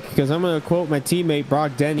look because I'm going to quote my teammate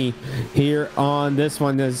Brock Denny here on this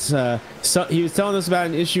one. As he was telling us about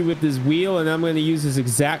an issue with his wheel, and I'm going to use his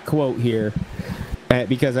exact quote here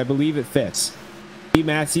because I believe it fits.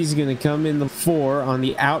 Massey's going to come in the 4 on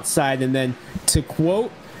the outside, and then to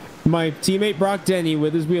quote my teammate Brock Denny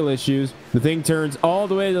with his wheel issues, the thing turns all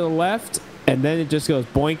the way to the left and then it just goes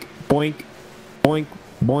boink, boink, boink,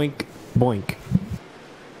 boink, boink.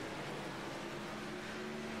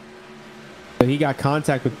 But he got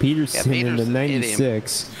contact with Peterson in the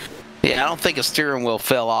 96. Yeah, I don't think a steering wheel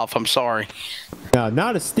fell off. I'm sorry. No,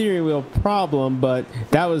 not a steering wheel problem, but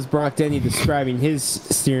that was Brock Denny describing his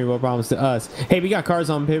steering wheel problems to us. Hey, we got cars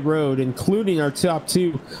on pit road, including our top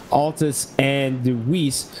two, Altus and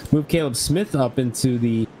DeWeese. Move Caleb Smith up into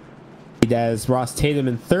the as Ross Tatum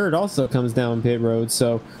in third also comes down pit road.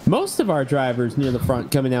 So most of our drivers near the front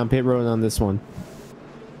coming down pit road on this one.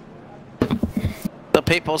 The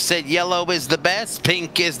people said yellow is the best,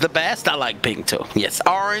 pink is the best. I like pink too. Yes,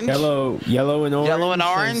 orange. Yellow and orange. Yellow and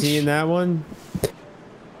orange. I'm seeing that one.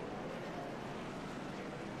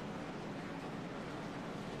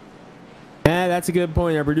 Yeah, that's a good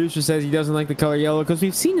point. Our producer says he doesn't like the color yellow because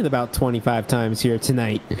we've seen it about 25 times here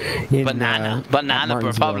tonight. In, Banana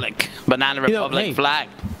Republic hey, flag.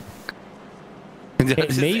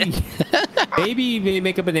 Hey, maybe they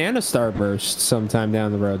make a banana starburst sometime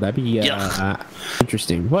down the road. That'd be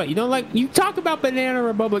interesting. What, you don't like? You talk about Banana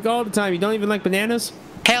Republic all the time. You don't even like bananas?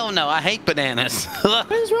 Hell no, I hate bananas.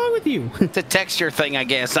 What is wrong with you? It's a texture thing, I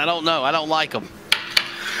guess. I don't know. I don't like them.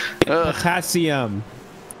 Potassium.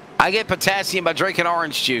 I get potassium by drinking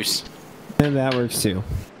orange juice. And that works too.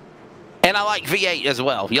 And I like V8 as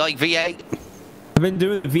well. You like V8? I've been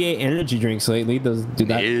doing V8 energy drinks lately. Does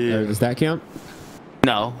that count?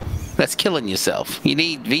 No, that's killing yourself. You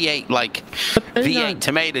need V8 like V8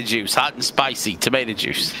 tomato juice, hot and spicy tomato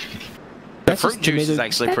juice. The fruit juice is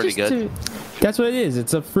actually pretty good. That's what it is.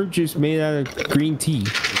 It's a fruit juice made out of green tea.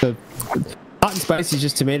 The hot and spicy is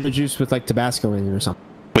just tomato juice with like Tabasco in it or something.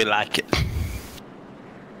 We like it.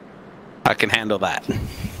 I can handle that.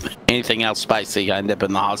 Anything else spicy, I end up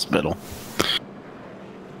in the hospital.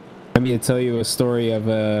 I'm going to tell you a story of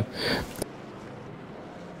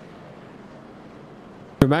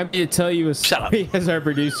Remind me to tell you a story as our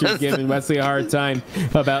producer's giving Wesley a hard time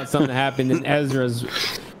about something that happened in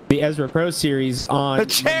the Ezra Pro Series on the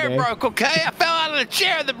chair Monday. broke, okay? I fell out of the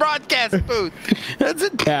chair in the broadcast booth.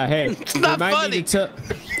 Yeah, hey. It's not funny.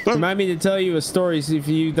 Remind me to tell you a story. So if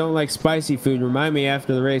you don't like spicy food, remind me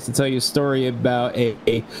after the race to tell you a story about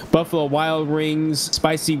a Buffalo Wild Wings,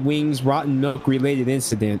 spicy wings, rotten milk related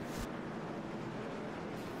incident.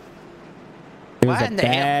 It was a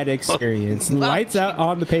bad experience. Lights out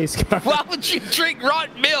on the pace car. Why would you drink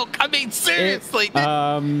rotten milk? I mean, seriously.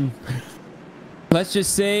 Let's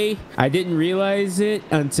just say I didn't realize it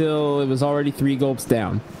until it was already 3 gulps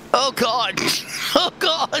down. Oh, God. Oh,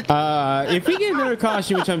 God. If we get another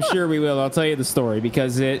caution, which I'm sure we will, I'll tell you the story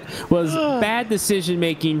because it was bad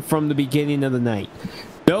decision-making from the beginning of the night.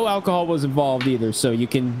 No alcohol was involved either, so you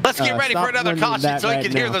can. Let's get ready for another caution so we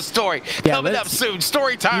can hear the story. Yeah, coming up soon.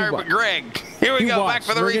 Story time with Greg. Here we go. Back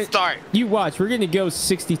for the restart. You watch. We're going to go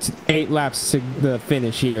 68 laps to the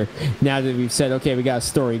finish here. Now that we've said, okay, we got a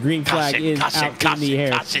story. Green flag is out in the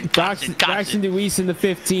air. Braxton DeWeese in the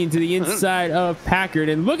 15 to the inside of Packard.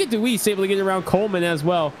 And look at DeWeese able to get around Coleman as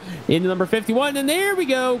well in number 51. And there we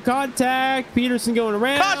go. Contact. Peterson going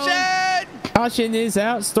around. Caution! Caution is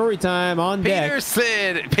out. Story time on deck.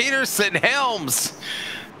 Peterson, Helms,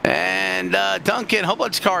 and Duncan. A whole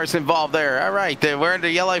bunch of cars involved there. All right, they're wearing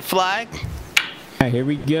the yellow flag. All right, here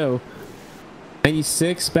we go.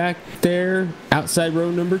 96 back there, outside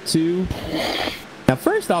row number 2. Now,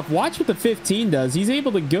 first off, watch what the 15 does. He's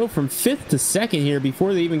able to go from 5th to 2nd here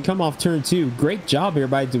before they even come off turn 2. Great job here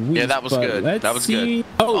by DeWeese. Yeah, that was good. That was good.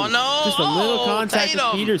 Oh, no. Just a little contact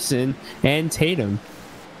with Peterson and Tatum.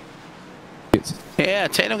 Yeah,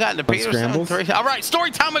 Tatum got into Peterson. All right,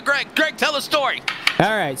 story time with Greg. Greg, tell the story.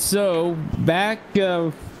 All right, so back,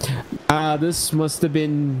 this must have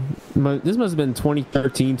been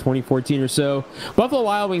 2013, 2014 or so. Buffalo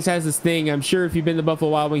Wild Wings has this thing. I'm sure if you've been to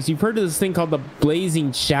Buffalo Wild Wings, you've heard of this thing called the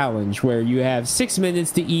Blazing Challenge, where you have 6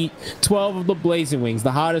 minutes to eat 12 of the blazing wings,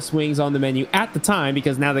 the hottest wings on the menu at the time,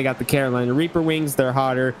 because now they got the Carolina Reaper wings. They're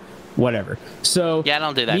hotter. Whatever. So yeah, I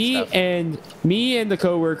don't do that stuff. Me and the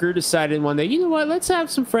coworker decided one day, you know what? Let's have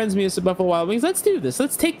some friends meet us at Buffalo Wild Wings. Let's do this.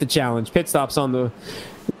 Let's take the challenge. Pit stops on the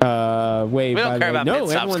way. We don't care about pit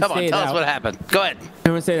stops. Come on, tell us what happened. Go ahead.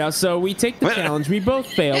 Everyone stayed out. So we take the challenge. We both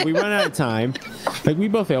fail. We run out of time. We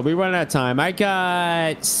both fail. We run out of time. I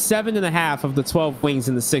got 7.5 of the 12 wings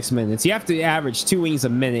in the 6 minutes. You have to average 2 wings a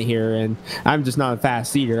minute here, and I'm just not a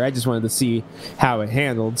fast eater. I just wanted to see how it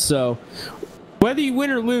handled. So whether you win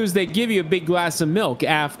or lose, they give you a big glass of milk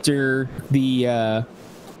after the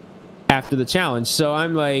challenge. So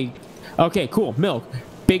I'm like, okay, cool, milk.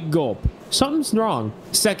 Big gulp. Something's wrong.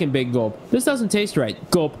 Second big gulp. This doesn't taste right.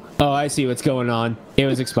 Gulp. Oh, I see what's going on. It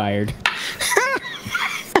was expired.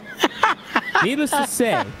 needless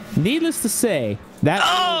to say,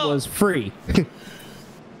 that was free.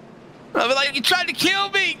 I was like, you tried to kill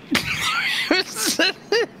me.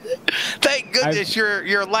 Thank goodness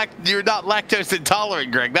you're not lactose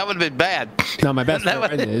intolerant, Greg. That would have been bad. No, my best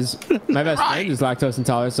friend is. My best friend is lactose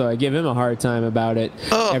intolerant, so I give him a hard time about it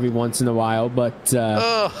every once in a while. But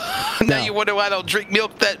now you wonder why I don't drink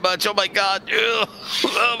milk that much. Oh my God.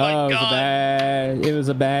 Oh my God. It was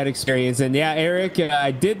a bad experience. And yeah, Eric,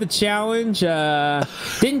 I did the challenge.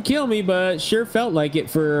 Didn't kill me, but sure felt like it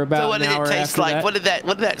for about an hour. So what did it taste like? What did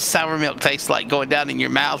that sour milk taste like going down in your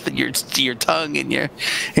mouth and your tongue and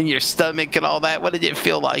your stomach and all that? What did it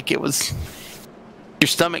feel like? It was your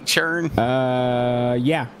stomach churn?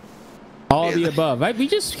 Yeah. All of the above. We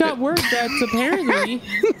just got word that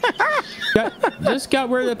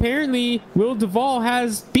apparently Will Duvall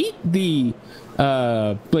has beat the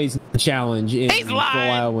Blaze Challenge in He's lying.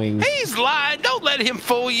 Wild Wings. He's lying. Don't let him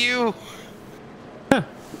fool you. Huh.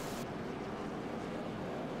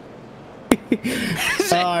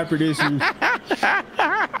 Our producers.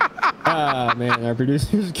 Man, our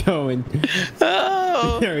producer's going.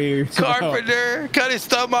 Oh, Carpenter cut his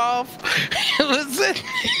thumb off. Listen.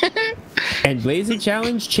 And Blazing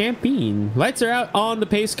Challenge champion. Lights are out on the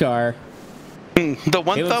pace car. The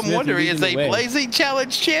one thumb wonder is a Blazing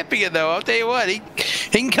Challenge champion, though. I'll tell you what, he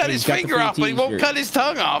can cut his finger off, but he won't cut his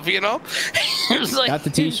tongue off. You know. Like, got the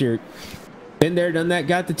T-shirt. Been there, done that.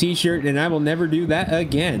 Got the T-shirt, and I will never do that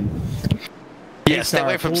again. Yeah, stay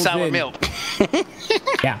away from sour milk.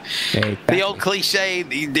 Yeah. Exactly. The old cliche,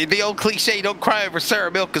 the old cliche, don't cry over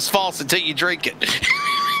sour milk is false until you drink it.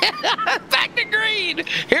 Back to green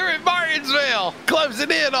here at Martinsville.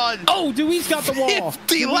 Closing in on. Oh, Dewey's got the wall.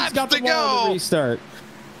 50 laps to go. To restart.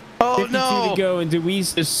 Oh, 52 no. to go, and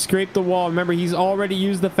Dewey's just scraped the wall. Remember, he's already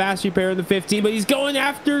used the fast repair in the 15, but he's going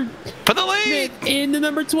after for the lead in the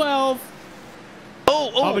number 12.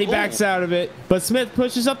 But he backs out of it. But Smith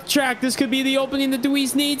pushes up the track. This could be the opening that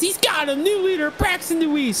Deweese needs. He's got a new leader, Braxton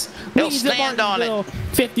Deweese. He'll stand on it.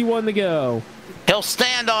 51 to go. He'll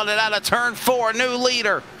stand on it out of turn 4. New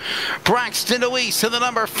leader, Braxton Deweese to the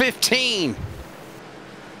number 15.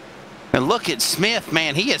 And look at Smith,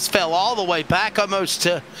 man. He has fell all the way back almost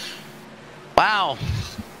to, wow,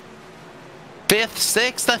 5th,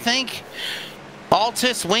 6th, I think.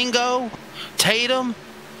 Altus, Wingo, Tatum,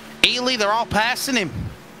 Ely, they're all passing him.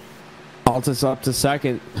 Altus up to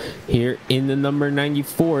second here in the number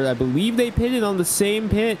 94. I believe they pitted on the same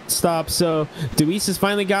pit stop, so Deweese has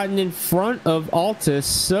finally gotten in front of Altus.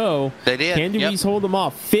 So they did. Can Deweese hold them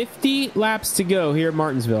off? 50 laps to go here at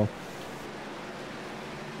Martinsville.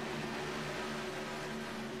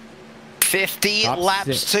 50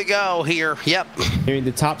 laps to go here. Yep. Here in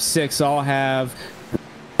the top 6 all have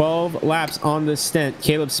 12 laps on the stent.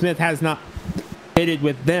 Caleb Smith has not pitted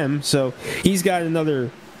with them, so he's got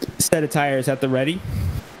another set of tires at the ready.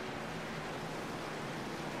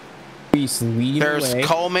 There's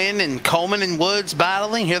Coleman and Woods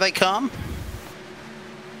battling. Here they come.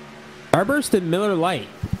 Starburst and Miller Lite.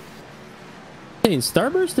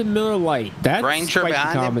 Starburst and Miller Lite. That's Ranger quite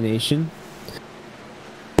the combination.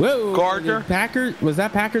 Whoa, Gardner. Packard, was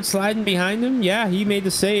that Packard sliding behind him? Yeah, he made the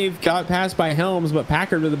save, got passed by Helms, but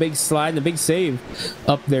Packard with a big slide and a big save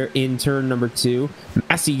up there in turn number 2.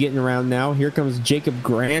 Massey getting around now. Here comes Jacob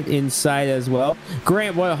Grant inside as well.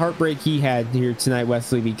 Grant, what a heartbreak he had here tonight,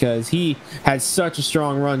 Wesley, because he had such a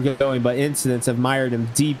strong run going, but incidents have mired him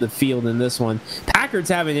deep the field in this one. Packard's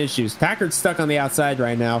having issues. Packard's stuck on the outside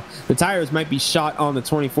right now. The tires might be shot on the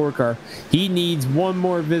 24 car. He needs one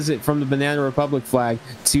more visit from the Banana Republic flag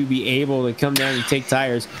to be able to come down and take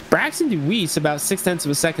tires. Braxton Deweese about 0.6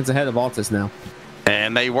 of a second ahead of Altus now.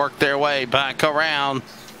 And they work their way back around.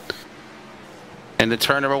 And the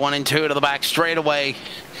turn number 1 and 2 to the back straightaway.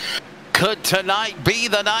 Could tonight be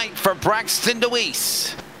the night for Braxton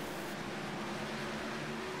Deweese?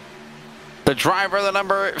 The driver, the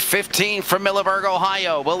number 15 from Middleburg,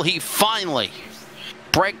 Ohio. Will he finally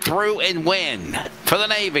break through and win for the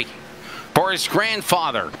Navy? For his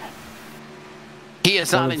grandfather. He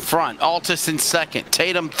is not in front. Altus in second.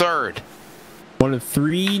 Tatum third. One of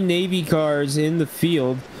 3 Navy cars in the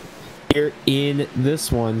field here in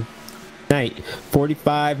this one. Night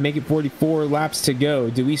 45, make it 44 laps to go.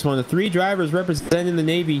 Deweese, one of 3 drivers representing the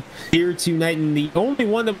Navy here tonight, and the only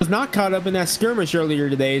one that was not caught up in that skirmish earlier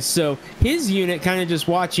today. So his unit kind of just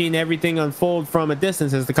watching everything unfold from a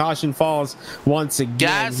distance as the caution falls once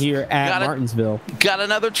again here at Martinsville. Got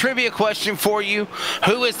another trivia question for you.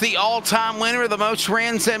 Who is the all-time winner of the most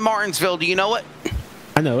wins at Martinsville? Do you know it?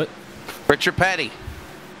 I know it. Richard Petty.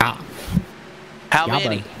 Ah. How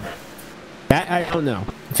many? That I don't know.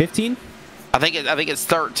 15? I think it's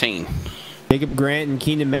 13. Jacob Grant and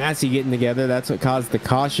Keenan Massey getting together. That's what caused the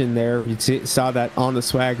caution there. You saw that on the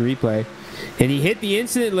swag replay. And he hit the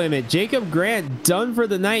incident limit. Jacob Grant done for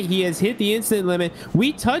the night. He has hit the incident limit.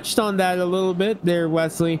 We touched on that a little bit there,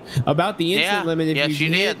 Wesley, about the incident limit. If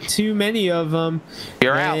you hit too many of them,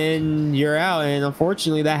 you're out. And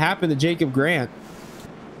unfortunately, that happened to Jacob Grant.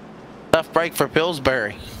 Tough break for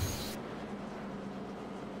Pillsbury.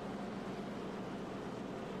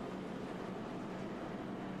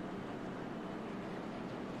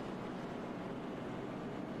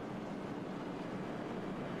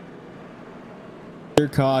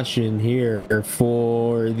 Caution here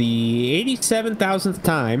for the 87,000th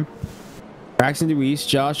time. Braxton DeWeese,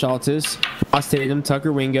 Josh Altus, Ross Tatum,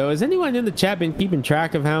 Tucker Wingo. Has anyone in the chat been keeping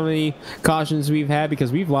track of how many cautions we've had?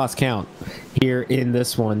 Because we've lost count here in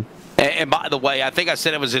this one. And by the way, I think I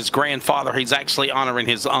said it was his grandfather. He's actually honoring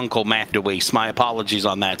his uncle, Matt DeWeese. My apologies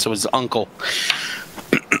on that. So his uncle.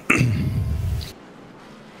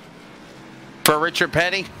 For Richard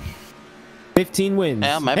Petty? 15 wins.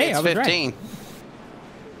 Yeah, maybe it's 15. Right.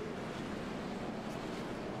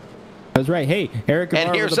 That's right. Hey, Eric.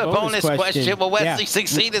 And here's a bonus question. Will Wesley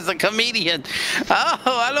succeed as a comedian? Oh,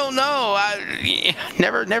 I don't know. I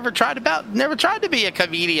never tried to be a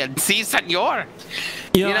comedian. Si, senor.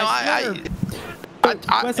 I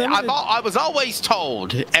was always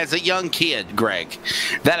told as a young kid, Greg,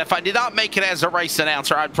 that if I did not make it as a race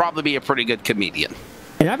announcer, I'd probably be a pretty good comedian.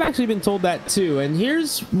 And I've actually been told that too. And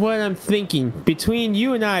here's what I'm thinking. Between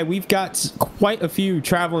you and I, we've got quite a few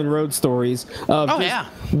traveling road stories of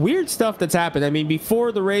weird stuff that's happened. I mean,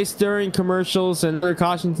 before the race, during commercials and under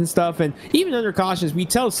cautions and stuff, and even under cautions, we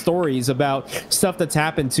tell stories about stuff that's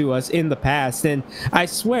happened to us in the past. And I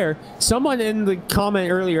swear, someone in the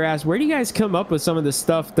comment earlier asked, where do you guys come up with some of the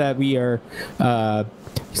stuff that we are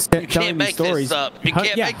you can't make this up. You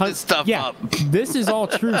can't make this stuff up. This is all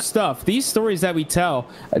true stuff. These stories that we tell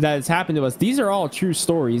that has happened to us, these are all true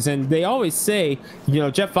stories. And they always say,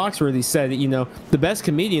 Jeff Foxworthy said, the best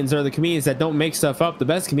comedians are the comedians that don't make stuff up. The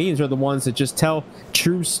best comedians are the ones that just tell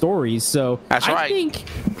true stories. So that's right.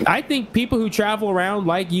 I think people who travel around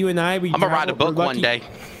like you and I, I'm gonna write a book one day.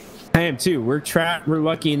 I am too. We're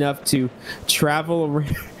lucky enough to travel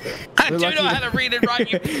around. I do know how to read and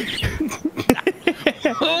write.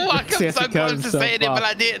 Oh, I come so close to saying it, but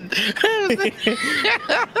I didn't.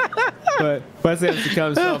 But Wesley has to cut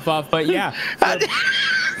himself off. But yeah,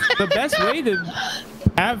 the best way to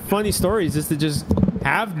have funny stories is to just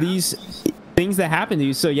have these things that happen to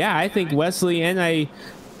you. So yeah, I think Wesley and I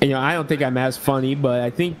don't think I'm as funny, but I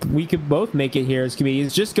think we could both make it here as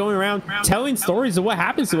comedians, just going around telling stories of what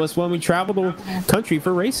happens to us when we travel the country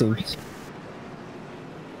for racing.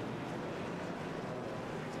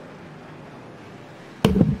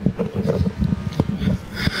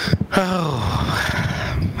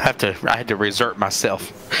 I had to resert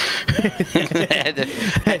myself.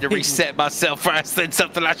 I had to reset myself for I said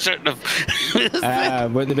something I shouldn't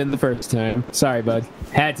have. Wouldn't have been the first time. Sorry, bud.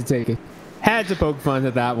 Had to take it. Had to poke fun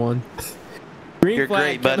at that one. You're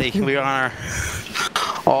great, buddy. We honor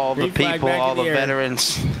all the people, all the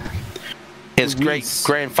veterans. His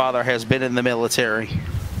great-grandfather has been in the military.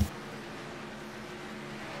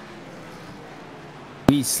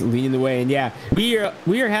 Leading the way, and yeah, we are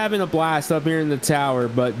having a blast up here in the tower,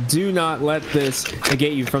 but do not let this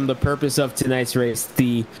get you from the purpose of tonight's race,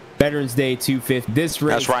 the Veterans Day 250. This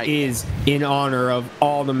race is in honor of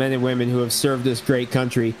all the men and women who have served this great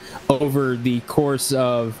country over the course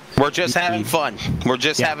of. We're just having fun. We're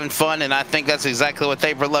just having fun, and I think that's exactly what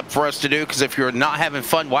they've left for us to do, because if you're not having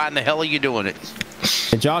fun, why in the hell are you doing it?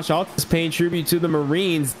 And Josh Altus is paying tribute to the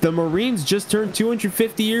Marines. The Marines just turned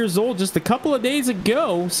 250 years old just a couple of days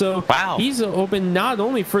ago. So he's hoping not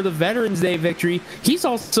only for the Veterans Day victory, he's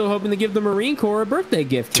also hoping to give the Marine Corps a birthday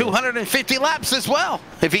gift. 250 laps as well,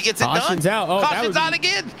 if he gets it Caution's done. Out. Oh, Caution's out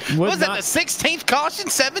again. Was that the 16th caution?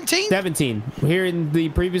 17? 17. Here in the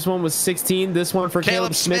previous one was 16. This one for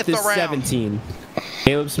Caleb Smith is 17.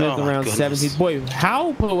 Caleb Smith around 17. Boy,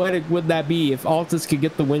 how poetic would that be if Altus could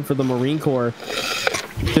get the win for the Marine Corps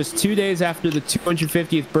just 2 days after the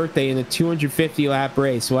 250th birthday in a 250 lap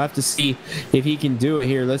race. We'll have to see if he can do it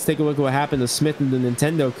here. Let's take a look at what happened to Smith in the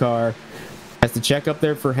Nintendo car. Has to check up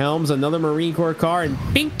there for Helms, another Marine Corps car, and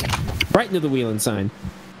bink, right into the wheeling sign.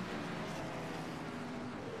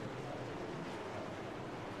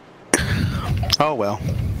 Oh well.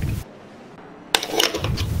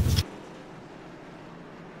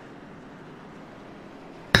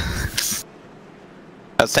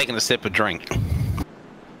 I was taking a sip of drink.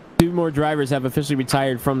 2 more drivers have officially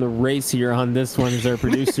retired from the race here on this one. As our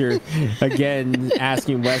producer again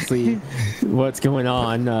asking Wesley what's going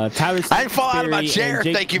on. Tyler I didn't fall out of my chair.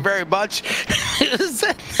 Thank you very much.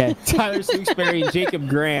 Tyler Stooksbury and Jacob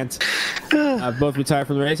Grant both retired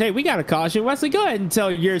from the race. Hey, we got a caution. Wesley, go ahead and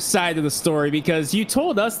tell your side of the story, because you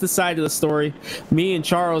told us the side of the story, me and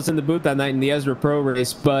Charles in the booth that night in the Ezra Pro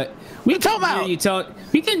race, but we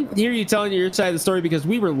can hear you telling your side of the story because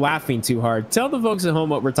we were laughing too hard. Tell the folks at home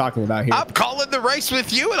what we're talking about here. I'm calling the race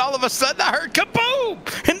with you, and all of a sudden I heard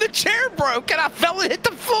kaboom, and the chair broke, and I fell and hit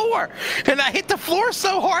the floor. And I hit the floor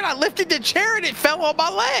so hard, I lifted the chair, and it fell on my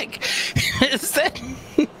leg.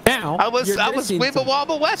 Now I was Wibba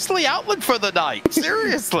Wobble Wesley Outland for the night.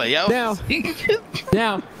 Seriously.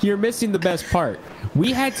 Now you're missing the best part.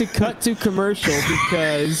 We had to cut to commercial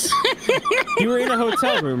because you were in a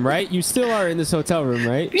hotel room, right? You still are in this hotel room,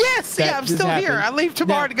 right? Yes, I'm still here. I leave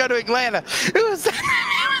tomorrow to go to Atlanta.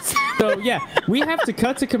 So, yeah, we have to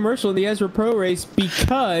cut to commercial in the Ezra Pro race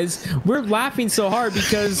because we're laughing so hard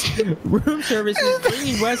because room service is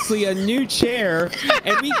bringing Wesley a new chair,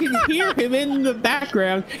 and we can hear him in the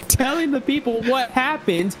background telling the people what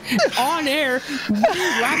happened on air.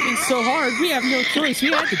 We're laughing so hard, we have no choice.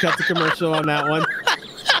 We had to cut to commercial on that one.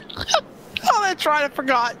 Oh, that's right. I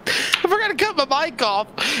forgot to cut my mic off.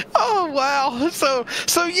 Oh, wow. So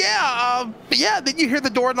yeah. Then you hear the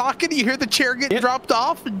door knocking. You hear the chair getting dropped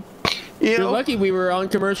off. And, You're lucky we were on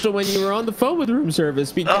commercial when you were on the phone with room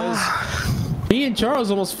service, because me and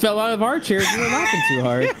Charles almost fell out of our chairs. We were laughing too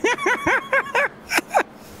hard.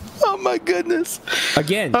 Oh, my goodness.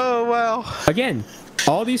 Again. Oh, wow. Again,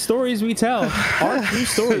 all these stories we tell are true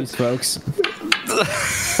stories, folks.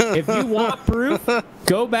 If you want proof,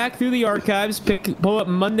 go back through the archives, pull up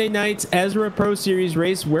Monday night's Ezra Pro Series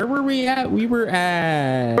race. Where were we at? We're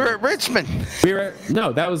at Richmond.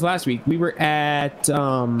 No, that was last week. We were at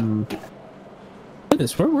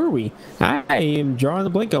goodness, where were we? I am drawing a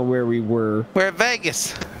blank on where we were. We're at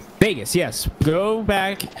Vegas. Vegas, yes. Go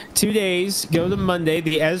back 2 days. Go to Monday.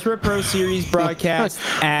 The Ezra Pro Series broadcast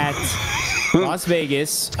at Las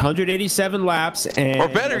Vegas, 187 laps, and or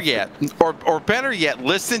better yet,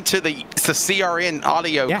 listen to the CRN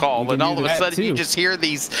audio call, and all of a sudden you just hear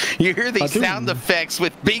these sound effects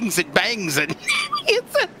with bings and bangs, and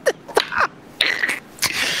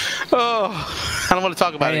I don't want to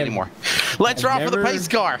talk about it anymore. Let's draw for the pace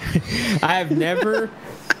car. I have never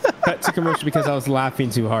cut to commercial because I was laughing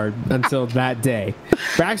too hard until that day.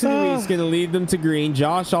 Braxton Louise is going to lead them to green.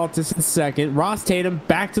 Josh Altus in second. Ross Tatum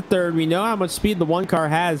back to third. We know how much speed the one car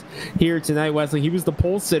has here tonight, Wesley. He was the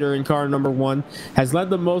pole sitter in car number 1. Has led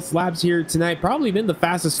the most laps here tonight. Probably been the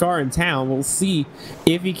fastest car in town. We'll see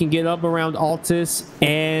if he can get up around Altus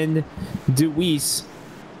and Deweese.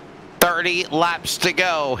 30 laps to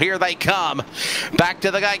go. Here they come. Back to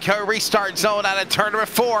the Geico restart zone out of turn number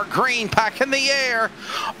 4. Green back in the air.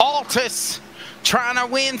 Altus trying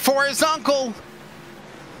to win for his uncle.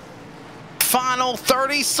 Final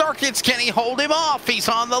 30 circuits. Can he hold him off? He's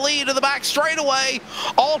on the lead of the back straightaway.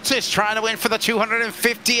 Altus trying to win for the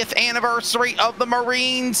 250th anniversary of the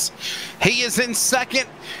Marines. He is in second.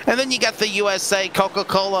 And then you got the USA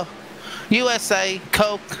Coca-Cola. USA,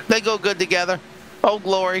 Coke. They go good together. Old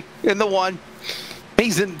Glory in the 1.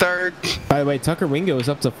 He's in third. By the way, Tucker Wingo is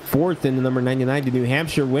up to 4th in the number 99, the New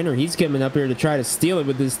Hampshire winner. He's coming up here to try to steal it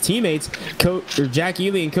with his teammates, Jack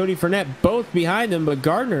Ely and Cody Fournette, both behind him, but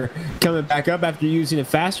Gardner coming back up after using a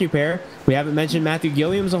fast repair. We haven't mentioned Matthew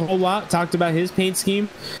Gilliams a whole lot. Talked about his paint scheme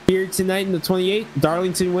here tonight in the 28.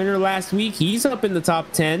 Darlington winner last week. He's up in the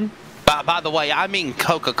top 10. By the way, I mean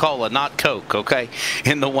Coca-Cola, not Coke, okay?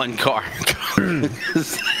 In the 1 car.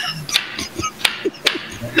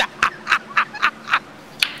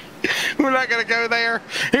 We're not going to go there.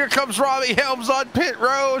 Here comes Robbie Helms on pit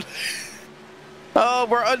road. Oh,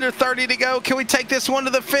 we're under 30 to go. Can we take this one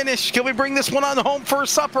to the finish? Can we bring this one on home for a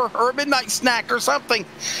supper or a midnight snack or something?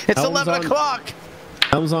 It's 11 o'clock.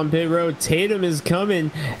 Helms on pit road. Tatum is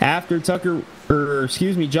coming after Josh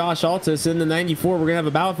Altus in the 94. We're going to have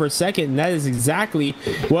a battle for a second, and that is exactly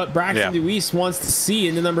what Braxton Deweese wants to see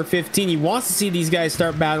in the number 15. He wants to see these guys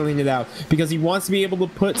start battling it out because he wants to be able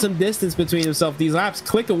to put some distance between himself. These laps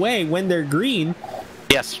click away when they're green.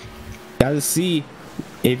 Yes. Got to see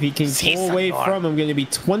if he can pull away from him. Going to be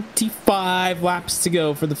 25 laps to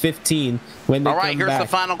go for the 15 when they come back. All right, here's the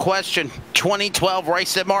final question. 2012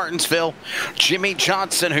 race at Martinsville. Jimmy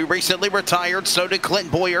Johnson, who recently retired, so did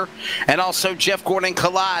Clint Boyer, and also Jeff Gordon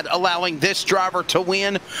collide, allowing this driver to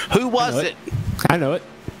win. Who was it? I know it.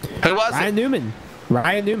 Who was Ryan it? Newman.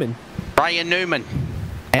 Ryan Newman. Ryan Newman.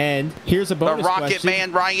 And here's a bonus The Rocket question.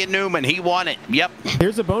 Man, Ryan Newman, he won it. Yep.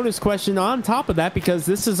 Here's a bonus question on top of that, because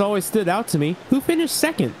this has always stood out to me. Who finished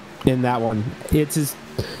second in that one? It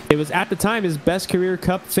was at the time his best career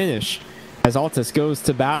Cup finish, as Altus goes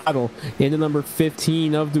to battle in the number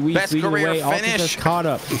 15 of Deweese. Best career away. finish. Altus has caught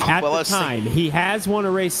up. At the time, he has won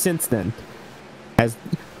a race since then, as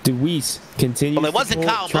Deweese continues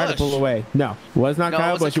try to pull away. No, it was not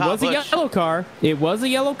Kyle Busch. It was a yellow car. It was a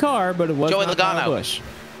yellow car, but it was not Kyle Busch.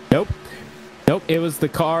 Nope. Nope. It was the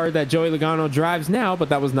car that Joey Logano drives now, but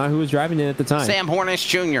that was not who was driving it at the time. Sam Hornish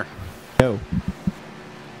Jr. No.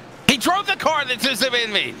 He drove the car that just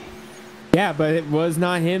been me. Yeah, but it was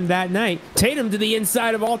not him that night. Tatum to the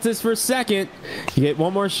inside of Altus for a second. You get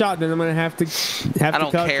one more shot, then I'm going to have to I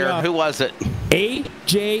don't care. Who was it?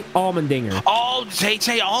 A.J. Allmendinger. Oh,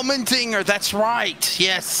 A.J. Allmendinger. That's right.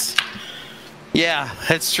 Yes. Yeah,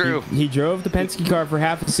 that's true. He drove the Penske car for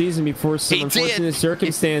half the season before some unfortunate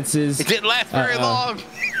circumstances. It didn't last very long.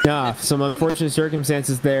 Nah, some unfortunate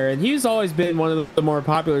circumstances there. And he's always been one of the more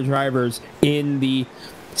popular drivers in the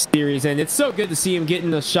series, and it's so good to see him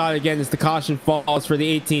getting a shot again as the caution falls for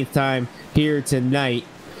the 18th time here tonight.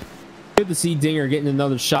 Good to see Dinger getting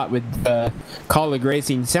another shot with Colleague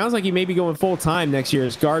Racing. Sounds like he may be going full time next year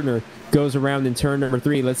as Gardner goes around in turn number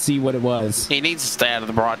 3. Let's see what it was. He needs to stay out of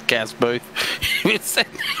the broadcast booth.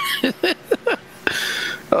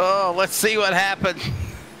 Oh, let's see what happened.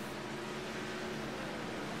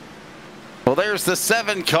 Well, there's the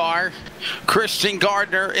 7 car, Christian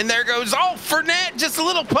Gardner, and there goes, oh, Fournette, just a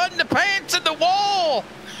little put in the pants in the wall.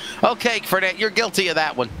 Okay, Fournette, you're guilty of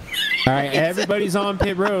that one. All right, everybody's on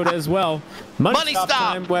pit road as well. Money stop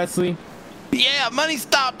time, Wesley. Yeah, money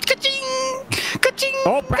stop. Ka-ching! Ka-ching!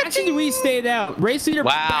 Oh, Braxton Deweese stayed out. Race leader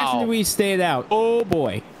Braxton Deweese stayed out. Oh,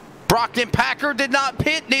 boy. Brockton Packer did not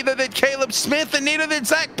pit, neither did Caleb Smith, and neither did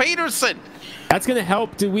Zach Peterson. That's going to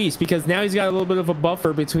help Deweese because now he's got a little bit of a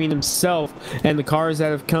buffer between himself and the cars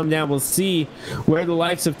that have come down. We'll see where the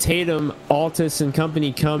likes of Tatum, Altus, and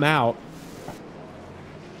company come out.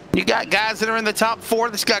 You got guys that are in the top 4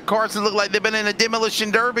 that's got cars that look like they've been in a demolition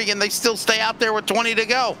derby and they still stay out there with 20 to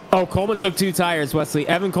go. Oh, Coleman took 2 tires, Wesley.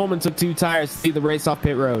 Evan Coleman took 2 tires to see the race off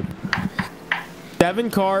pit road. 7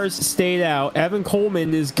 cars stayed out. Evan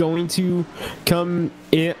Coleman is going to come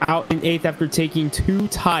out in 8th after taking 2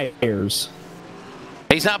 tires.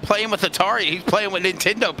 He's not playing with Atari. He's playing with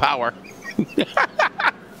Nintendo power.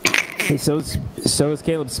 And so is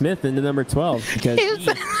Caleb Smith in the number 12 because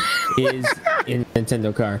he is in a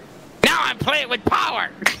Nintendo car. Now I'm playing with power.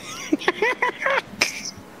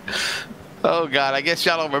 Oh, God. I guess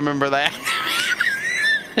y'all don't remember that.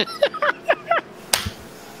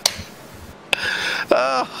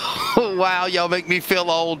 Oh, wow. Y'all make me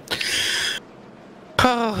feel old.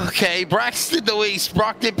 Okay, Braxton Deweese,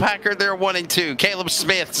 Brockton Packer, they're 1 and 2. Caleb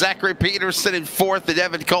Smith, Zachary Peterson in 4th, and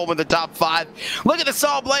Evan Coleman the top 5. Look at the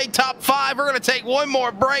Saw Blade top 5. We're going to take one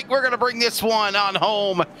more break. We're going to bring this one on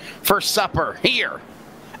home for supper here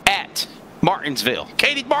at Martinsville.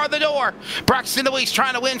 Katie bar the door. Braxton Deweese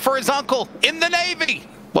trying to win for his uncle in the Navy.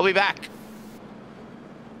 We'll be back.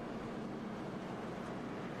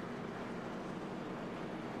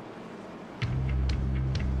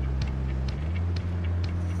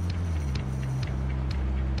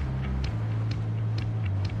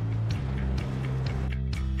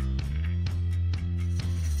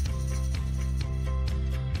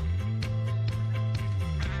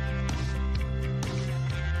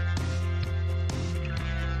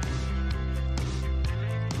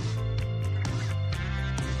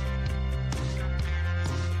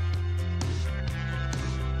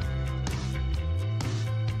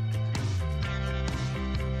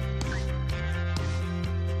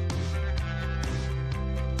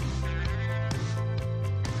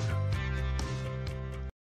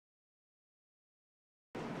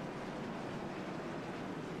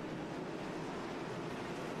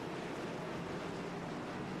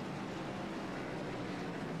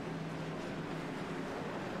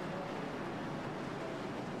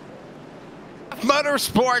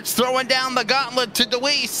 Motorsports throwing down the gauntlet to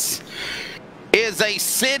Deweese is a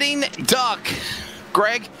sitting duck.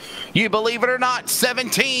 Greg, you believe it or not,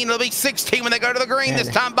 17. It'll be 16 when they go to the green. This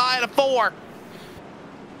time by at a 4.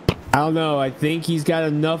 I don't know. I think he's got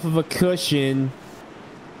enough of a cushion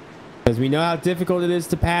because we know how difficult it is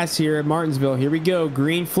to pass here at Martinsville. Here we go.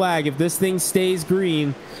 Green flag. If this thing stays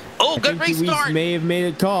green, oh, good restart. Deweese may have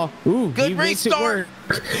made a call. Ooh, good restart.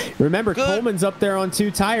 Remember, Coleman's up there on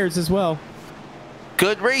 2 tires as well.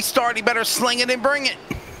 Good restart. He better sling it and bring it.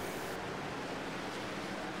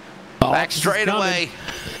 Back straight away.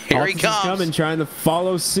 Here he comes. Coming, trying to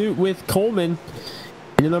follow suit with Coleman.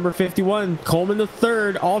 Into number 51, Coleman the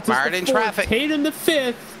third, Altus Fired the in fourth, traffic. Tatum the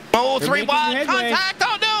fifth. Oh, They're 3 making wide headway. contact.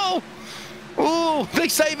 Oh, no. Ooh, they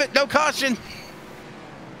save it. No caution.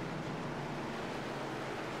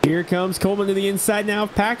 Here comes Coleman to the inside now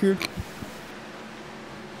of Packard.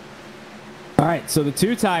 All right, so the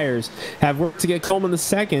 2 tires have worked to get Coleman the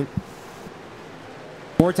second.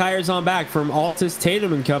 4 tires on back from Altus,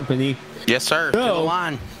 Tatum and company. Yes, sir. To the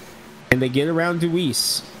line. And they get around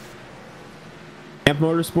Deweese. Banff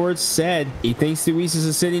Motorsports said he thinks Deweese is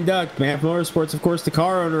a sitting duck. Banff Motorsports, of course, the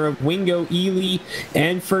car owner of Wingo, Ely,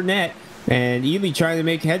 and Fournette. And Ely trying to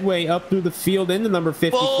make headway up through the field into number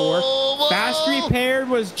 54. Whoa. Fast Repaired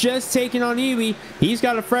was just taking on Ely. He's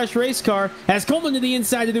got a fresh race car. Has Coleman to the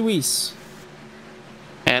inside of Deweese.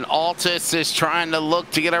 And Altus is trying to look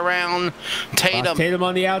to get around Tatum. Tatum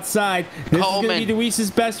on the outside. This is going to be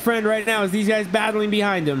Deweese's best friend right now as these guys battling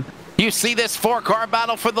behind him. You see this 4-car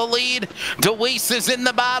battle for the lead. Deweese is in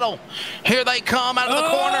the battle. Here they come out of the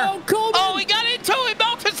corner. Coleman. Oh, he got into him.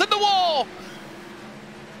 Altus in the wall.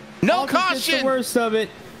 No Altus caution. gets the worst of it.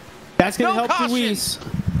 That's going to help Deweese.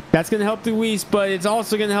 That's going to help Deweese, but it's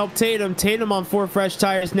also going to help Tatum. Tatum on 4 fresh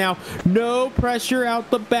tires now. No pressure out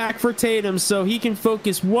the back for Tatum, so he can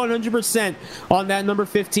focus 100% on that number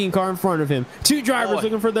 15 car in front of him. 2 drivers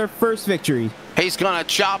looking for their first victory. He's going to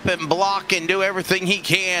chop and block and do everything he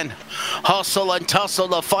can. Hustle and tussle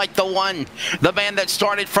to fight the man that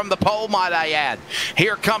started from the pole, might I add.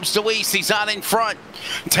 Here comes Deweese. He's out in front.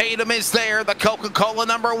 Tatum is there, the Coca-Cola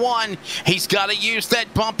number 1. He's got to use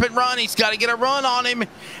that bump and run. He's got to get a run on him.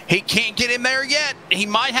 He can't get him there yet. He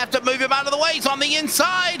might have to move him out of the way. He's on the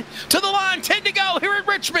inside. To the line, 10 to go here in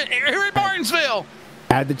Richmond, here in Martinsville.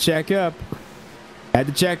 Had to check up.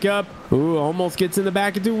 Ooh, almost gets in the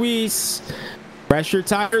back of Deweese. Pressure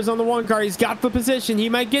tires on the 1 car. He's got the position. He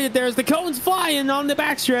might get it there as the cone's flying on the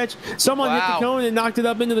backstretch. Someone hit the cone and knocked it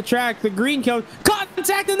up into the track. The green cone.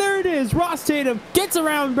 Contact, and there it is. Ross Tatum gets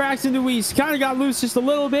around Braxton Deweese. Kind of got loose just a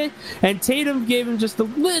little bit, and Tatum gave him just a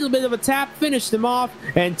little bit of a tap, finished him off,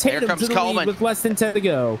 and Tatum to the lead with less than 10 to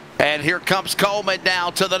go. And here comes Coleman now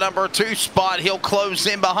to the number 2 spot. He'll close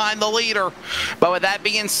in behind the leader. But with that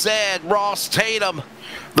being said, Ross Tatum,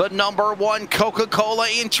 the number 1 Coca-Cola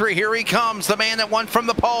entry. Here he comes, the man that won from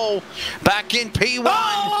the pole. Back in P1.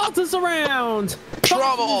 Oh, Altus around.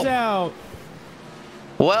 Trouble. Out.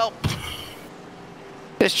 Well,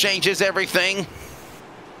 this changes everything.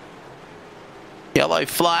 Yellow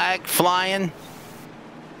flag flying.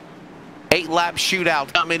 8-lap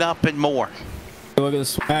shootout coming up and more. Look at the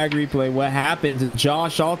swag replay. What happened?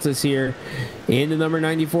 Josh Altus here into number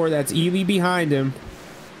 94. That's Ely behind him.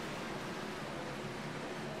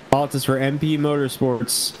 Altus for MP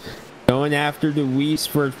Motorsports. Going after Deweese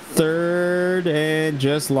for 3rd and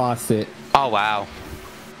just lost it. Oh, wow.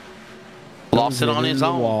 Lost it on his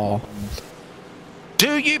own. Wall.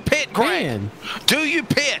 Do you pit, Greg? Man. Do you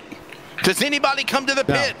pit? Does anybody come to the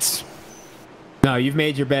pits? No, you've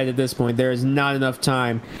made your bed at this point. There is not enough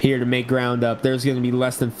time here to make ground up. There's going to be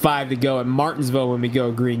less than 5 to go at Martinsville when we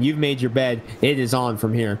go green. You've made your bed. It is on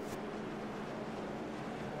from here.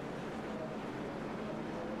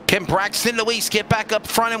 Can Braxton Deweese get back up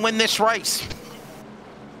front and win this race?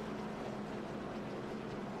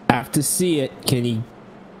 Have to see it. Can he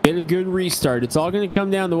get a good restart? It's all going to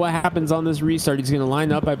come down to what happens on this restart. He's going to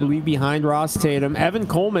line up, I believe, behind Ross Tatum. Evan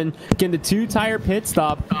Coleman, can the 2-tire pit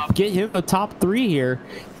stop get him a top 3 here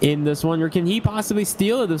in this one? Or can he possibly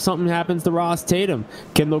steal it if something happens to Ross Tatum?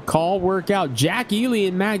 Can the call work out? Jack Ely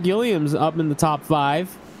and Matt Gilliam's up in the top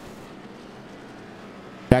 5.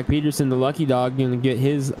 Jack Peterson, the lucky dog, going to get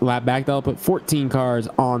his lap back. That'll put 14 cars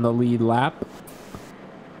on the lead lap.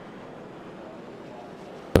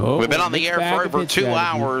 Oh, we've been on the air for over 2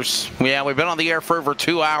 hours. Yeah, we've been on the air for over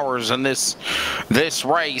 2 hours, and this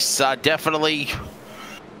race definitely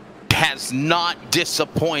has not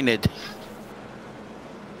disappointed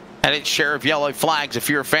at its share of yellow flags. If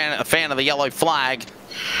you're a fan of the yellow flag,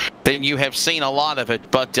 then you have seen a lot of it.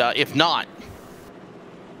 But if not,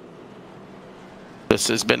 this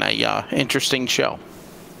has been a interesting show.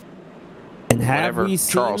 And have we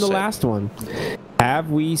seen the last one?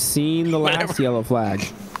 Have we seen the last yellow flag?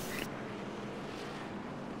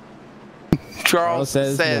 Charles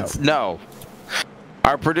says no.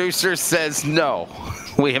 Our producer says no.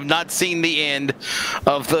 We have not seen the end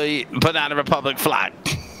of the Banana Republic flag.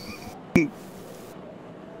 And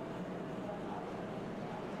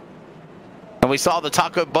we saw the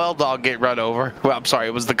Taco Bell dog get run over. Well, I'm sorry,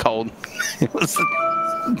 it was the cold. It was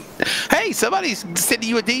hey, somebody's sending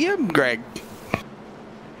you a DM, Greg.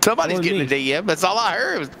 Somebody's getting a DM. That's all I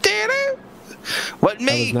heard. It was Wasn't me.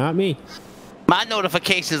 That was not me. My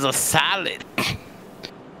notifications are silent.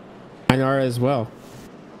 Mine are as well.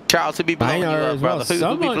 Charles, who be blowing you up, brother?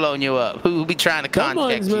 Who be blowing you up? Who be trying to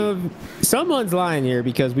contact you? Someone's lying here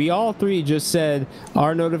because we all three just said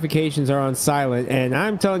our notifications are on silent, and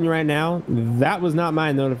I'm telling you right now, that was not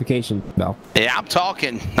my notification bell. Yeah, I'm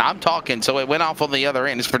talking, so it went off on the other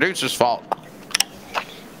end. It's producer's fault.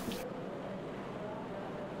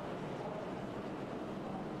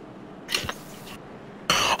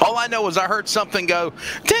 All I know is I heard something go,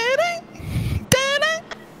 "Did-it, did-it,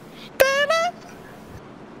 did-it."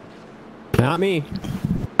 Not me.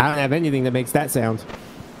 I don't have anything that makes that sound.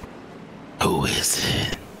 Who is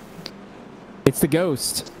it? It's the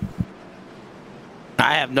ghost.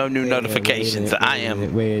 I have no new notifications. I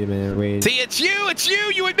am. Wait a minute. See, it's you.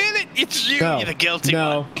 You admit it. It's you. You're the guilty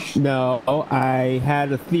one. No. I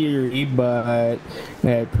had a theory, but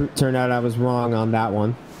it turned out I was wrong on that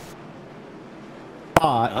one.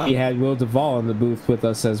 We had Will Duvall in the booth with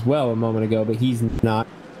us as well a moment ago, but he's not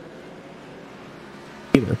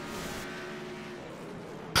either.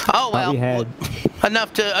 Oh well,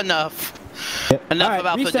 enough. Yep. Enough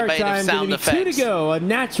about the debate of sound effects. 2 to go. A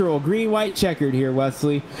natural green-white checkered here,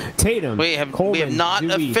 Wesley. Tatum. We have not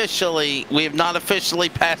officially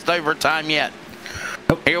passed overtime yet.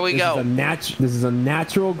 Nope. Here we go. This is a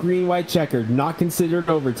natural green-white checkered, not considered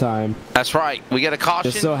overtime. That's right. We get a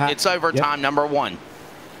caution. It's overtime, number 1.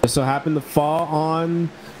 Just so happened to fall on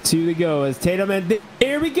 2 to go as Tatum and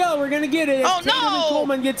here we go. We're gonna get it. Oh Tatum and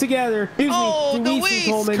Coleman get together.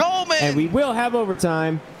 Deweese and Coleman, and we will have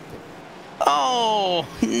overtime. Oh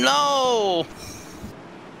no!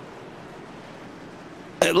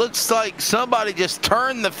 It looks like somebody just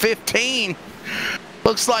turned the 15.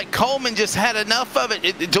 Looks like Coleman just had enough of it.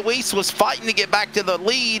 Deweese was fighting to get back to the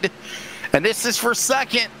lead, and this is for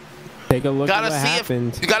second. Take a look at what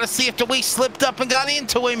happened. You gotta see if Deweese slipped up and got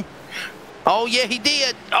into him. Oh yeah, he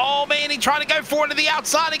did. Oh man, he tried to go for it to the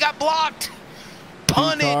outside. He got blocked.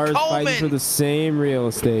 Punted. Coleman fighting for the same real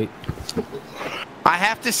estate. I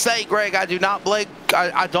have to say, Greg, I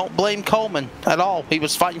don't blame Coleman at all. He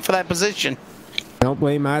was fighting for that position. Don't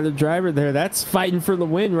blame either driver there. That's fighting for the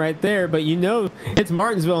win right there. But you know it's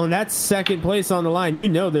Martinsville, and that's second place on the line. You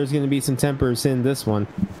know there's going to be some tempers in this one.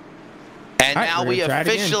 And now we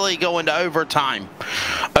officially go into overtime.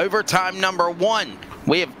 Overtime number 1.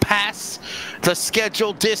 We have passed the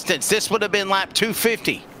scheduled distance. This would have been lap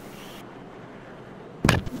 250.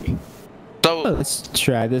 So let's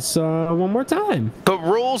try this one more time. The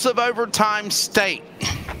rules of overtime state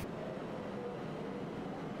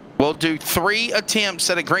we'll do 3 attempts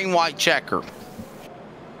at a green-white checker.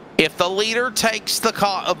 If the leader takes the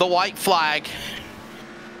white flag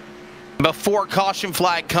before caution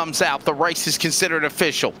flag comes out, the race is considered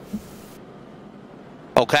official.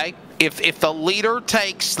 Okay? If the leader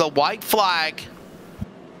takes the white flag,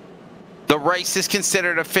 the race is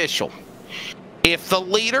considered official. If the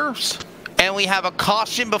leaders and we have a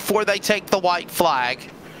caution before they take the white flag,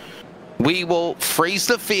 we will freeze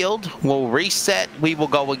the field, we'll reset, we will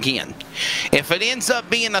go again. If it ends up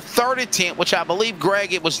being a 3rd attempt, which I believe,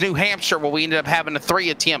 Greg, it was New Hampshire where we ended up having 3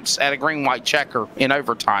 attempts at a green-white checker in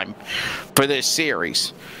overtime for this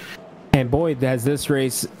series. And boy, has this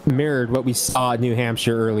race mirrored what we saw at New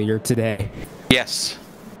Hampshire earlier today. Yes.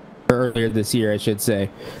 Earlier this year, I should say.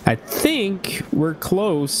 I think we're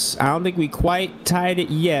close. I don't think we quite tied it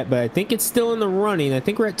yet, but I think it's still in the running. I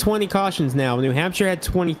think we're at 20 cautions now. New Hampshire had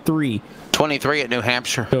 23. 23 at New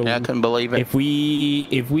Hampshire. So yeah, I couldn't believe it. If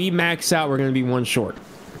we max out, we're going to be 1 short.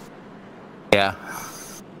 Yeah.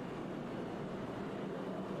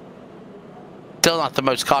 Still not the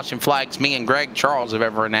most caution flags me and Greg Charles have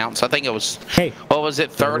ever announced. I think it was, what was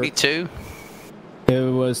it, 32? It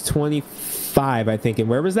was 25, I think. And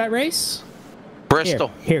where was that race? Bristol.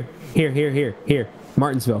 Here.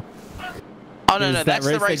 Martinsville. Oh no, that's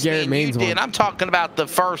the race me and you did. I'm talking about the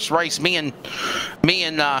first race me and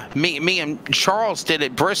Charles did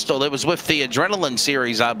at Bristol. It was with the Adrenaline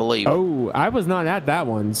series, I believe. Oh, I was not at that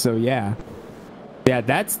one, so yeah. Yeah,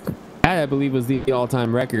 that I believe was the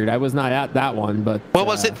all-time record. I was not at that one, but what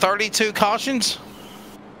was it? 32 cautions?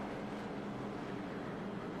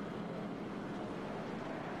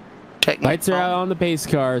 Lights are out on the pace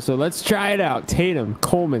car, so let's try it out. Tatum,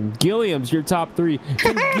 Coleman, Gilliam's your top 3.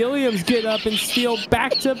 Can Gilliam's get up and steal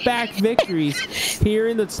back-to-back victories here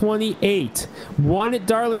in the 28? One at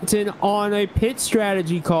Darlington on a pit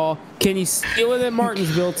strategy call. Can he steal it at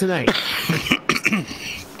Martinsville tonight?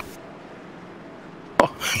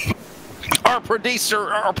 Our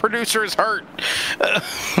producer is hurt.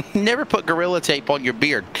 Never put Gorilla Tape on your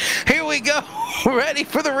beard. Here we go. Ready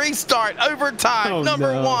for the restart. Overtime,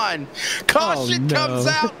 number 1. Caution comes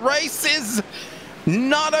out. Race is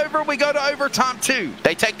Not over. We go to overtime 2.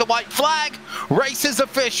 They take the white flag. Race is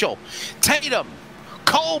official. Tatum,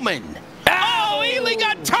 Coleman. Oh, Ely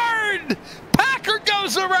got turned. Packer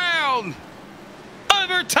goes around.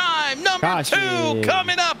 Overtime number 2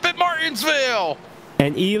 coming up at Martinsville.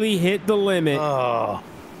 And Ely hit the limit. Oh,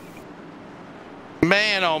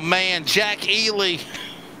 man, Jack Ely.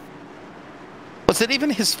 Was it even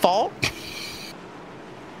his fault?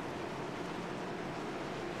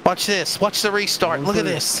 Watch this. Watch the restart. Look at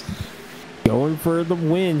this. Going for the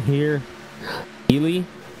win here. Ely,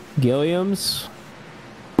 Gilliams.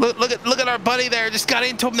 Look at our buddy there. Just got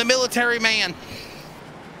into him, the military man.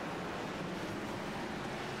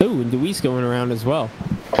 Ooh, and Deweese going around as well.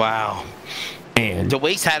 Wow. And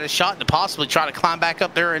Deweese had a shot to possibly try to climb back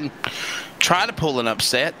up there and try to pull an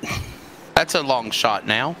upset. That's a long shot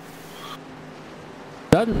now.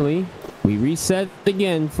 Suddenly, we reset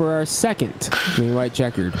again for our second green white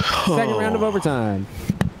checkered. Second round of overtime.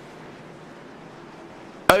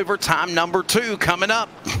 Overtime number 2 coming up.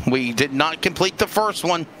 We did not complete the first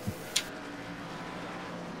one.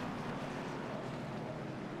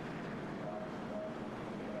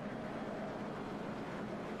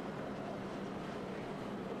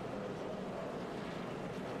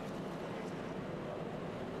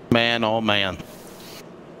 Man, oh man.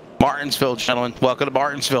 Martinsville, gentlemen. Welcome to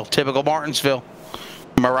Martinsville. Typical Martinsville.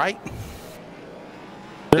 Am I right? Sure.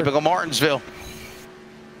 Typical Martinsville.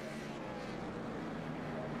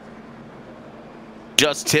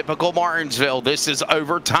 Just typical Martinsville. This is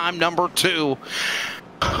overtime number 2.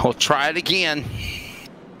 We'll try it again.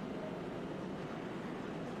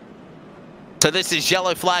 So this is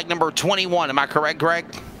yellow flag number 21. Am I correct, Greg?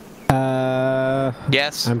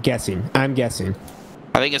 Yes? I'm guessing. I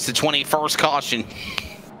think it's the 21st caution.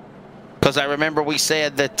 Because I remember we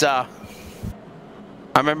said that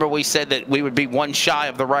we would be 1 shy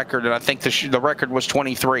of the record, and I think the record was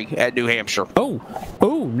 23 at New Hampshire. Oh,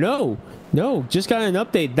 no, just got an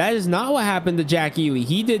update. That is not what happened to Jack Ely.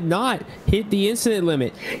 He did not hit the incident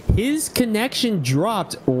limit. His connection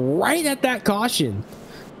dropped right at that caution.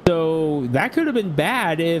 So that could have been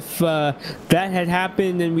bad if that had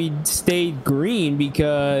happened and we stayed green,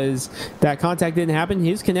 because that contact didn't happen.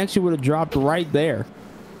 His connection would have dropped right there.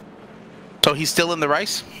 So he's still in the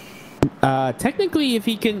race? Technically, if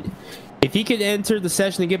he could enter the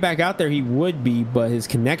session and get back out there, he would be, but his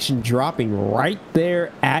connection dropping right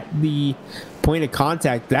there at the point of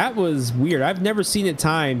contact, that was weird. I've never seen it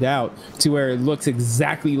timed out to where it looks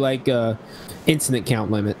exactly like a incident count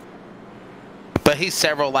limit. But he's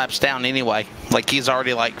several laps down anyway. Like, he's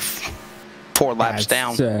already like 4 laps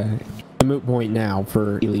down. A moot point now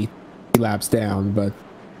for Ely. 3 laps down, but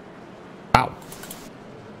wow.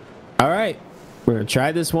 All right, we're gonna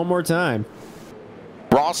try this one more time.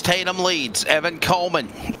 Ross Tatum leads. Evan Coleman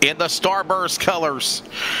in the Starburst colors.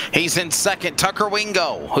 He's in second. Tucker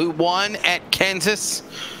Wingo, who won at Kansas,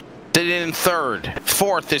 did it in third.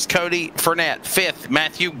 Fourth is Cody Fournette. Fifth,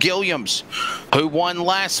 Matthew Gilliams, who won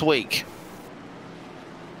last week.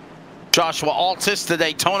 Joshua Altus, the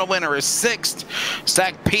Daytona winner, is 6th.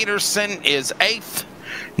 Zach Peterson is 8th.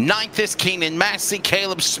 9th is Keenan Massey.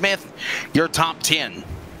 Caleb Smith, your top 10.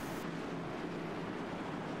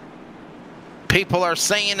 People are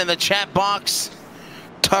saying in the chat box,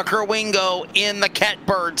 Tucker Wingo in the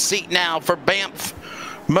catbird seat now for Banff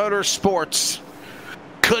Motorsports.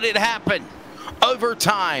 Could it happen?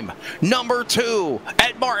 Overtime number 2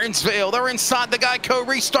 at Martinsville. They're inside the Geico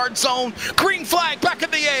restart zone. Green flag back in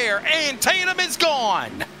the air, and Tatum is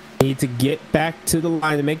gone. Need to get back to the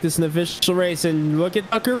line to make this an official race, and look at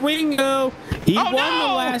Tucker Wingo. He won the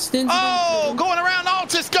last incident. Oh, going around.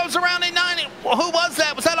 Altus goes around in 90. Who was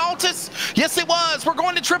that? Was that Altus? Yes, it was. We're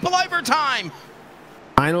going to triple overtime.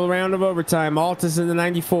 Final round of overtime. Altus in the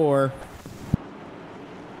 94.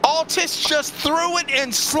 Altus just threw it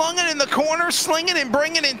and slung it in the corner, sling it and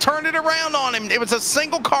bring it and turn it around on him. It was a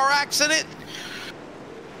single car accident.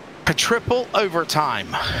 A triple overtime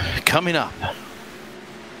coming up.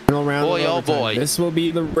 Final round boy, of overtime. Oh boy. This will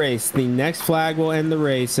be the race. The next flag will end the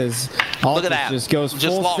race as Altus just goes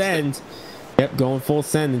full send. Yep, going full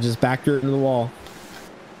send and just backed her into the wall.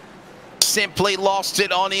 Simply lost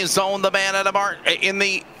it on his own, the man in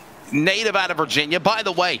the native out of Virginia. By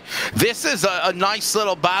the way, this is a nice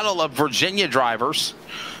little battle of Virginia drivers,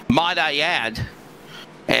 might I add,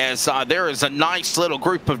 as there is a nice little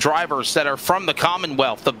group of drivers that are from the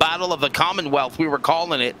Commonwealth. The Battle of the Commonwealth, we were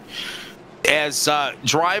calling it, as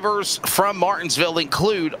drivers from Martinsville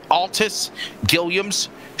include Altus, Gilliams,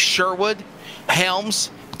 Sherwood,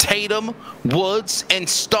 Helms, Tatum, Woods, and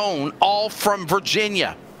Stone, all from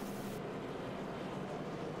Virginia.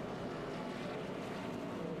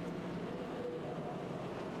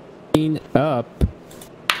 bringing up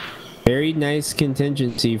very nice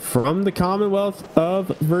contingency from the Commonwealth of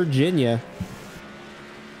Virginia,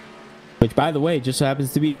 which, by the way, just so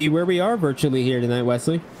happens to be where we are virtually here tonight,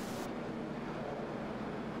 Wesley.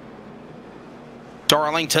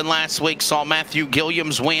 Darlington last week saw Matthew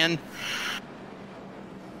Gilliams win.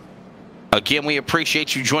 Again, we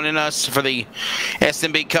appreciate you joining us for the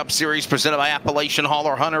SNB Cup Series presented by Appalachian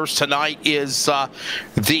Holler Hunters. Tonight is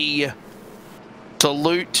the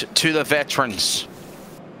salute to the veterans.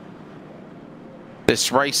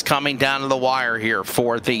 This race coming down to the wire here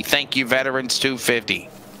for the Thank You Veterans 250.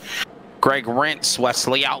 Greg Rentz,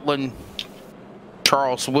 Wesley Outland,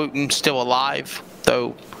 Charles Wooten still alive,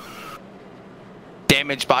 though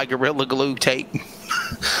damaged by Gorilla Glue tape.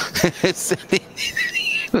 That's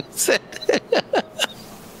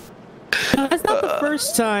not the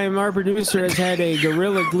first time our producer has had a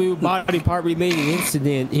Gorilla Glue body part related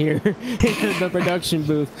incident here in the production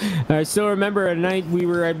booth. I still remember a night we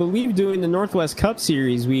were, I believe, doing the Northwest Cup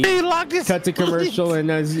Series. We cut to commercial, and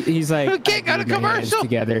he's like, "We can't go to commercial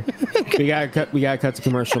together. we gotta cut to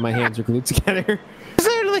commercial. My hands are glued together."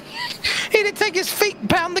 Certainly, he didn't take his feet and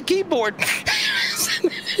pound the keyboard.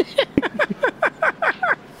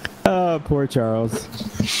 Oh, poor Charles.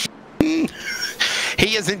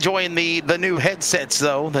 He is enjoying the new headsets,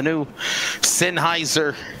 though. The new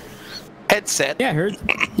Sennheiser headset. Yeah, I heard.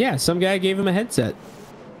 Yeah, some guy gave him a headset.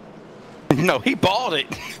 No, he bought it.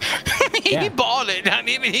 He Yeah. bought it. I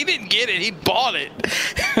mean, he didn't get it. He bought it.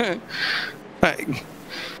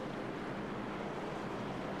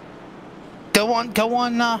 Go on.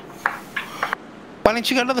 Why didn't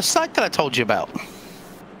you go to the site that I told you about?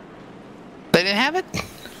 They didn't have it?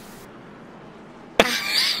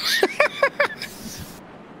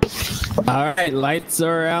 All right, lights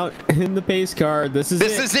are out in the pace car. This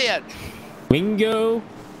is it. Wingo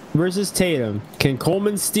versus Tatum. Can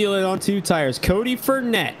Coleman steal it on two tires? Cody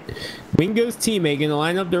Fournette, Wingo's teammate, going to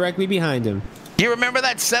line up directly behind him. You remember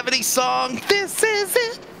that 70s song? This is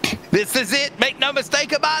it. This is it. Make no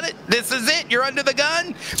mistake about it. This is it. You're under the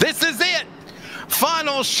gun. This is it.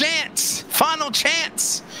 Final chance. Final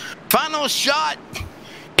chance. Final shot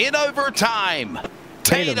in overtime.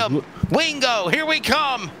 Tatum. Wingo. Here we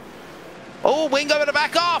come. Oh, Wingo going to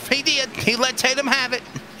back off. He did. He let Tatum have it.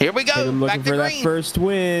 Here we go. Tatum looking back to for green. that first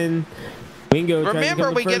win. Wingo.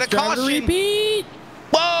 Remember, we get a caution. Repeat.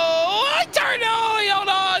 Whoa! I turned. Oh, hold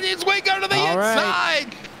on. It's Wingo to the inside. Right.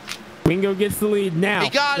 Wingo gets the lead now. He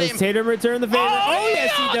got him. Does Tatum return the favor? Oh,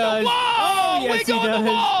 yes, he does. Oh, yes, he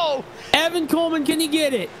does. Evan Coleman, can he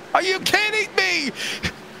get it? Are you kidding me?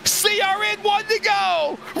 CRN 1 to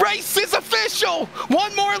go. Race is official.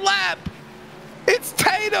 One more lap. It's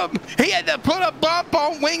Tatum. He had to put a bump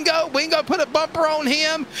on Wingo. Wingo put a bumper on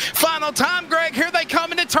him. Final time, Greg. Here they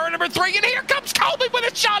come into turn number 3. And here comes Coleman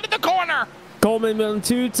with a shot in the corner. Coleman on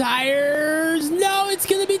two tires. No, it's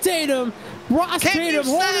going to be Tatum. Ross Tatum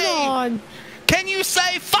holding on. Can you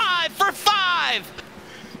say 5 for 5?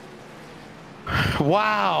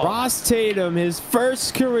 Wow. Ross Tatum, his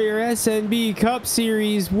first career SNB Cup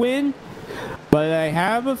Series win. But I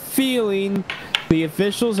have a feeling the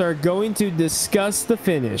officials are going to discuss the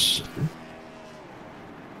finish.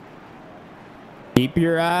 Keep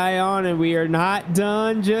your eye on it. We are not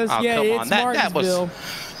done just yet. It's Martinsville.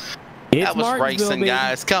 That was racing, baby.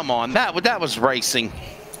 Guys. Come on. That was racing.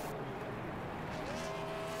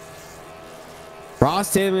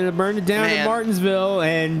 Ross Tatum going to burn it down in Martinsville.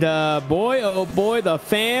 And boy, oh boy, the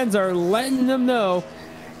fans are letting them know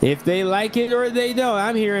if they like it or they don't.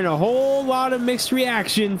 I'm hearing a whole lot of mixed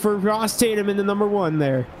reaction for Ross Tatum in the number 1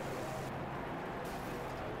 there.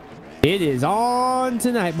 It is on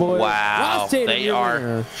tonight, boys. Wow. Ross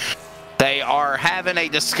Tatum, they are having a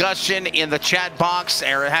discussion in the chat box.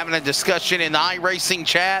 They're having a discussion in the iRacing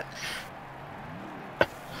chat.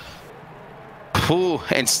 Ooh,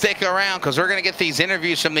 and stick around because we're going to get these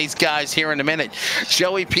interviews from these guys here in a minute.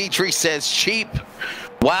 Joey Petrie says cheap.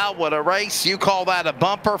 Wow, what a race. You call that a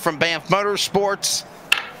bumper from Banff Motorsports?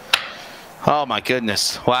 Oh, my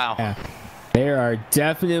goodness. Wow. Yeah. There are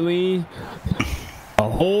definitely a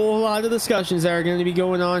whole lot of discussions that are going to be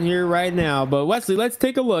going on here right now. But, Wesley, let's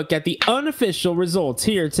take a look at the unofficial results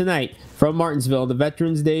here tonight from Martinsville, the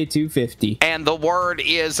Veterans Day 250. And the word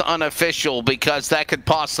is unofficial because that could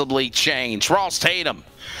possibly change. Ross Tatum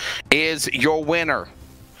is your winner.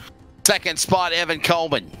 Second spot, Evan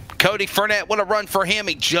Coleman. Cody Fournette, what a run for him.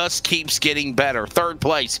 He just keeps getting better. Third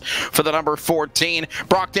place for the number 14.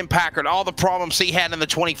 Brockton Packard, all the problems he had in the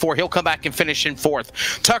 24. He'll come back and finish in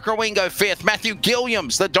 4th. Tucker Wingo, 5th. Matthew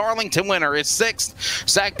Gilliams, the Darlington winner, is 6th.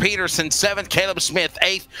 Zach Peterson, 7th. Caleb Smith,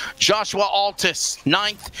 8th. Joshua Altus,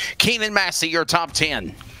 9th. Keenan Massey, your top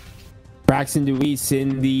 10. Braxton Deweese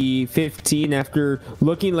in the 15 after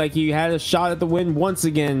looking like he had a shot at the win once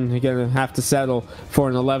again. You're going to have to settle for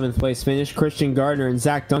an 11th place finish. Christian Gardner and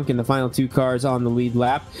Zach Duncan, the final 2 cars on the lead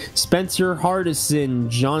lap. Spencer Hardison,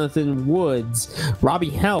 Jonathan Woods,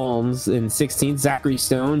 Robbie Helms in 16th, Zachary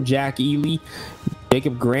Stone, Jack Ely,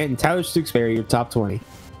 Jacob Grant, and Tyler Stooksbury, your top 20.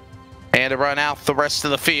 And to run out the rest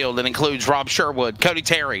of the field, it includes Rob Sherwood, Cody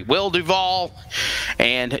Terry, Will Duvall,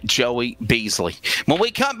 and Joey Beasley. When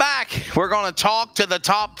we come back, we're going to talk to the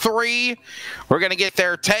top 3. We're going to get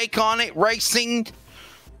their take on it. Racing,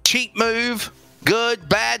 cheap move, good,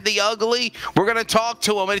 bad, the ugly. We're going to talk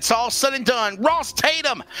to them, and it's all said and done. Ross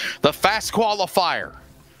Tatum, the fast qualifier,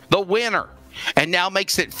 the winner, and now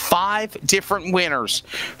makes it 5 different winners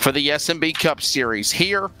for the SNB Cup Series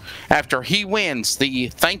here after he wins the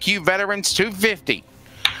Thank You Veterans 250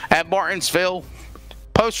 at Martinsville.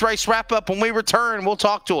 Post-race wrap-up when we return. We'll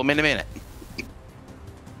talk to him in a minute.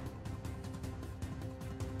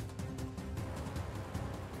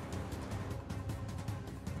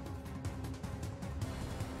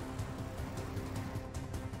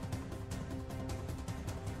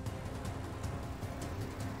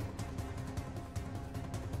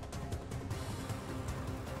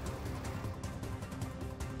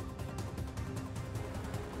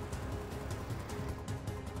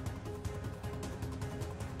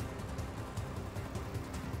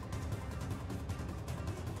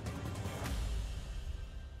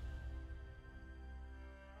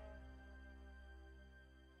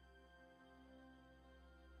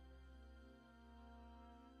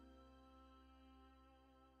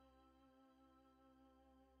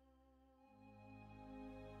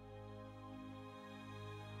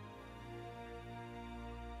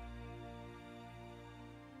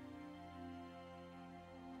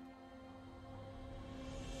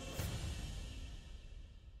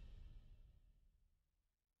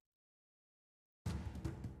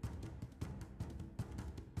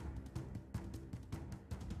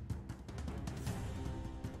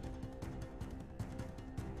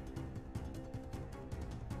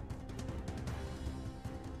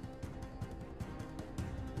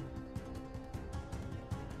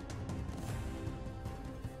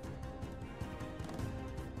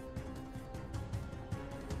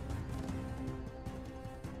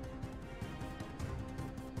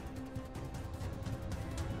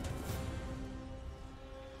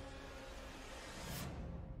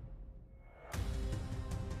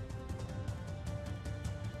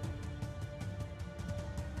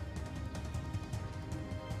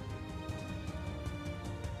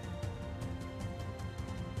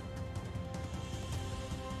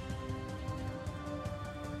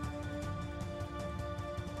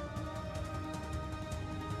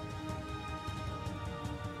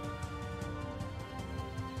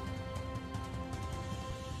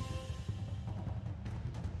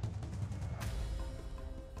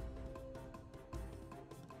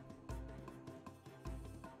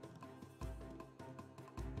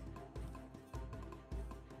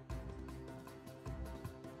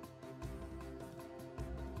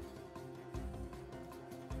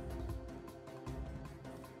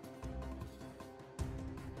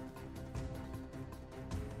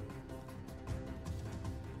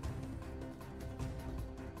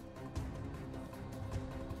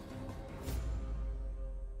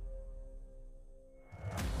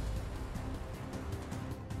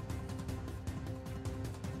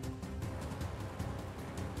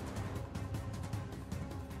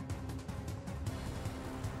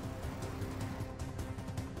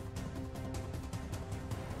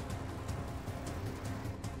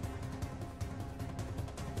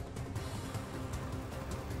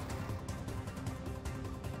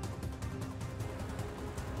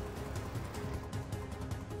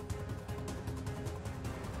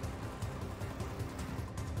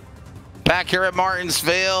 Back here at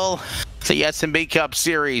Martinsville, the SNB Cup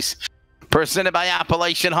Series presented by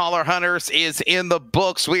Appalachian Holler Hunters is in the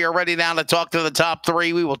books. We are ready now to talk to the top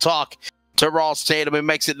 3. We will talk to Ross Tatum, who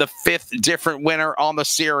makes it the 5th different winner on the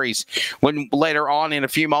series when later on in a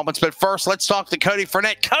few moments. But first, let's talk to Cody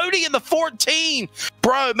Fournette. Cody in the 14.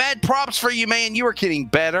 Bro, mad props for you, man. You are getting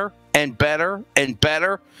better and better and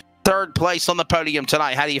better. 3rd place on the podium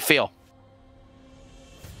tonight. How do you feel?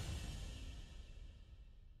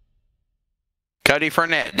 Cody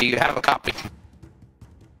Fournette, do you have a copy?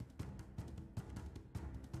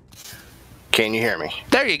 Can you hear me?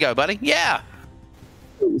 There you go, buddy. Yeah.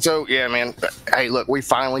 So, yeah, man, hey, look, we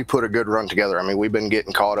finally put a good run together. I mean, we've been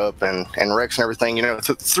getting caught up and wrecks and everything, you know,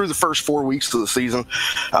 through the first 4 weeks of the season.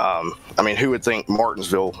 I mean, who would think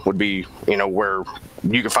Martinsville would be, you know, where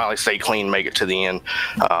you can finally stay clean, make it to the end.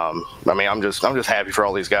 I mean, I'm just happy for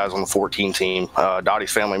all these guys on the 14 team,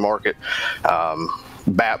 Dottie's Family Market,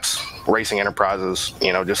 BAPS Racing Enterprises,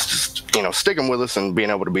 you know, just you know, sticking with us and being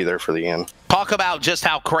able to be there for the end. Talk about just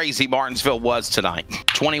how crazy Martinsville was tonight.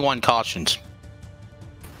 21 cautions.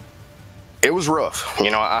 It was rough. You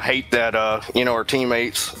know, I hate that, you know, our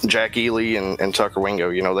teammates, Jack Ely and Tucker Wingo,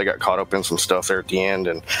 you know, they got caught up in some stuff there at the end.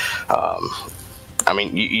 And, I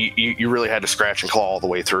mean, you really had to scratch and claw all the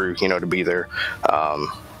way through, you know, to be there.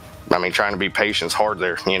 I mean, trying to be patient is hard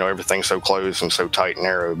there. You know, everything's so close and so tight and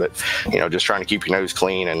narrow. But, you know, just trying to keep your nose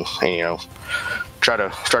clean and you know, try to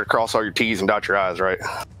cross all your T's and dot your I's, right?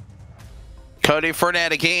 Cody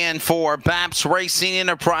Fournette again for BAPS Racing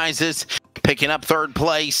Enterprises, picking up third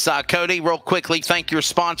place. Cody, real quickly, thank your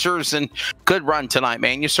sponsors and good run tonight,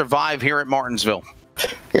 man. You survived here at Martinsville.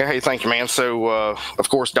 Yeah, hey, thank you, man. So, of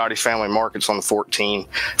course, Dottie's Family Markets on the 14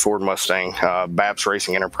 Ford Mustang, BAPS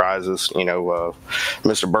Racing Enterprises. You know,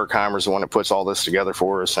 Mr. Berkheimer's the one that puts all this together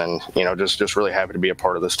for us, and you know, just really happy to be a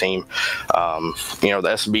part of this team. You know, the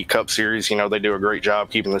SNB Cup Series, you know, they do a great job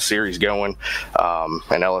keeping the series going,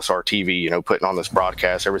 and LSR TV, you know, putting on this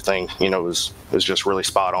broadcast, everything, you know, is just really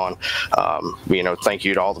spot on. You know, thank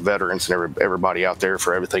you to all the veterans and everybody out there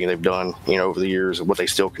for everything they've done, you know, over the years and what they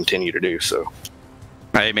still continue to do. So.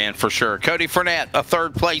 Hey, man, for sure. Cody Fournette, a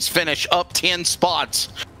third-place finish, up 10 spots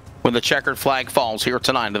when the checkered flag falls here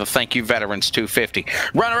tonight to the Thank You Veterans 250.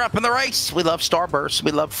 Runner-up in the race, we love Starburst,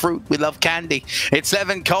 we love fruit, we love candy. It's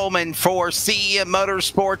Evan Coleman for CEM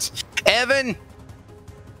Motorsports. Evan,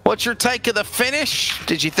 what's your take of the finish?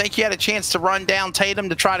 Did you think you had a chance to run down Tatum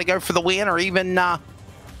to try to go for the win, or even the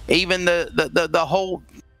whole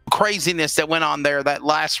craziness that went on there, that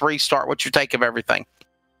last restart? What's your take of everything?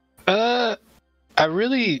 I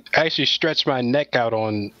really actually stretched my neck out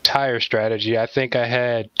on tire strategy. I think I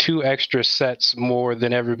had 2 extra sets more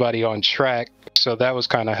than everybody on track, so that was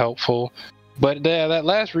kind of helpful. But that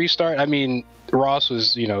last restart, I mean, Ross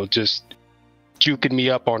was, you know, just juking me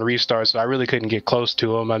up on restarts, so I really couldn't get close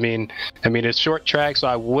to him. I mean, it's short track, so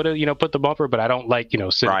I would have, you know, put the bumper, but I don't like, you know,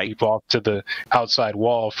 sending people off to the outside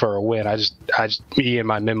wall for a win. I just me and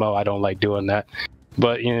my memo, I don't like doing that.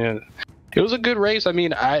 But you know, it was a good race. I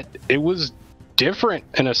mean, it was different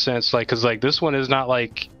in a sense, like, because like this one is not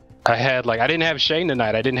like I didn't have Shane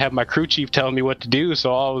tonight. I didn't have my crew chief telling me what to do,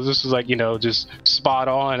 so this was like, you know, just spot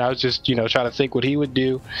on. I was just, you know, trying to think what he would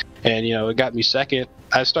do, and you know, it got me second.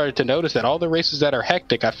 I started to notice that all the races that are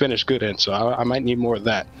hectic I finished good in, so I might need more of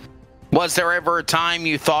that. Was there ever a time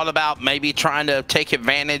you thought about maybe trying to take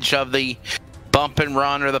advantage of the bump and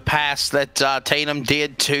run or the pass that Tatum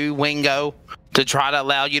did to Wingo to try to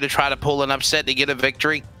allow you to try to pull an upset to get a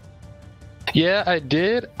victory? Yeah, I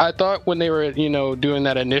did. I thought when they were, you know, doing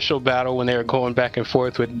that initial battle, when they were going back and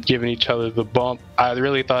forth with giving each other the bump, I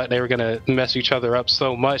really thought they were going to mess each other up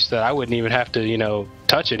so much that I wouldn't even have to, you know,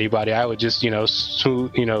 touch anybody. I would just, you know,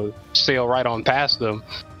 sail right on past them.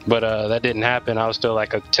 But that didn't happen. I was still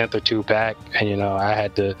like a tenth or two back, and, you know, I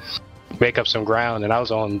had to make up some ground, and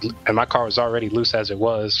and my car was already loose as it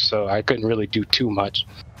was, so I couldn't really do too much.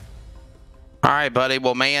 All right, buddy.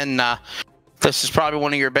 Well, man, this is probably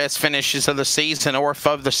one of your best finishes of the season or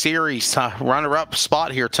of the series. Runner-up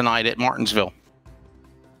spot here tonight at Martinsville.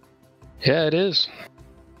 Yeah, it is.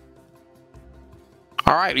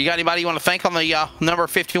 All right. You got anybody you want to thank on the number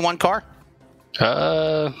 51 car?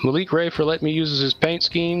 Malik Ray for letting me use his paint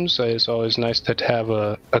schemes. It's always nice to have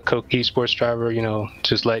a Coke esports driver, you know,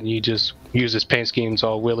 just letting you just use his paint schemes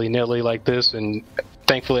all willy-nilly like this. And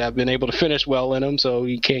thankfully, I've been able to finish well in them, so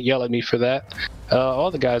you can't yell at me for that.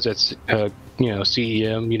 All the guys at, you know,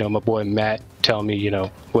 CEM, you know, my boy Matt telling me, you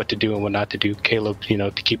know, what to do and what not to do. Caleb, you know,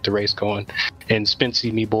 to keep the race going. And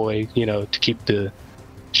Spency, me boy, you know, to keep the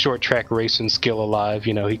short track racing skill alive.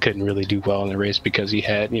 You know, he couldn't really do well in the race because he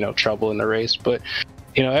had, you know, trouble in the race. But,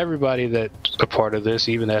 you know, everybody that's a part of this,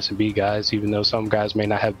 even the SNB guys, even though some guys may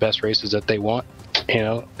not have best races that they want, you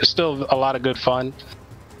know, it's still a lot of good fun.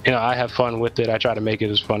 You know, I have fun with it. I try to make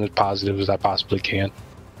it as fun and positive as I possibly can.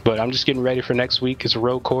 But I'm just getting ready for next week. It's a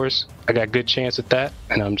road course. I got a good chance at that,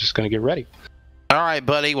 and I'm just going to get ready. All right,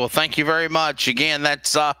 buddy. Well, thank you very much. Again,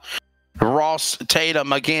 that's Ross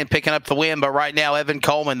Tatum, again, picking up the win. But right now, Evan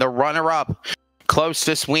Coleman, the runner-up.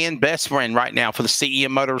 Closest win, best win right now for the CEM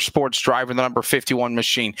Motorsports driver, the number 51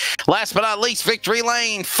 machine. Last but not least, Victory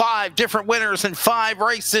Lane. 5 different winners in 5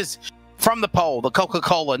 races. from the pole, the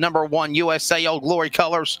Coca-Cola #1 USA Old Glory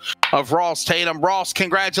colors of Ross Tatum. Ross,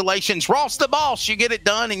 congratulations. Ross the boss, you get it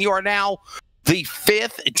done, and you are now the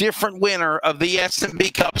 5th different winner of the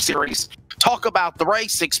SNB Cup Series. Talk about the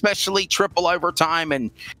race, especially triple overtime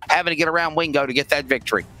and having to get around Wingo to get that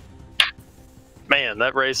victory. Man,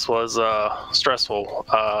 that race was stressful.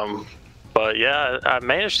 But yeah, I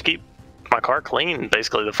managed to keep my car clean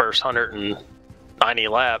basically the first 190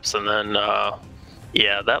 laps, and then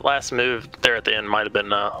yeah, that last move there at the end might have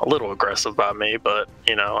been a little aggressive by me, but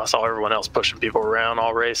you know, I saw everyone else pushing people around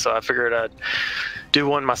all race, so I figured I'd do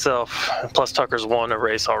one myself. Plus Tucker's won a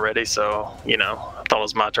race already, so you know, I thought it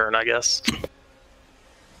was my turn, I guess.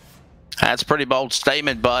 That's a pretty bold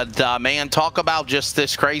statement, bud. Man, talk about just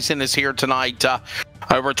this craziness here tonight.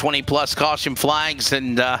 Over 20 plus caution flags,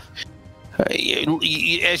 and as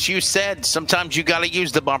you said, sometimes you got to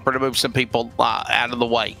use the bumper to move some people out of the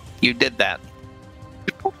way. You did that.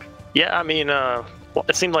 Yeah, I mean,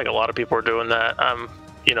 it seemed like a lot of people were doing that.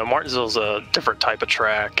 You know, Martinsville's a different type of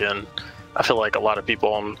track, and I feel like a lot of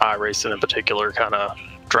people on iRacing in particular kind of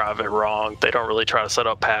drive it wrong. They don't really try to set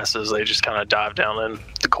up passes. They just kind of dive down in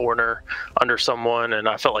the corner under someone, and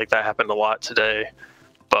I felt like that happened a lot today.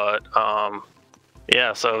 But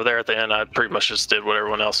yeah, so there at the end, I pretty much just did what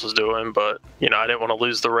everyone else was doing. But you know, I didn't want to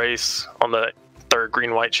lose the race on the 3rd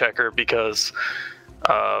green-white checker because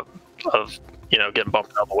of you know, getting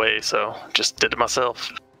bumped out of the way, so just did it myself.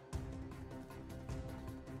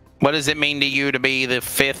 What does it mean to you to be the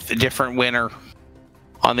 5th different winner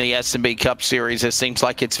on the SNB Cup Series? It seems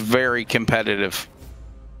like it's very competitive.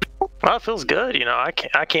 Well, it feels good. You know, I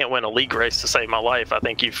can't win a league race to save my life. I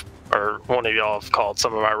think one of y'all have called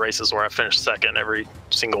some of my races where I finished 2nd every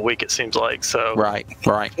single week, it seems like. So right.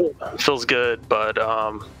 It feels good, but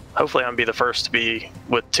hopefully I'm be the first to be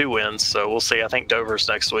with 2 wins, so we'll see. I think Dover's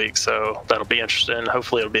next week, so that'll be interesting.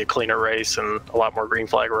 Hopefully it'll be a cleaner race and a lot more green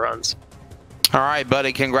flag runs. All right,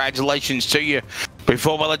 buddy, congratulations to you.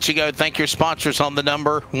 Before we let you go, thank your sponsors on the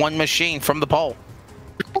 #1 machine from the pole.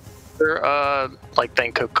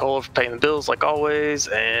 Thank Coca-Cola for paying the bills like always,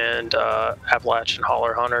 and Appalachian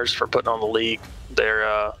Holler Hunters for putting on the league.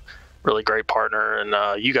 They're really great partner,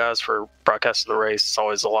 and you guys for broadcasting the race. It's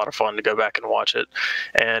always a lot of fun to go back and watch it.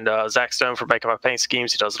 And Zach Stone for making my paint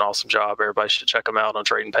schemes. He does an awesome job. Everybody should check him out on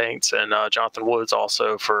Trading Paints. And Jonathan Woods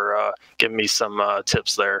also for giving me some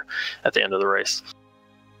tips there at the end of the race.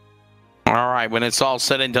 All right, when it's all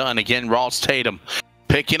said and done, again, Ross Tatum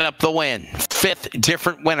picking up the win. 5th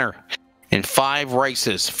different winner in 5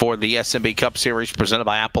 races for the SNB Cup Series presented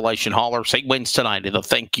by Appalachian Holler. 8 wins tonight in the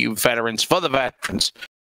Thank You Veterans for the Veterans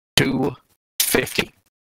 250.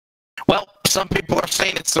 Well, some people are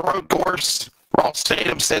saying it's the road course. Ross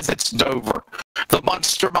Tatum says it's Dover. The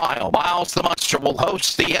Munster Mile. Miles the Munster will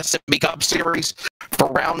host the SNB Cup Series for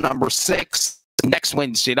round number 6 next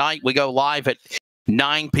Wednesday night. We go live at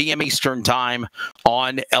 9 p.m. Eastern Time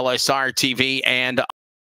on LSR TV and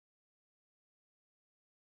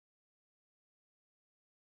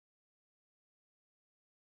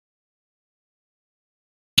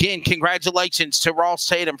again, congratulations to Ross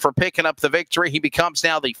Tatum for picking up the victory. He becomes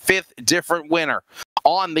now the 5th different winner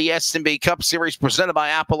on the SNB Cup Series presented by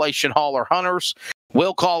Appalachian Holler Hunters.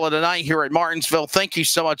 We'll call it a night here at Martinsville. Thank you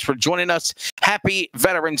so much for joining us. Happy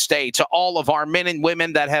Veterans Day to all of our men and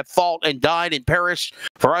women that have fought and died and perished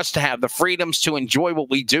for us to have the freedoms to enjoy what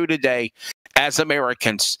we do today as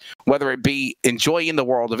Americans, whether it be enjoying the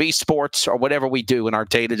world of esports or whatever we do in our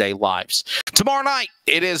day-to-day lives. Tomorrow night,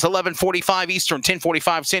 it is 11:45 Eastern,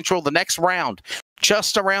 10:45 Central. The next round,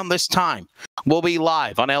 just around this time, will be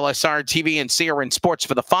live on LSR TV and CRN Sports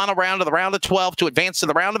for the final round of the round of 12 to advance to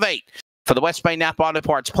the round of 8 for the West Bay Napa Auto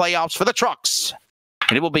Parts playoffs for the trucks.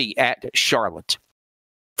 And it will be at Charlotte.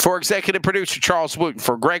 For executive producer Charles Wooten,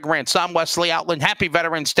 for Greg Rentz, I'm Wesley Outland. Happy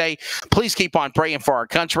Veterans Day. Please keep on praying for our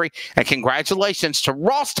country. And congratulations to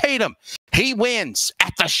Ross Tatum. He wins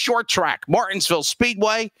at the short track, Martinsville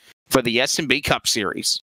Speedway, for the SNB Cup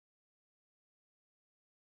Series.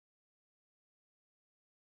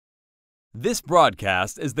 This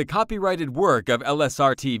broadcast is the copyrighted work of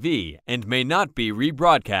LSR TV and may not be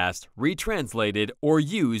rebroadcast, retranslated, or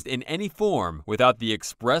used in any form without the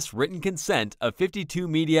express written consent of 52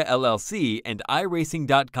 Media LLC and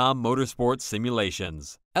iRacing.com Motorsports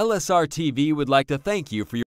Simulations. LSR TV would like to thank you for your